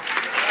Torres.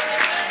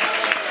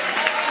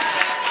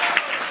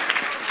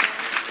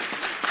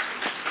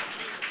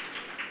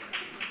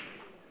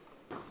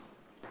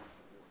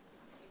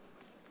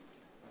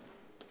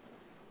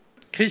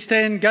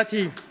 Christine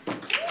Gatti.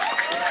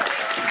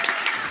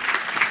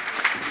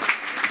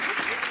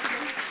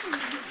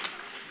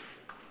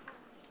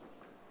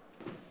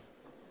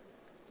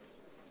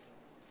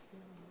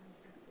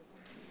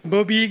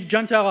 Bobby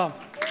Jantara.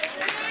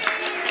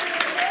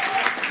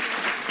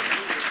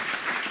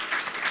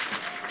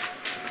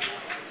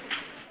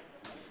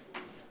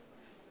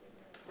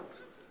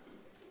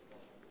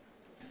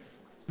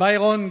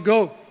 Byron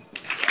Go.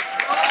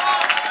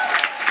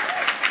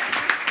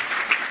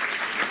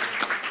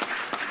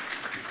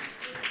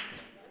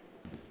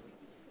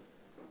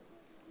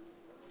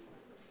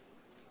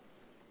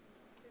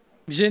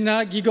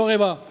 Xena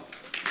Gigoreva.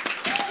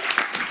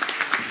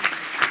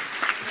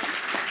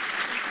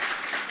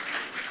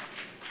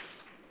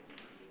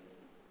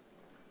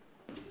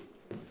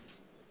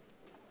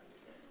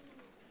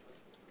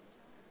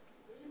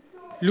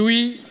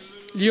 Louis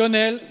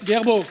Lionel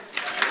Gerbeau.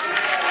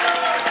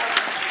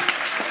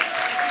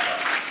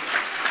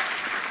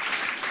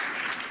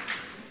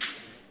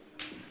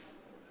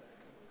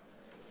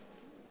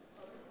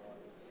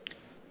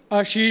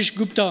 Ashish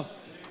Gupta.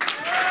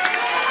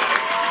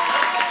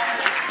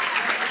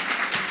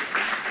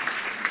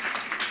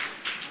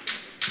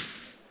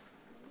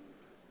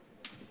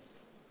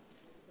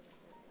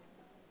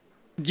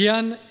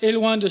 Diane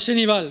Éloin de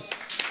Sénival.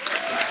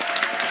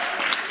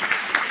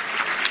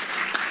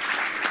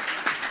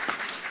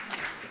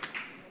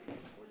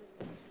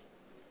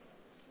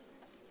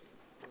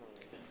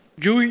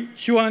 Jui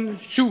Xuan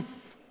Su.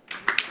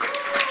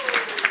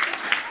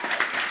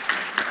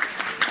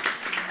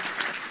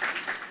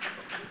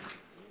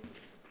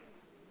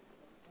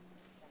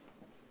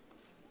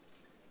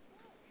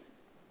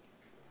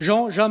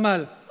 Jean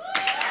Jamal.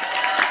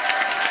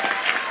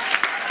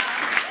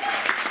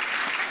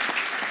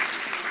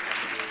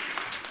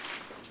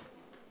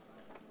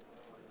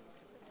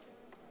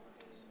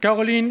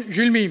 Caroline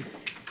Julmy.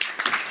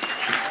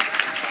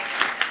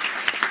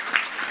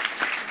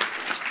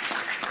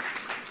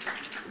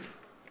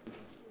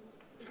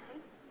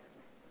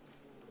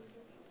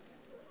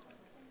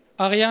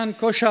 Ariane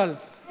Cochal.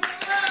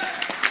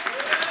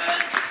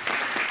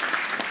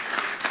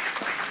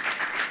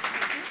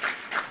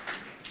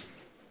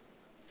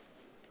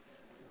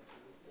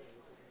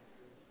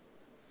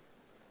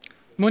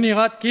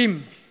 Monirat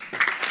Kim.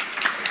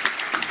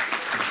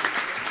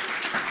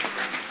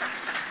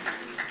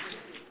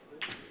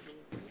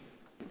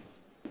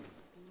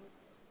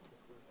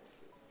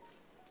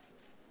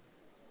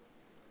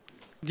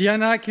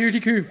 Diana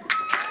Kiuliku.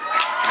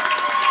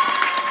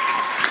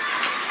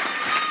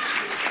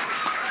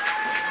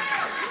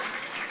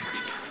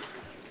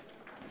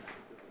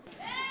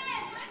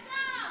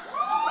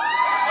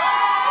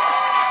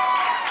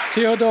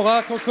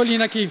 Theodora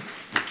Kokolinaki.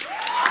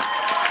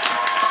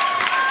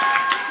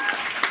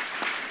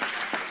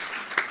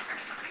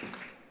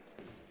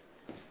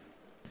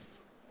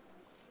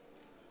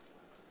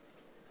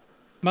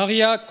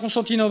 Maria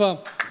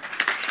Konstantinova.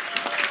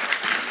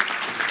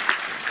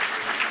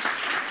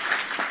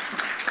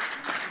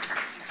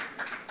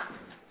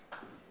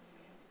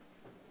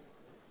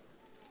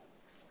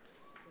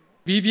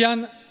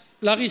 Viviane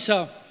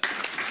Larissa.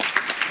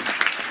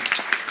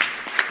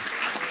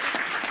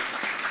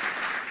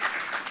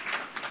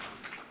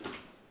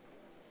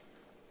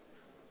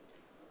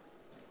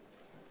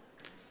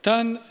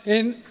 Tan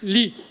En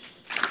Lee.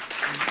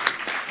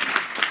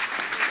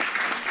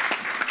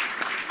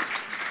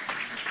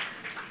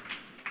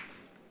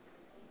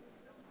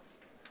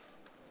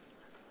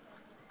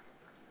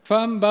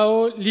 Pham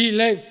Bao Li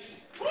Lei.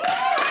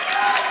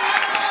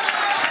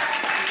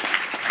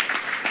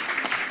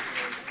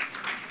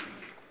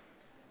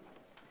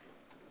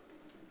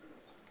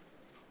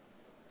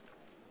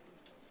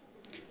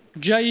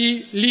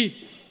 Jai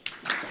Li.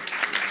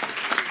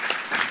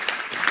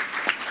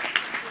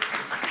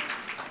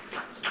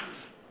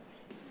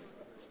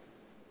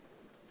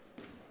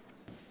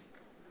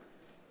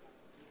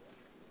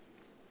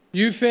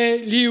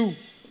 Yufei Liu.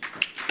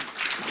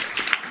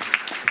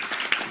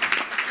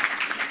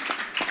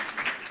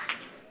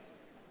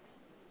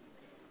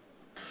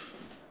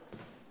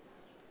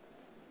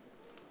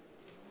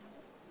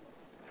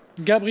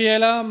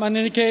 Gabriela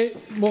Manrique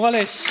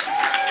Morales.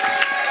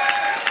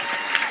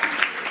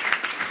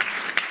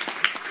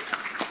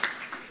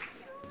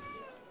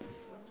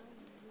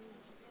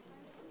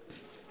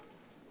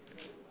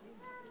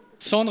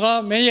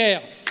 Sandra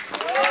Meyer.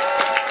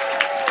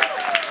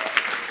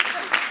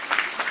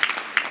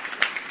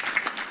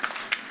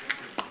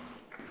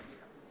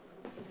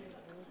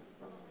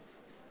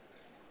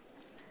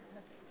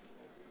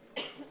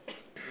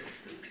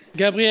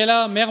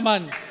 Gabriela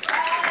Merman.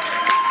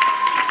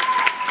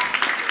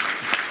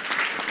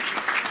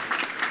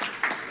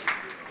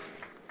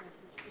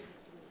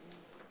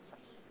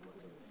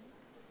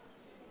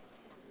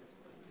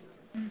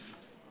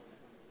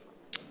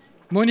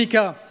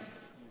 Monica.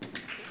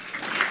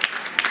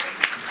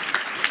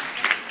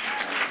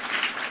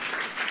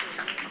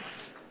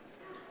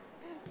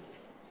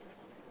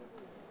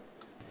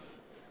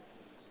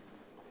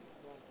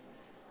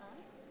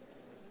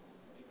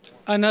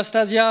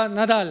 Anastasia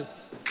Nadal.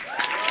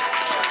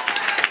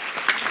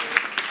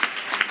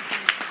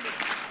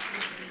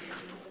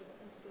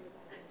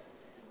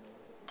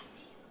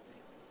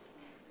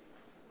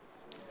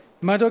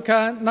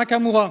 Madoka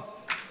Nakamura.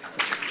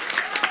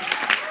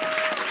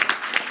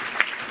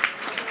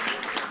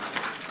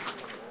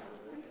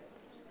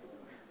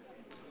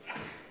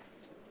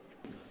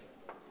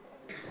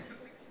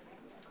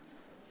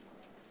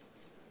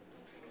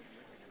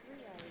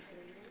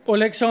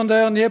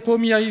 Alexander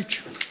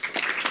Nepomiajic.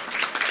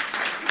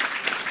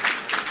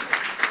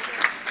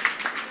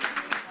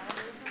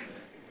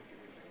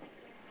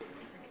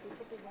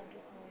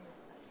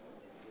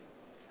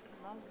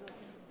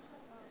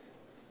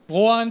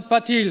 Rohan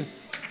Patil.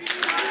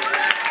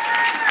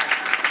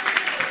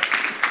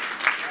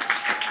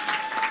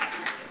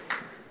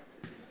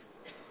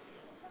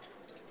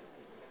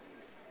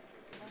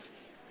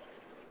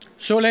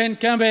 Solène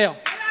Quimbert.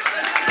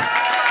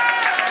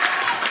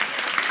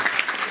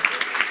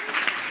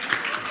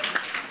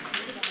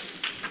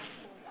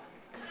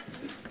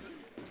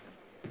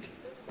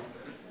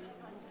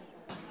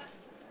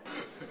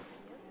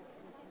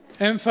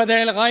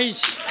 Mfadel Raïs.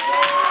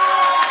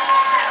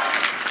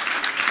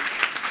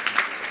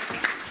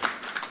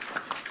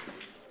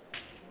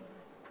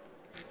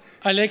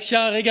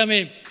 Alexia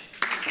Regamé.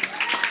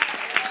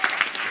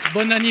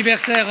 Bon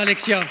anniversaire,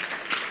 Alexia.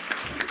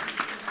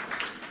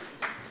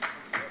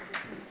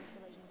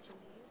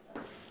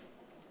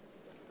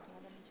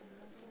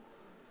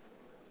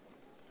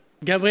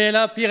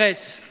 Gabriela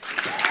Pires.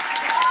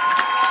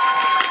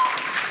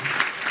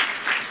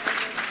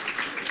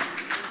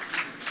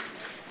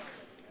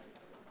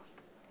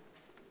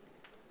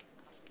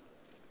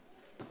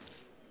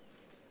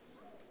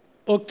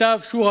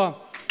 Octave Choura.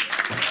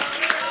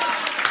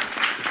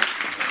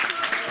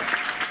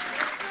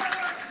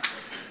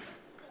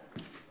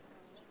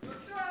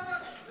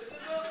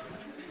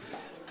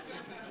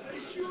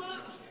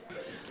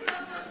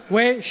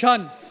 Wei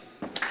Shan.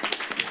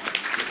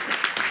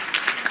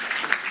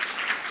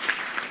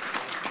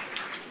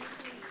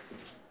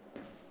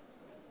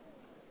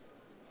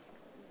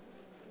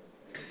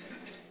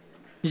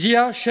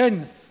 Zia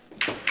Shen.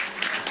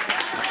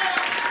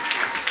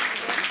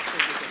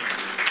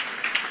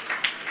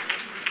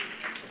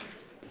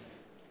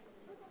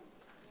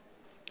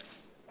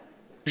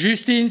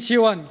 Justine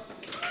Siwan.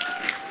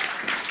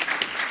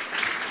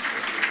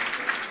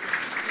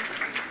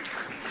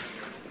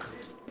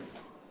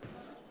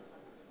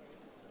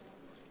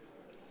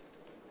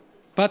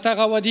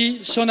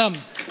 Patarawadi Sonam.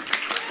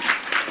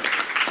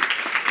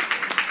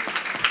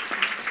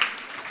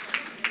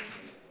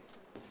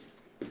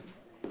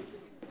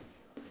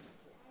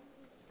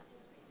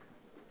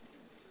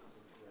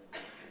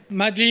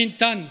 Madeleine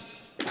Tan.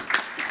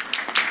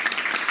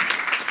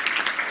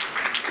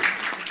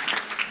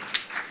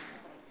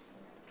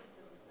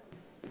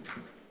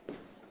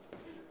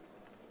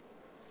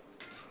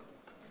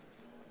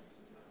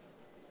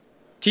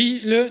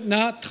 Ti le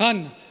na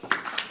tran.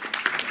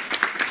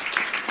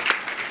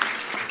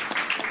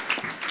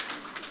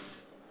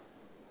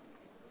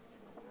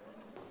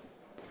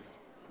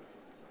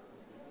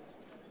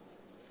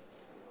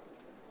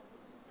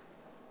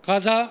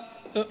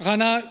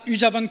 Rana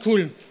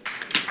Usavankul.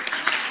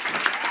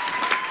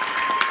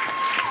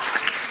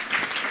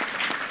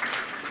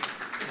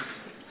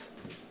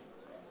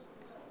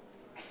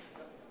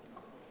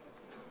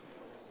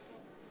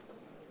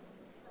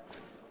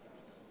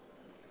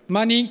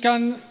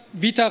 Maninkan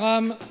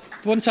Vitaram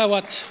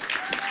Ponsawat.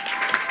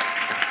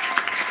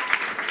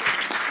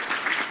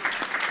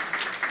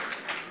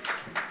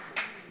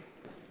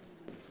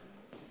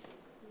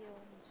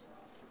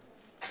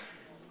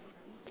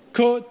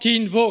 Ko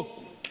Tin Vo.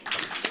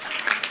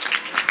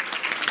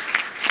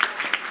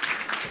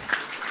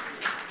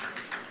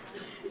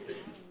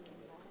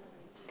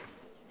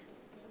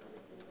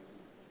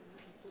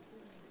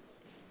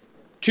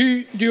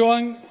 Tu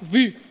Duang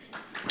Vu.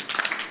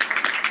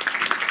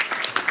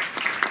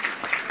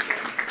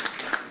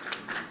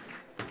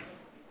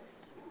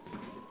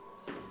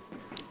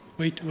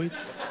 Wait.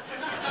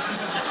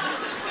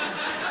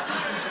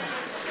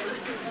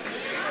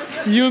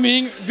 Liu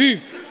Ming Vu.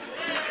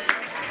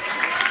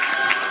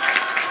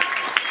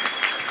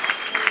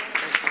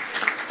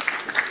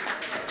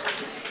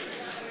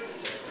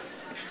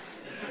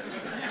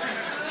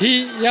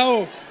 Hi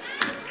Yao.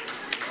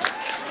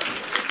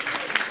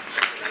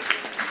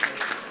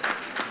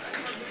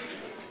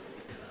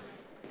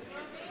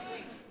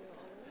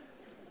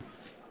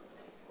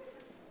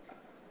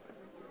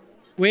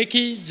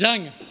 Weki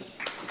Zhang.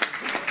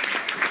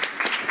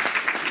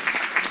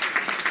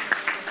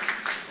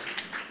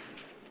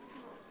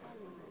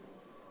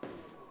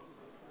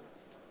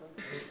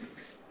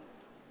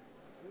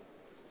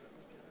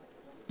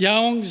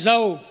 Yang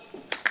Zhao.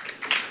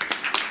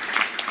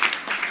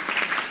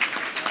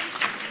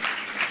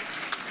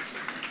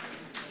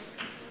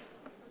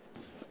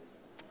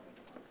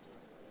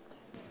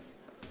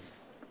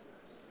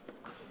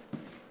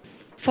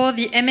 For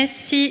the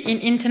MSc in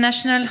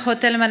International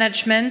Hotel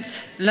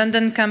Management,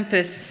 London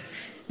Campus,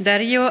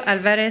 Dario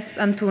Alvarez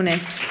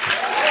Antunes.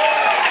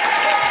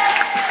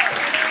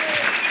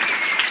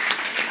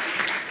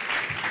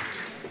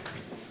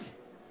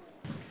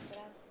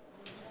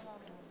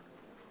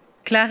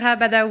 Clara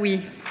Badawi.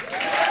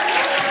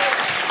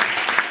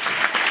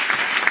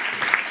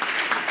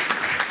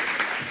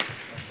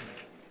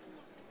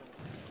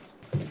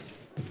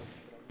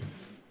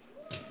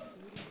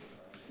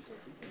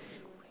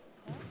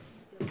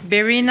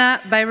 Berina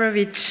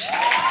Byrovich.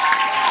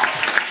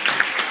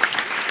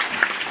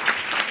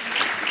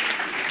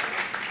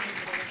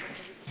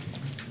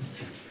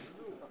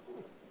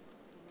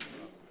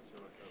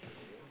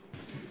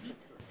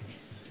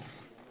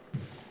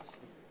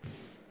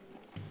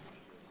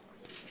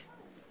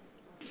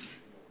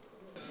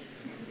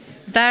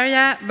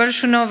 Daria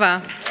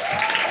Bolshunova.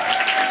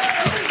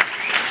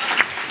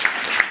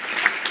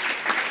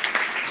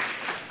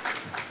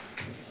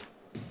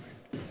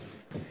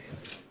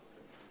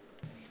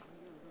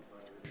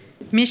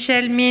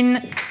 Michel Min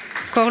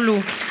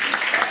Corlou.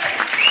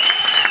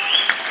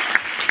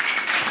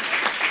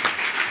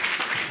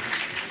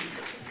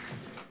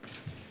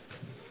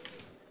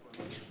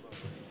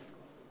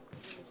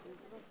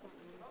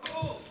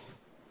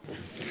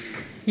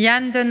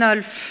 Yann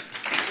Denolf.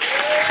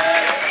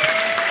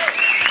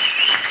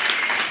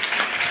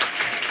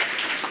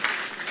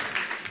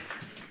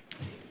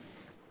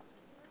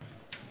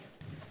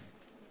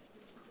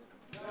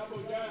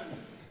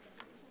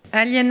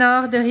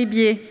 Aliénor de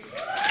Ribier.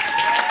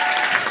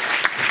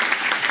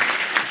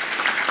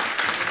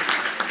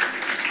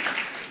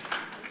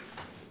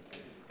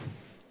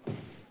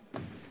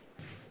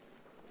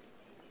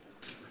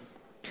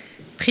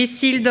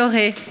 Priscille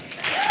Doré.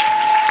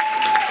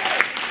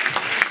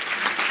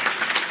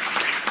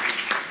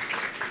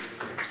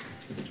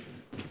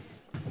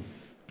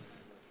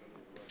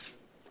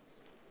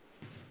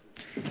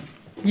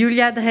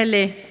 Julia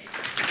Drellet.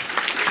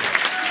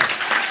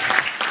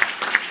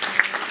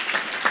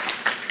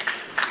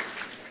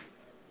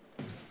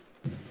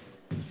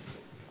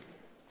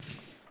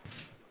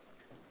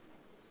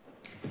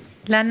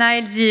 Lana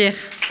Elzir.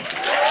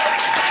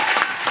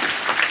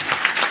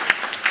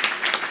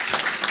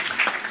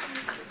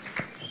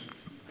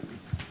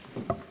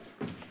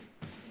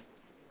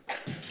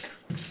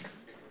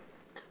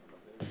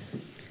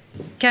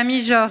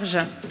 Camille Georges.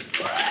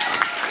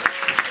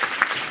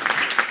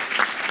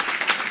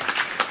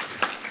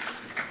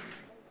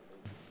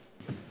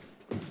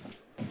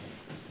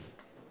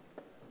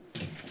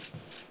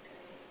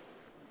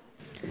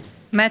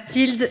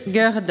 Mathilde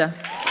Gerde.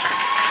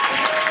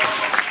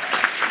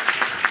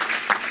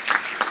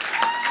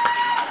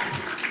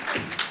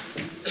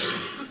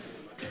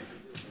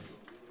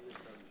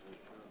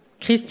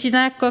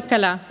 Christina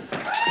Kokala.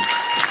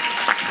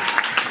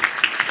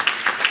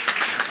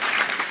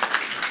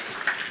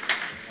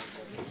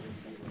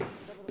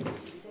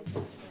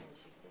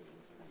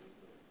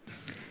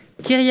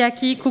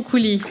 Kyriaki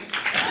Koukouli.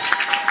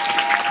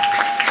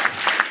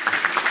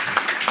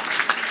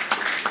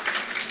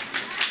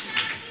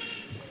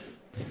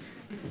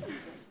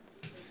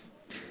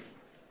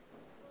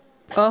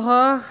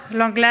 Aurore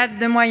Langlade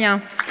de Moyen.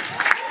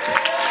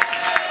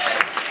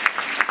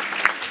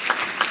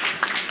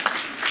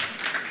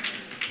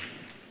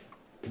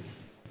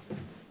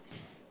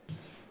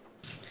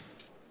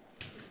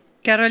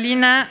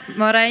 Carolina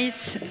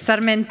Moraes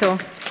Sarmento.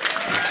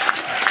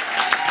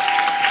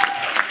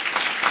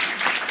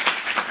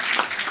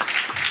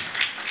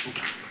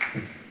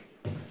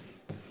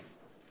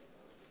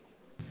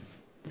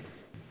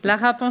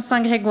 Lara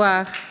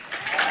Ponsin-Grégoire.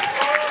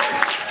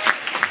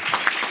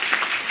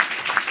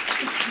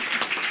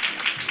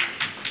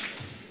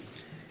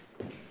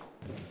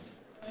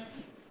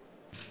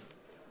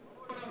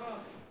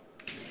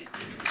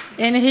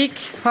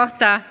 Enrique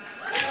Horta.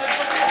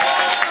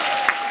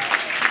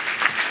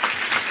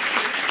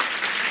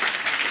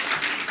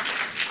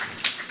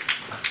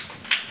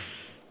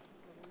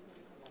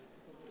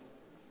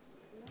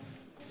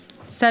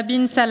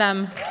 Sabine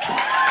Salam.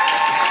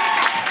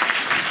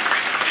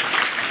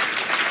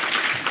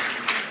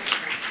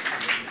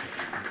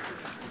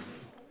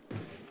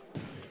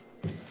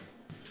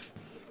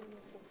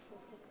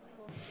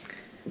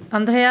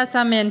 Andrea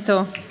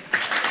Sarmiento.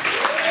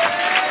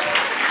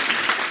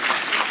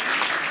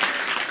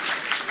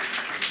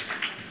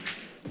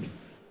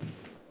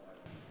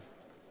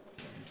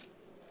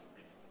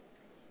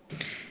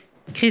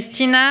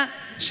 Christina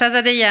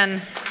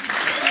Chazadeyan.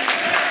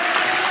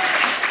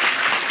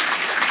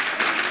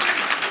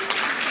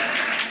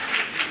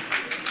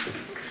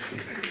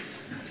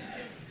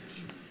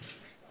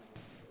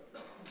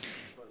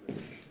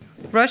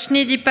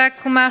 Roshni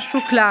Deepak Kumar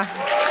Shukla.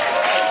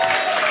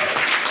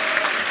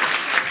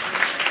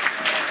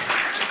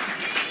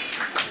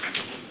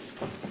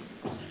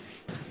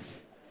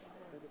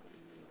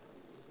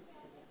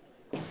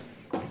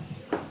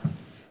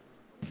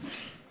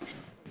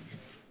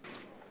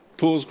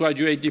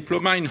 Postgraduate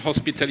Diploma in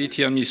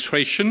Hospitality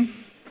Administration,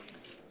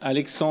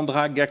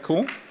 Alexandra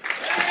Gacon.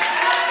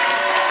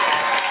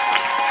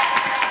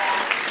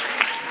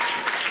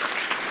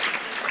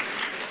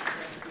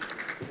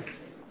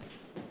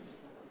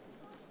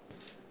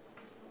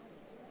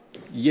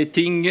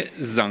 Yeting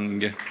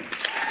Zhang.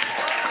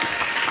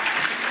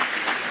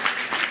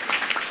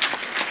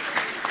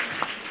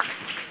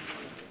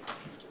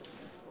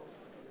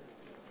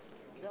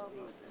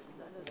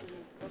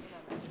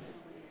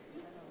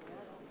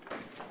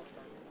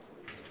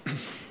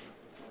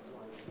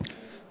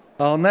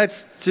 Our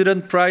next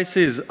student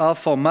prizes are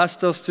for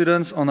master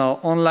students on our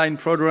online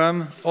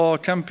program or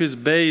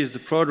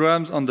campus-based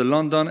programs on the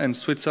London and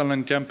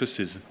Switzerland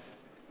campuses.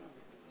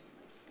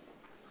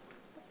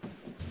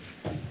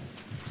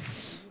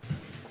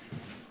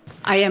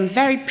 I am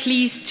very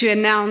pleased to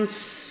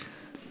announce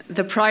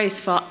the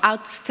prize for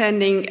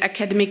outstanding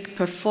academic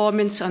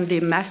performance on the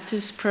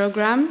master's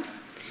program.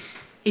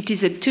 It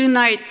is a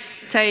 2-night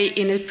stay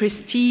in a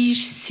prestige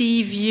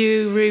sea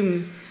view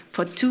room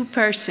for 2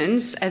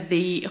 persons at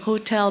the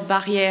Hotel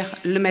Barrière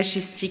Le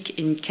Majestic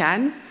in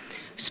Cannes,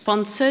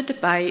 sponsored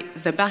by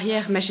the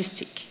Barrière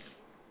Majestic.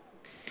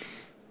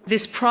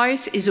 This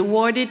prize is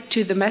awarded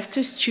to the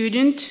master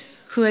student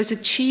who has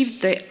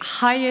achieved the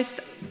highest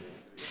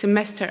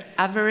semester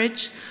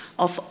average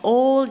of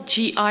all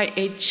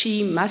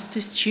GIHE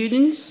master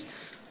students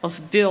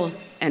of Bull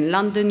and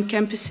London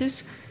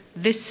campuses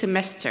this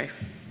semester.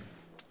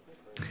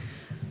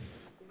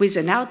 With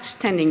an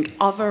outstanding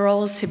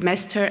overall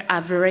semester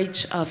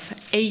average of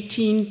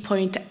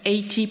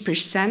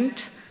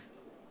 18.80%,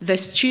 the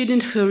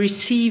student who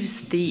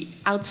receives the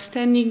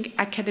Outstanding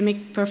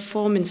Academic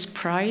Performance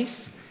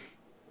Prize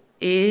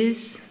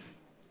is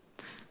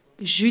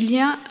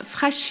Julien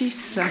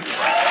Frachis.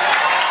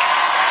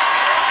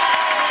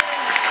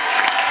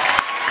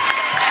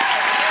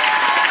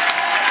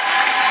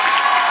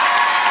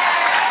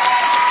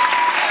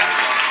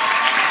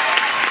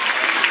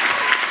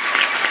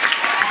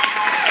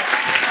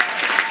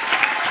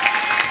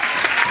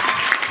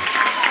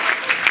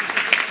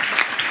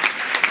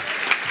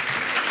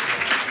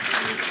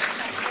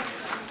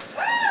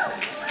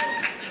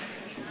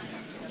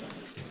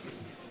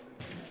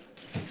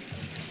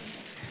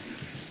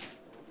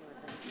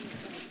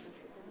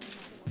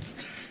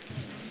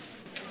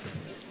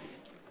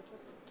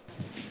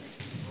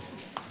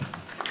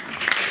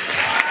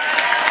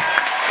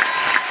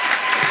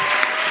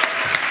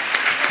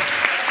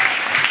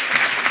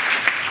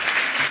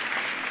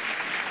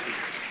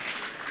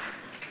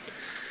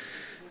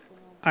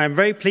 I am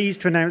very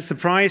pleased to announce the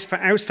prize for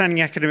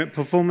outstanding academic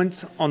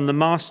performance on the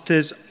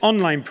Master's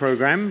online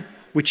programme,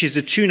 which is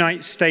a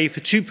 2-night stay for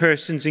 2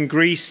 persons in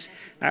Greece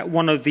at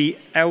one of the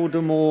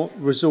Eldamore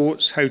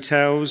Resorts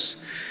hotels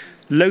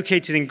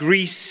located in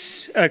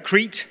Greece,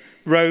 Crete,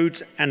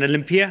 Rhodes and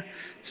Olympia,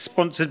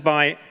 sponsored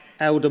by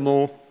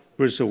Eldamore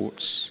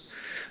Resorts.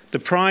 The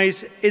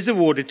prize is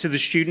awarded to the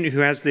student who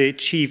has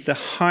achieved the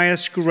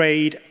highest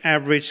grade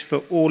average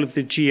for all of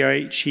the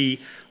GIHE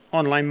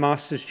online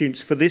master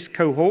students for this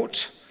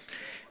cohort,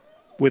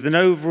 with an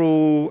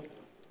overall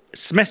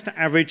semester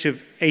average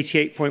of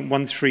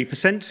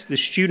 88.13%. The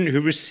student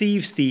who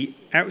receives the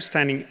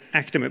Outstanding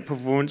Academic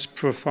Performance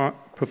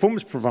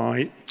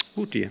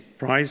oh dear,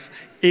 prize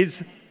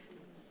is,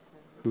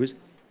 who is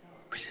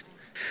it?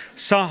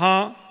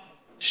 Saha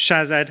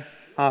Shazad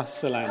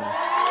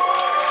Arsalan.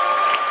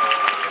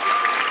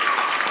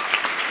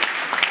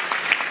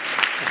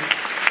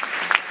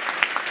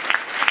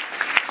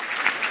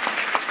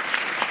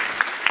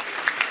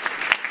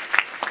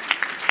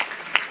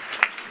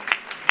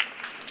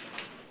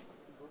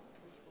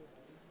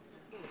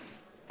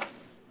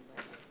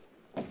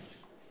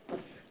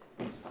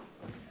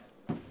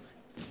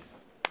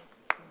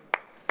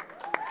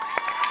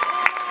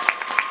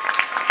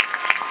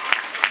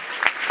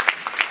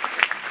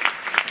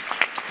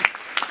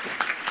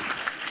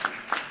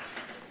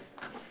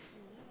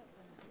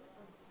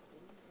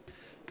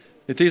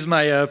 It is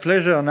my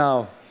pleasure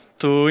now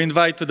to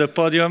invite to the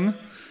podium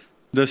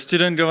the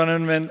Student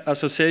Government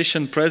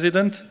Association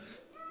President,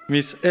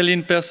 Ms.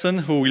 Eileen Persson,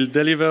 who will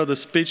deliver the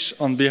speech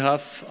on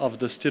behalf of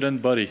the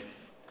student body.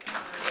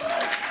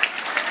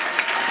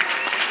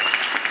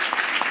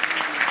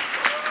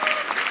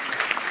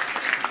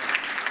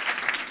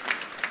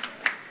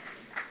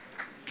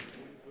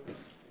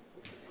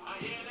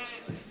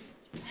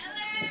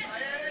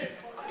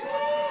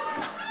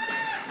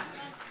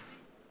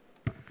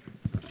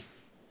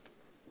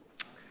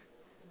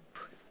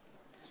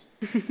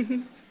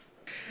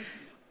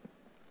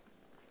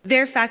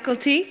 Dear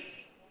faculty,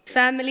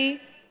 family,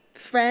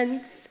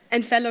 friends,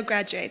 and fellow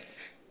graduates,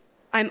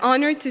 I'm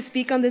honored to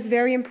speak on this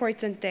very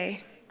important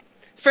day.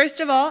 First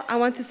of all, I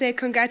want to say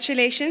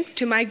congratulations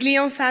to my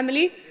Glion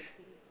family.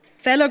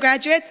 Fellow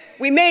graduates,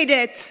 we made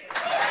it!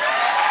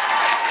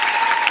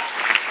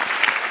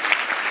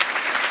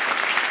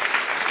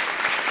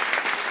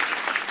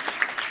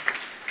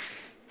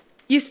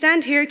 You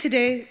stand here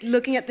today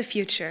looking at the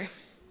future.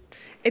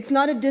 It's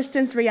not a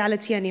distant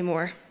reality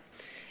anymore.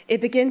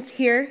 It begins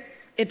here.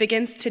 It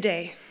begins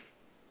today.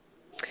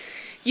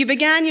 You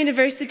began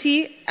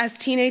university as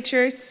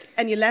teenagers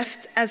and you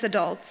left as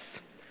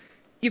adults.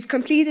 You've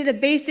completed a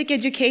basic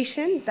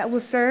education that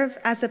will serve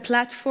as a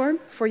platform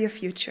for your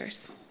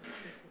futures.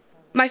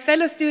 My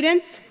fellow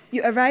students,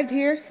 you arrived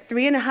here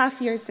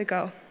 3.5 years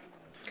ago,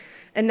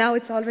 and now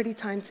it's already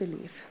time to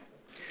leave.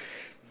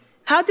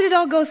 How did it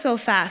all go so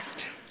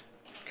fast?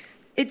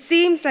 It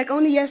seems like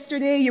only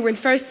yesterday you were in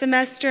first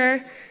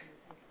semester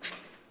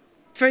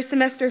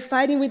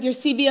fighting with your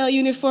CBL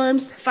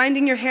uniforms,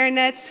 finding your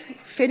hairnets,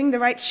 fitting the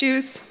right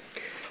shoes,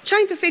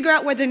 trying to figure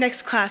out where the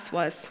next class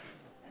was,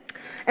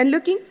 and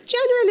looking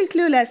generally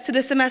clueless to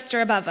the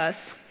semester above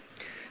us.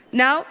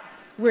 Now,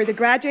 we're the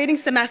graduating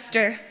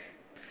semester,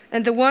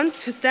 and the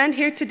ones who stand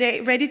here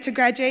today ready to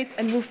graduate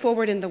and move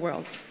forward in the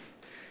world.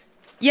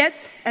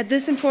 Yet, at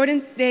this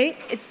important day,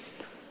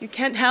 you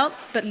can't help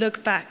but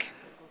look back.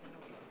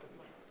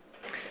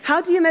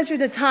 How do you measure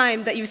the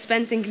time that you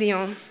spent in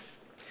Glion?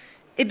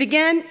 In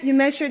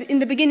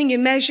the beginning, you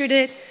measured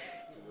it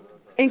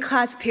in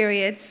class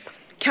periods,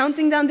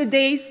 counting down the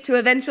days to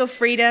eventual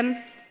freedom.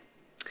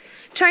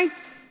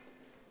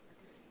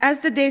 As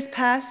the days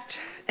passed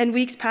and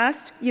weeks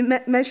passed, you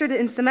measured it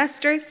in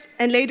semesters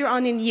and later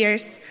on in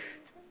years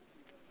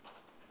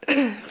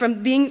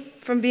from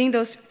being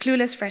those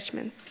clueless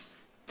freshmen.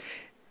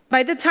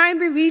 By the time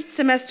we reached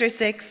semester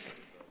 6,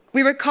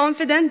 we were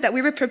confident that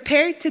we were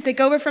prepared to take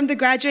over from the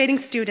graduating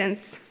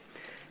students.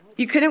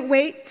 You couldn't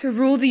wait to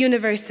rule the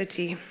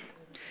university.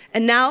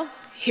 And now,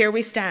 here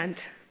we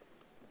stand.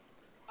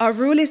 Our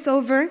rule is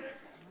over,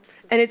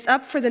 and it's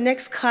up for the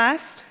next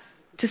class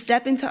to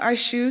step into our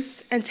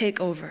shoes and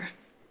take over.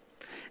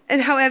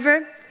 And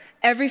however,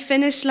 every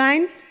finish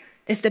line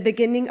is the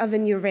beginning of a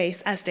new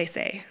race, as they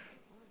say.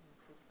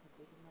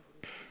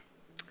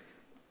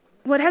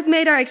 What has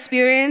made our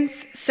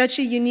experience such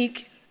a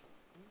unique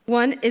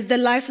one is the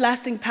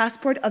life-lasting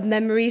passport of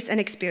memories and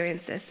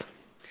experiences.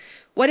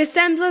 What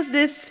assembles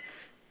this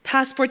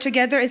passport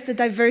together is the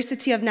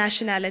diversity of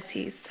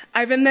nationalities.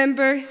 I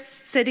remember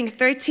sitting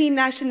 13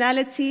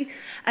 nationalities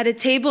at a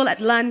table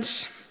at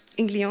lunch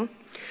in Glion.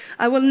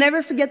 I will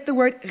never forget the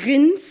word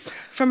rins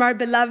from our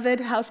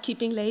beloved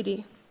housekeeping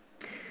lady.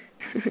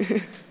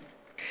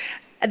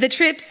 The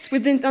trips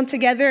we've been on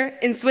together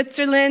in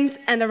Switzerland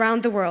and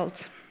around the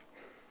world.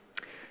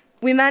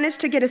 We managed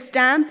to get a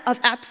stamp of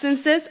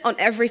absences on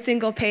every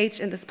single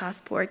page in this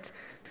passport.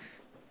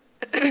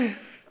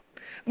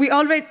 We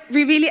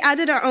really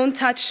added our own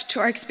touch to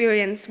our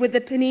experience with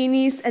the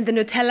paninis and the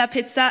Nutella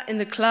pizza in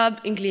the club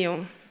in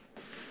Glion.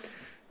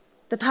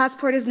 The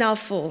passport is now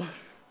full.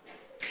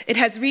 It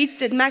has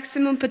reached its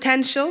maximum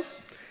potential,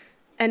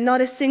 and not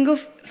a single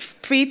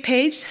free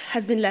page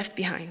has been left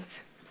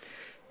behind.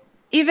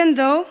 Even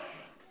though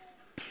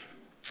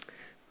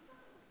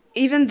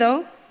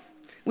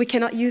we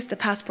cannot use the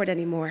passport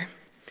anymore,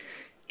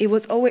 it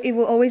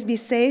will always be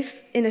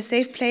safe, in a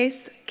safe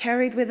place,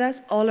 carried with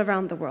us all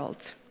around the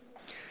world.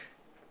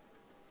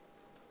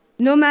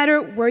 No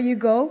matter where you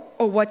go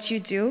or what you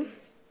do,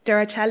 there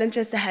are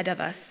challenges ahead of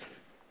us.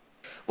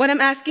 What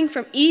I'm asking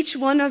from each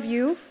one of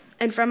you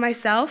and from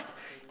myself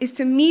is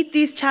to meet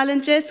these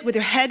challenges with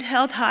your head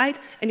held high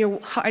and your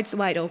hearts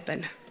wide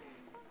open.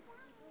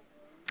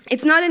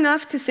 It's not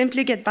enough to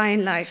simply get by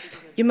in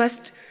life. You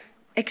must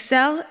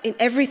excel in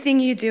everything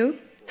you do,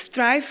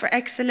 strive for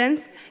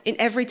excellence in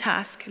every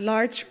task,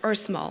 large or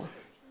small.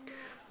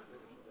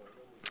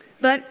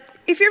 But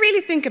if you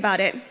really think about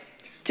it,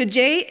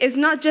 today is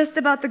not just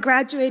about the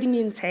graduating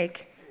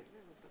intake.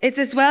 It's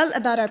as well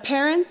about our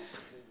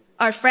parents,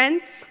 our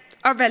friends,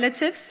 our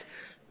relatives,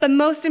 but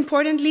most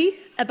importantly,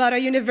 about our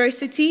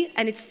university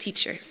and its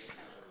teachers.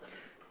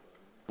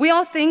 We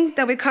all think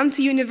that we come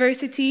to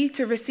university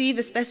to receive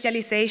a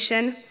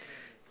specialization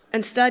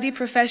and study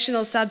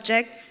professional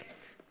subjects,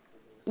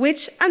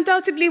 which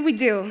undoubtedly we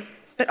do,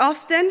 but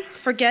often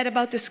forget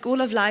about the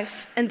school of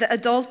life and the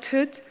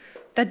adulthood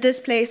that this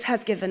place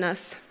has given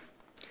us.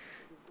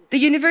 The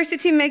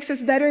university makes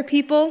us better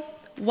people,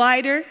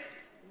 wiser,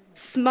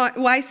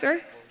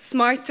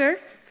 smarter,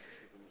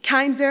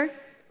 kinder,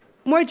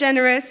 more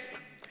generous,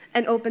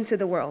 and open to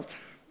the world.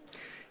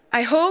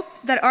 I hope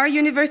that our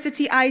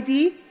university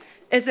ID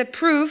is a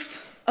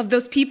proof of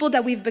those people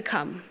that we've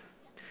become.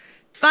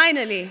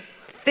 Finally,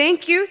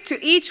 thank you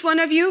to each one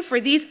of you for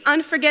these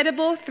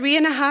unforgettable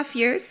 3.5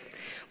 years.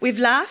 We've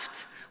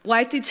laughed,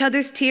 wiped each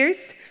other's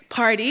tears,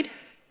 partied,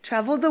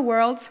 traveled the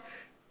world,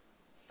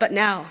 but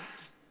now,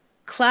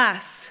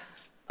 class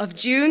of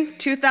June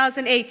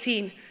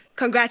 2018,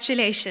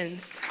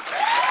 congratulations.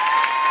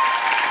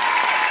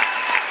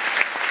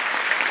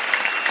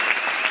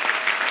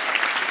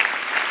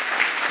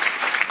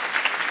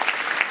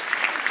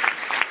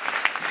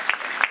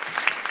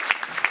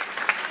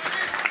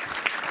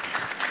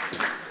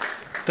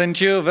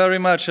 Thank you very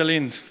much,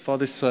 Aline, for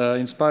this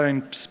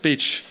inspiring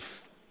speech.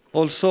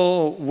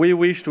 Also, we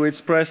wish to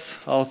express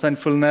our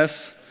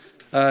thankfulness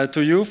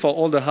to you for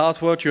all the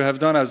hard work you have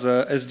done as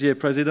a SDA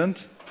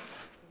president.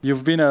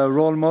 You've been a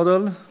role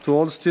model to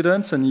all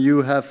students, and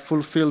you have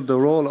fulfilled the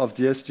role of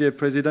the SDA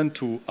president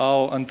to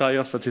our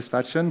entire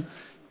satisfaction.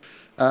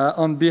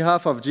 On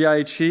behalf of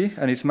GIHE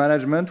and its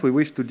management, we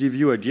wish to give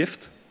you a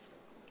gift.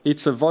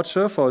 It's a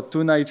voucher for a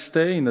 2-night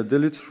stay in a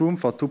deluxe room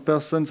for 2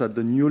 persons at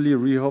the newly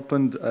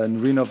reopened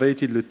and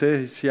renovated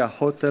Lutetia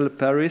Hotel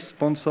Paris,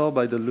 sponsored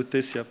by the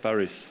Lutetia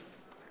Paris.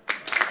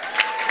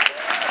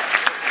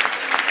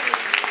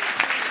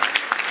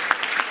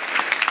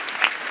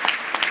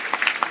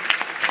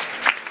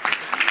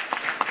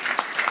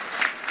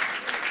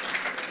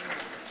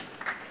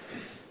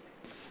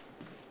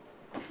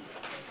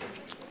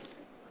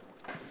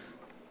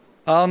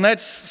 Our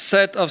next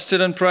set of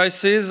student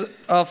prizes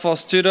are for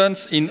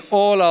students in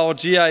all our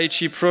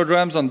GIHE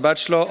programs on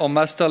bachelor or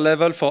master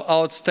level for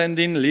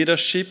outstanding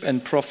leadership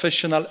and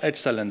professional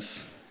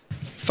excellence.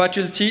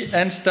 Faculty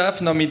and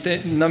staff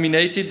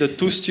nominated the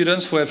 2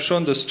 students who have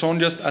shown the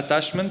strongest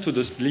attachment to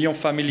the Glion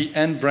family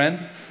and brand,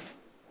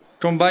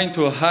 combined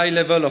to a high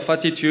level of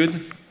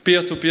attitude,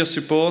 peer-to-peer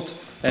support,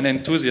 and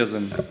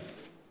enthusiasm.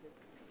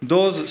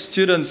 Those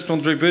students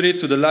contributed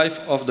to the life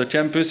of the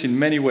campus in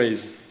many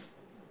ways.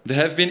 They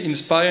have been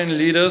inspiring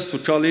leaders to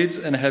colleagues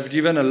and have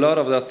given a lot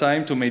of their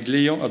time to make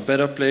Glion a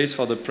better place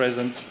for the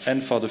present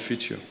and for the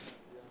future.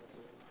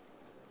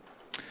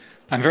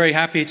 I'm very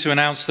happy to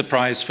announce the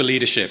prize for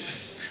leadership,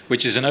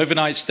 which is an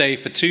overnight stay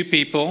for 2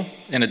 people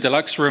in a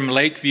deluxe room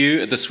Lakeview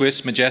at the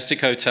Swiss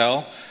Majestic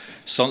Hotel,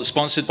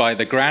 sponsored by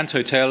the Grand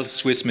Hotel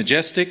Swiss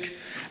Majestic,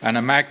 and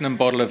a magnum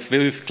bottle of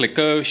Veuve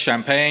Clicquot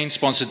champagne,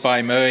 sponsored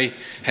by Moet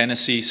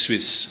Hennessy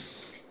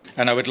Swiss.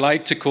 And I would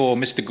like to call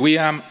Mr.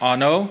 Guillaume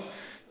Arnaud,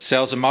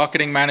 Sales and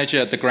Marketing Manager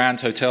at the Grand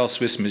Hotel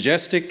Swiss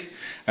Majestic,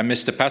 and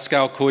Mr.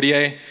 Pascal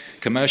Cordier,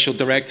 Commercial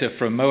Director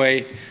from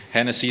Moet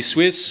Hennessy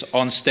Swiss,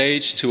 on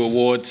stage to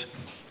award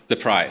the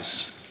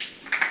prize.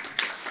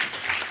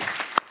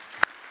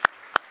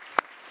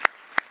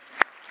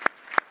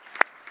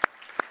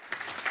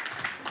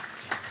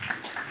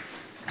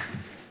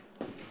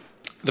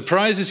 The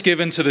prize is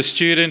given to the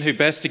student who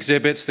best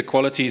exhibits the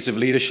qualities of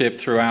leadership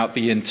throughout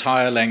the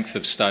entire length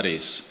of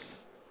studies.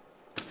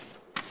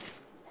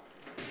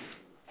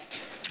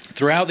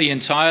 Throughout the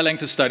entire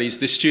length of studies,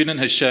 this student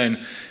has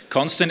shown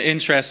constant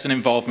interest and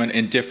involvement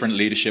in different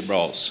leadership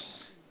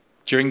roles.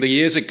 During the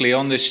years at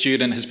Glion, this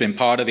student has been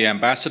part of the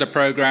Ambassador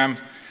Program,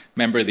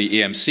 member of the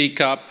EMC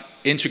Cup,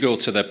 integral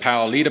to the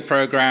Power Leader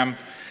Program,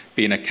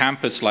 been a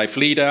campus life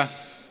leader.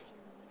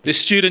 This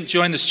student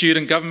joined the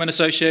Student Government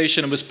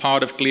Association and was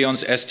part of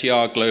Glion's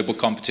STR Global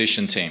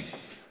Competition team.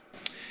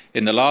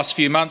 In the last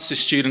few months, this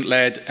student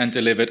led and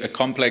delivered a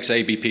complex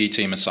ABP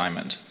team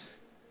assignment.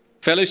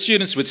 Fellow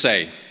students would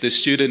say this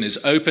student is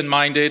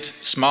open-minded,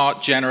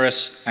 smart,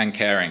 generous, and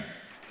caring.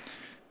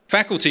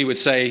 Faculty would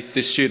say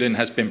this student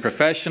has been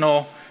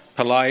professional,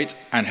 polite,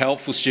 and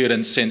helpful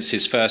student since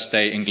his first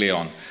day in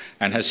Glion,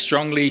 and has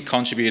strongly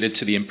contributed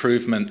to the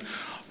improvement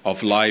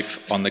of life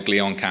on the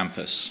Glion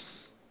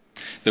campus.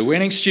 The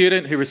winning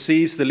student who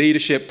receives the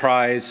leadership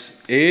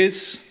prize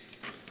is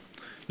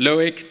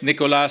Loic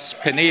Nicolas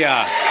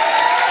Penilla.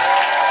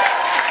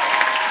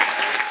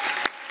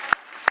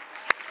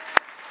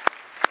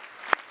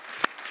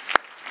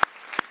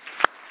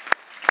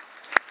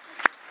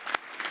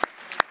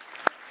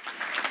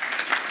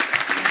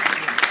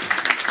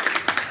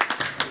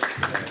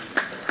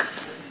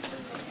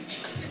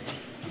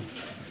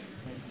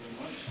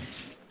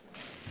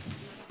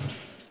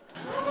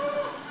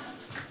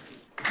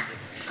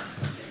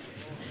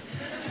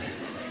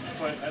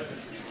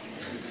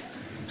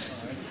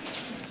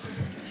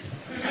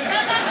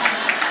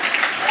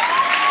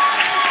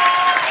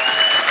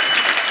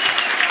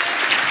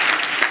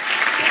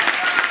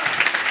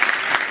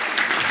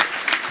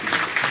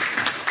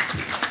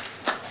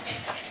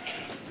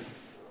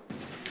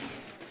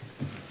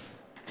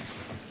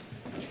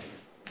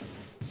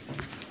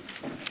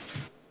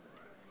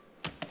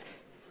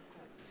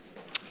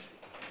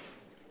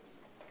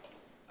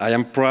 I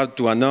am proud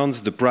to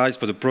announce the prize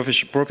for the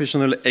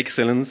Professional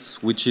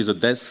Excellence, which is a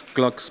desk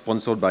clock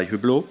sponsored by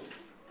Hublot,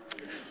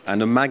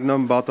 and a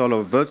magnum bottle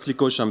of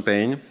Wölflico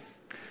champagne,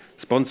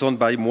 sponsored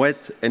by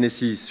Moet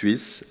NSC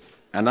Suisse.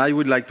 And I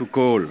would like to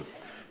call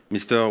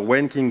Mr.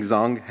 Wenking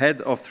Zhang,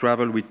 Head of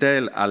Travel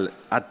Retail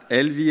at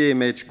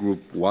LVMH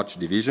Group Watch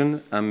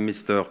Division, and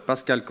Mr.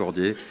 Pascal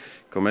Cordier,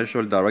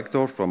 Commercial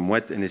Director from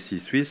Moet NSC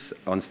Suisse,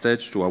 on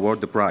stage to award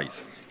the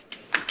prize.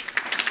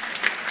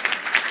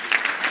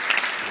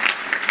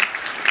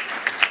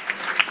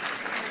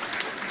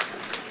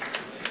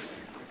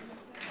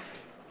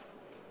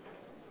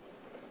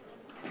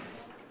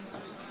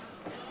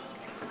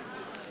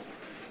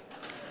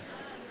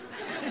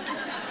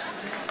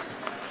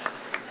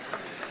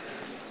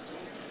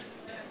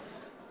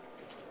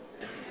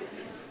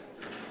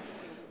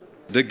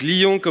 The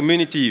Glion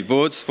community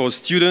votes for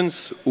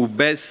students who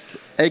best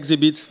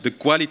exhibits the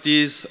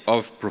qualities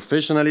of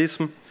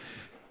professionalism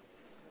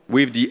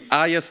with the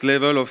highest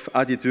level of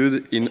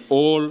attitude in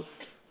all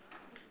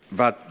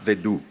that they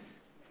do.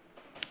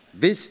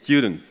 This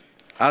student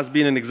has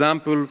been an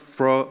example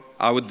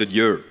throughout the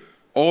year,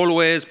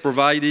 always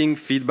providing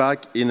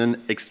feedback in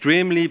an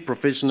extremely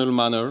professional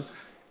manner,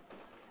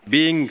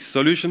 being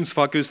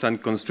solutions-focused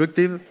and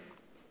constructive,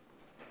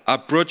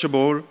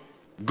 approachable,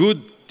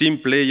 good team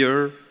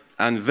player,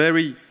 and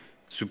very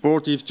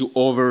supportive to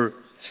other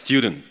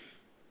students.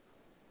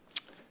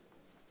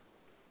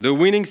 The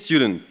winning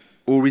student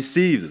who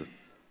receives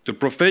the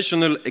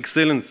Professional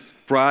Excellence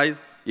Prize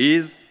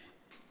is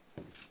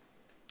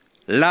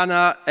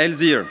Lana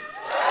Elzir.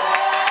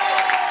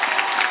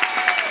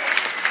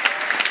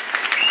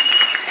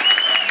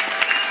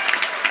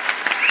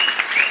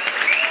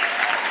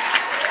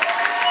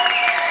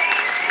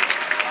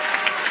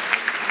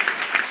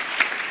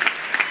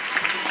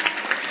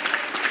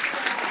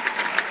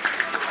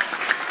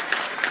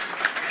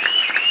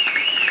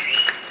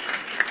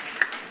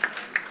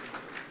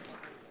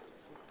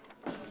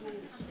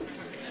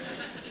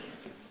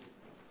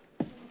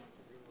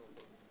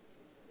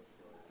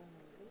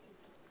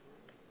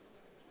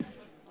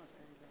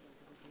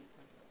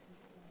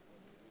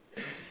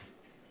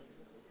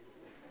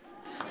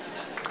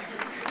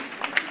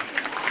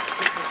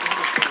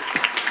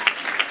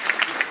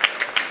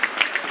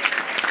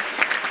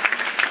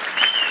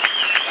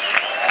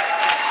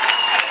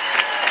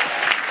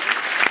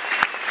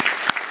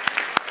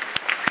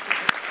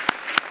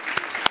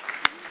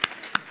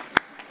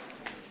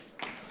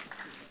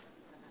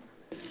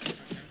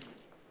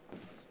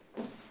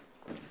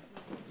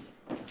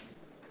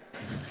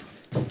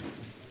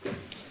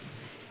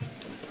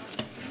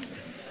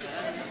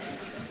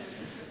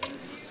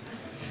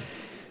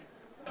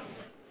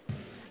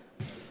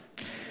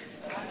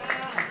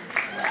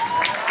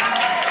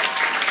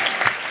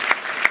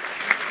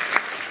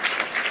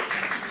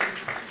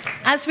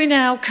 As we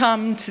now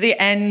come to the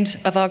end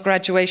of our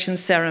graduation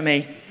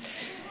ceremony,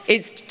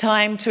 it's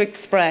time to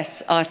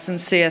express our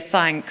sincere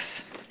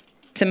thanks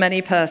to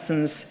many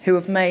persons who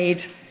have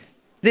made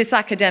this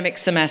academic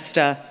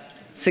semester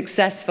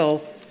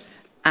successful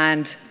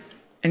and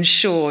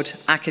ensured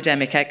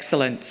academic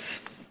excellence.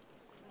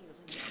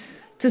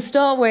 To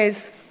start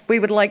with, we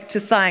would like to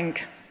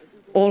thank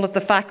all of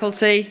the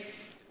faculty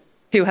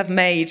who have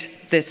made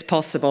this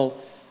possible.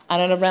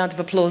 And a round of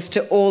applause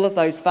to all of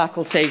those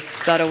faculty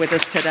that are with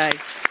us today.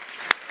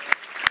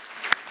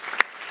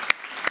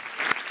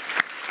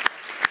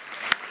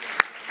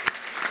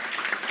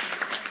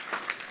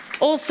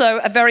 Also,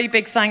 a very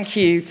big thank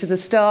you to the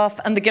staff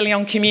and the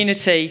Glion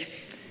community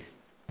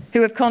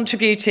who have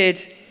contributed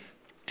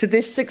to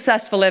this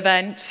successful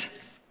event,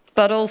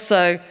 but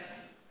also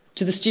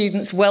to the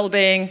students'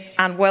 well-being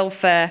and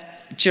welfare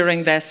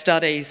during their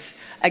studies.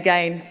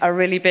 Again, a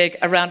really big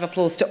round of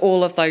applause to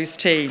all of those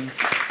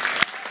teams.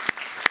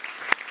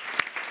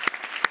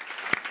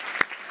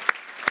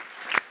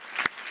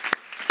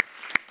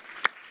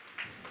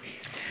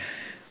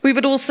 We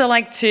would also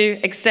like to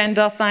extend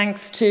our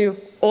thanks to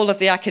all of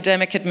the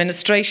academic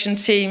administration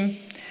team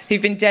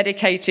who've been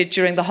dedicated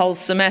during the whole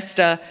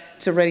semester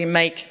to really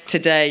make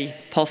today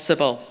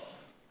possible.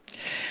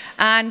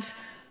 And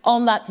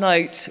on that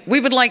note, we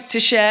would like to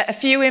share a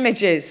few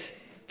images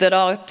that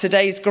our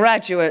today's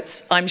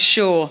graduates, I'm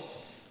sure,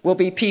 will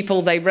be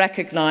people they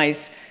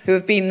recognise who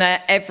have been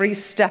there every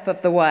step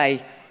of the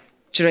way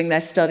during their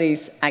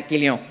studies at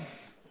Glion.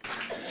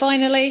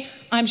 Finally,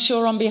 I'm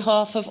sure on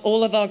behalf of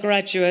all of our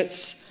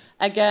graduates,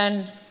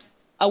 again,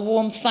 a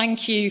warm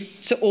thank you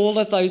to all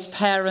of those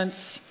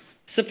parents,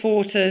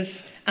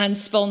 supporters and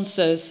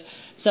sponsors.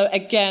 So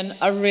again,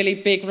 a really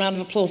big round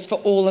of applause for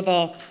all of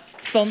our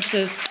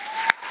sponsors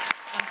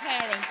and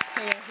parents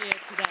who are here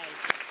today.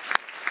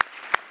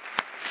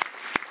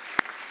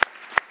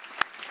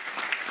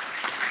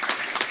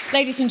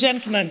 Ladies and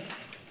gentlemen,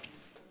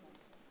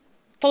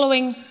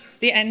 following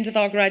the end of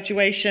our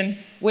graduation,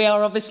 we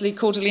are obviously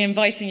cordially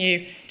inviting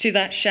you to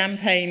that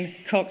champagne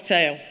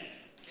cocktail.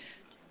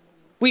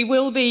 We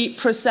will be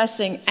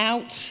processing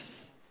out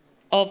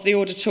of the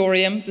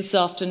auditorium this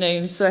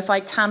afternoon, so if I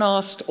can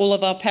ask all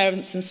of our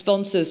parents and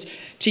sponsors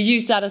to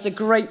use that as a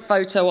great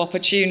photo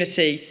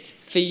opportunity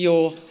for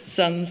your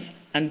sons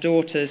and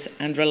daughters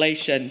and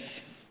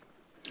relations.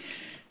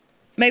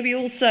 May we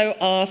also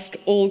ask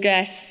all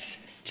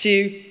guests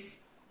to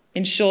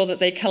ensure that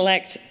they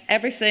collect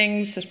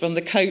everything from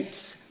the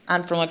coats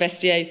and from our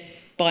vestiaire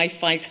by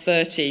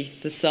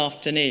 5:30 this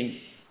afternoon.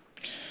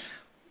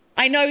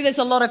 I know there's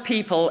a lot of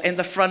people in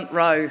the front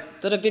row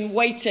that have been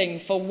waiting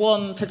for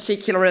one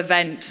particular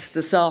event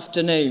this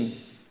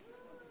afternoon.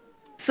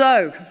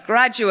 So,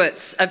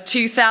 graduates of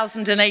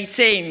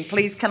 2018,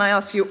 please can I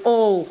ask you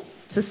all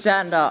to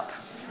stand up?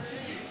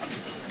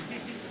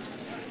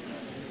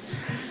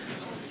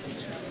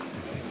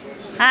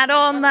 And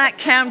on that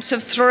count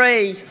of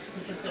three,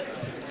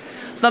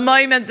 the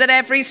moment that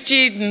every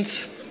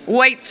student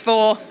waits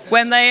for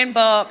when they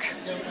embark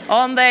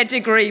on their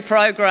degree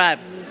programme.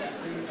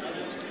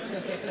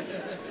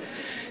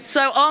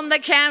 So on the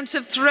count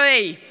of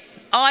three,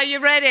 are you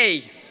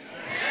ready?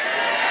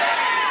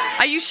 Yes!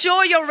 Are you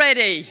sure you're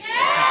ready?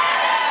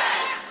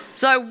 Yes!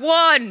 So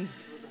 1,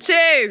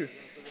 2,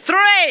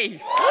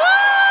 3.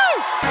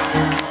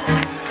 Woo!